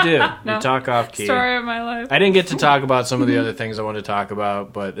what we do. No. We talk off key. Story of my life. I didn't get to talk about some of the other things I want to talk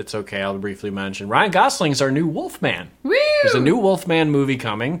about, but it's okay. I'll briefly mention Ryan Gosling's our new Wolfman. Woo! There's a new Wolfman movie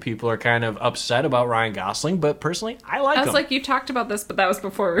coming. People are kind of upset about Ryan Gosling, but personally, I like I was him. like, you talked about this, but that was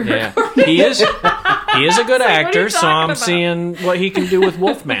before we were Yeah, he is a good like, what are actor, you so talking I'm about? seeing what he can do with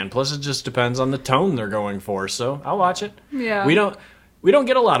Wolfman. Plus, it just depends on the tone they're going for. So I'll watch it. Yeah. We don't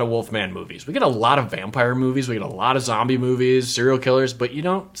get a lot of Wolfman movies. We get a lot of vampire movies. We get a lot of zombie movies, serial killers, but you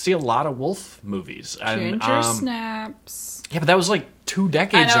don't see a lot lot of wolf movies. And, Ginger Snaps. yeah, but that was like 2 I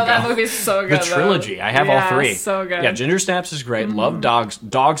decades know ago. that movie's so good. The trilogy. Though. I have Yeah, all 3. So good. Yeah, Ginger Snaps is great. Love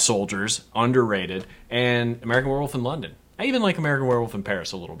Dog Soldiers, underrated, and American Werewolf in London. I even like American Werewolf in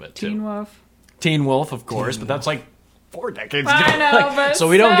Paris a little bit too. Teen Wolf. Of course, but that's like 4 decades ago. I know, but so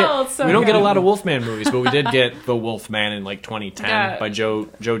we don't still, get it's so we don't get a good. lot of Wolfman movies, but we did get the Wolfman in like 2010 Yeah. by Joe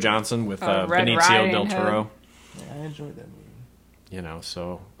Johnson with Red Benicio Riding del Toro. Yeah, I enjoyed that movie. You know,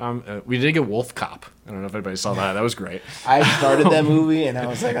 so we did get Wolf Cop. I don't know if anybody saw that. That was great. I started that movie and I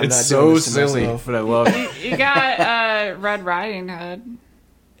was like, I'm It's not so doing this to silly, myself. but I love it. You got Red Riding Hood.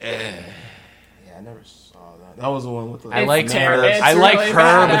 Yeah, I never saw that. That was the one with the. I like ter- her. it's I like really her,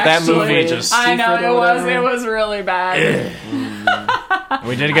 bad, but that actually. movie just. I know Seaford or whatever. it was really bad.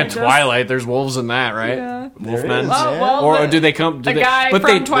 We did get Twilight. There's wolves in that, right? Yeah. There Wolfmen. is, Oh, yeah. well, Or do they come? The Do they, guy but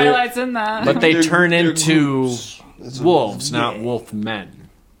from they, Twilight's in that. But they They're- turn they're into groups. It's a- wolves, not yeah. wolf men,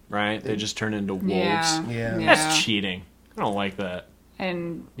 right? They just turn into wolves. yeah. Yeah. Yeah. That's cheating. I don't like that.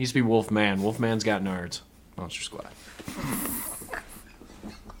 And needs to be Wolfman. Wolfman's got nards. Monster Squad.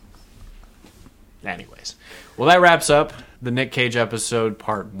 Anyways, well, that wraps up the Nick Cage episode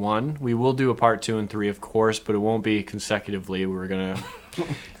part 1. We will do a part 2 and 3, of course, but it won't be consecutively. We're gonna.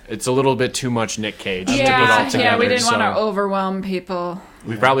 It's a little bit too much Nick Cage to put all together. Yeah, we didn't want to overwhelm people.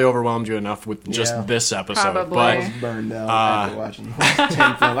 We probably overwhelmed you enough with just this episode. Probably. I was burned out after watching 10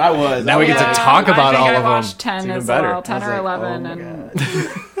 films. I was. Now we get to talk about all of them. I watched 10 as well, 10 or 11.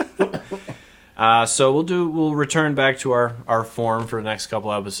 So we'll return back to our form for the next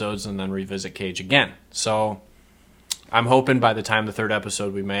couple episodes and then revisit Cage again. So I'm hoping by the time the 3rd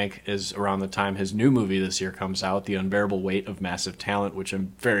episode we make is around the time his new movie this year comes out, The Unbearable Weight of Massive Talent, which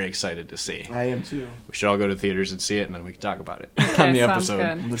I'm very excited to see. I am too. We should all go to theaters and see it, and then we can talk about it Okay, on the sounds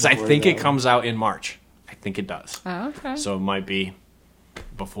episode. good. Because I think it comes out in March. I think it does. Oh, okay. So it might be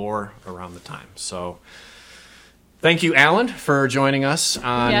before around the time. So thank you, Alan, for joining us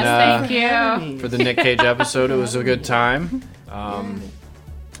on Yes, thank you. for the Nick Cage episode. It was a good time.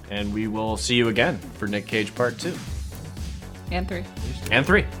 And we will see you again for Nick Cage Part 2. And 3. And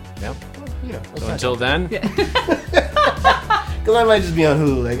 3. Yep. Yeah. So until then, Because I might just be on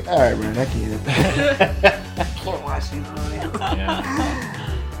Hulu, like, all right, man, I can't watch these movies.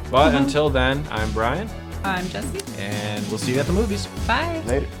 yeah. But until then, I'm Brian. I'm Jesse. And we'll see you at the movies. Bye.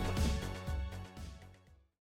 Later.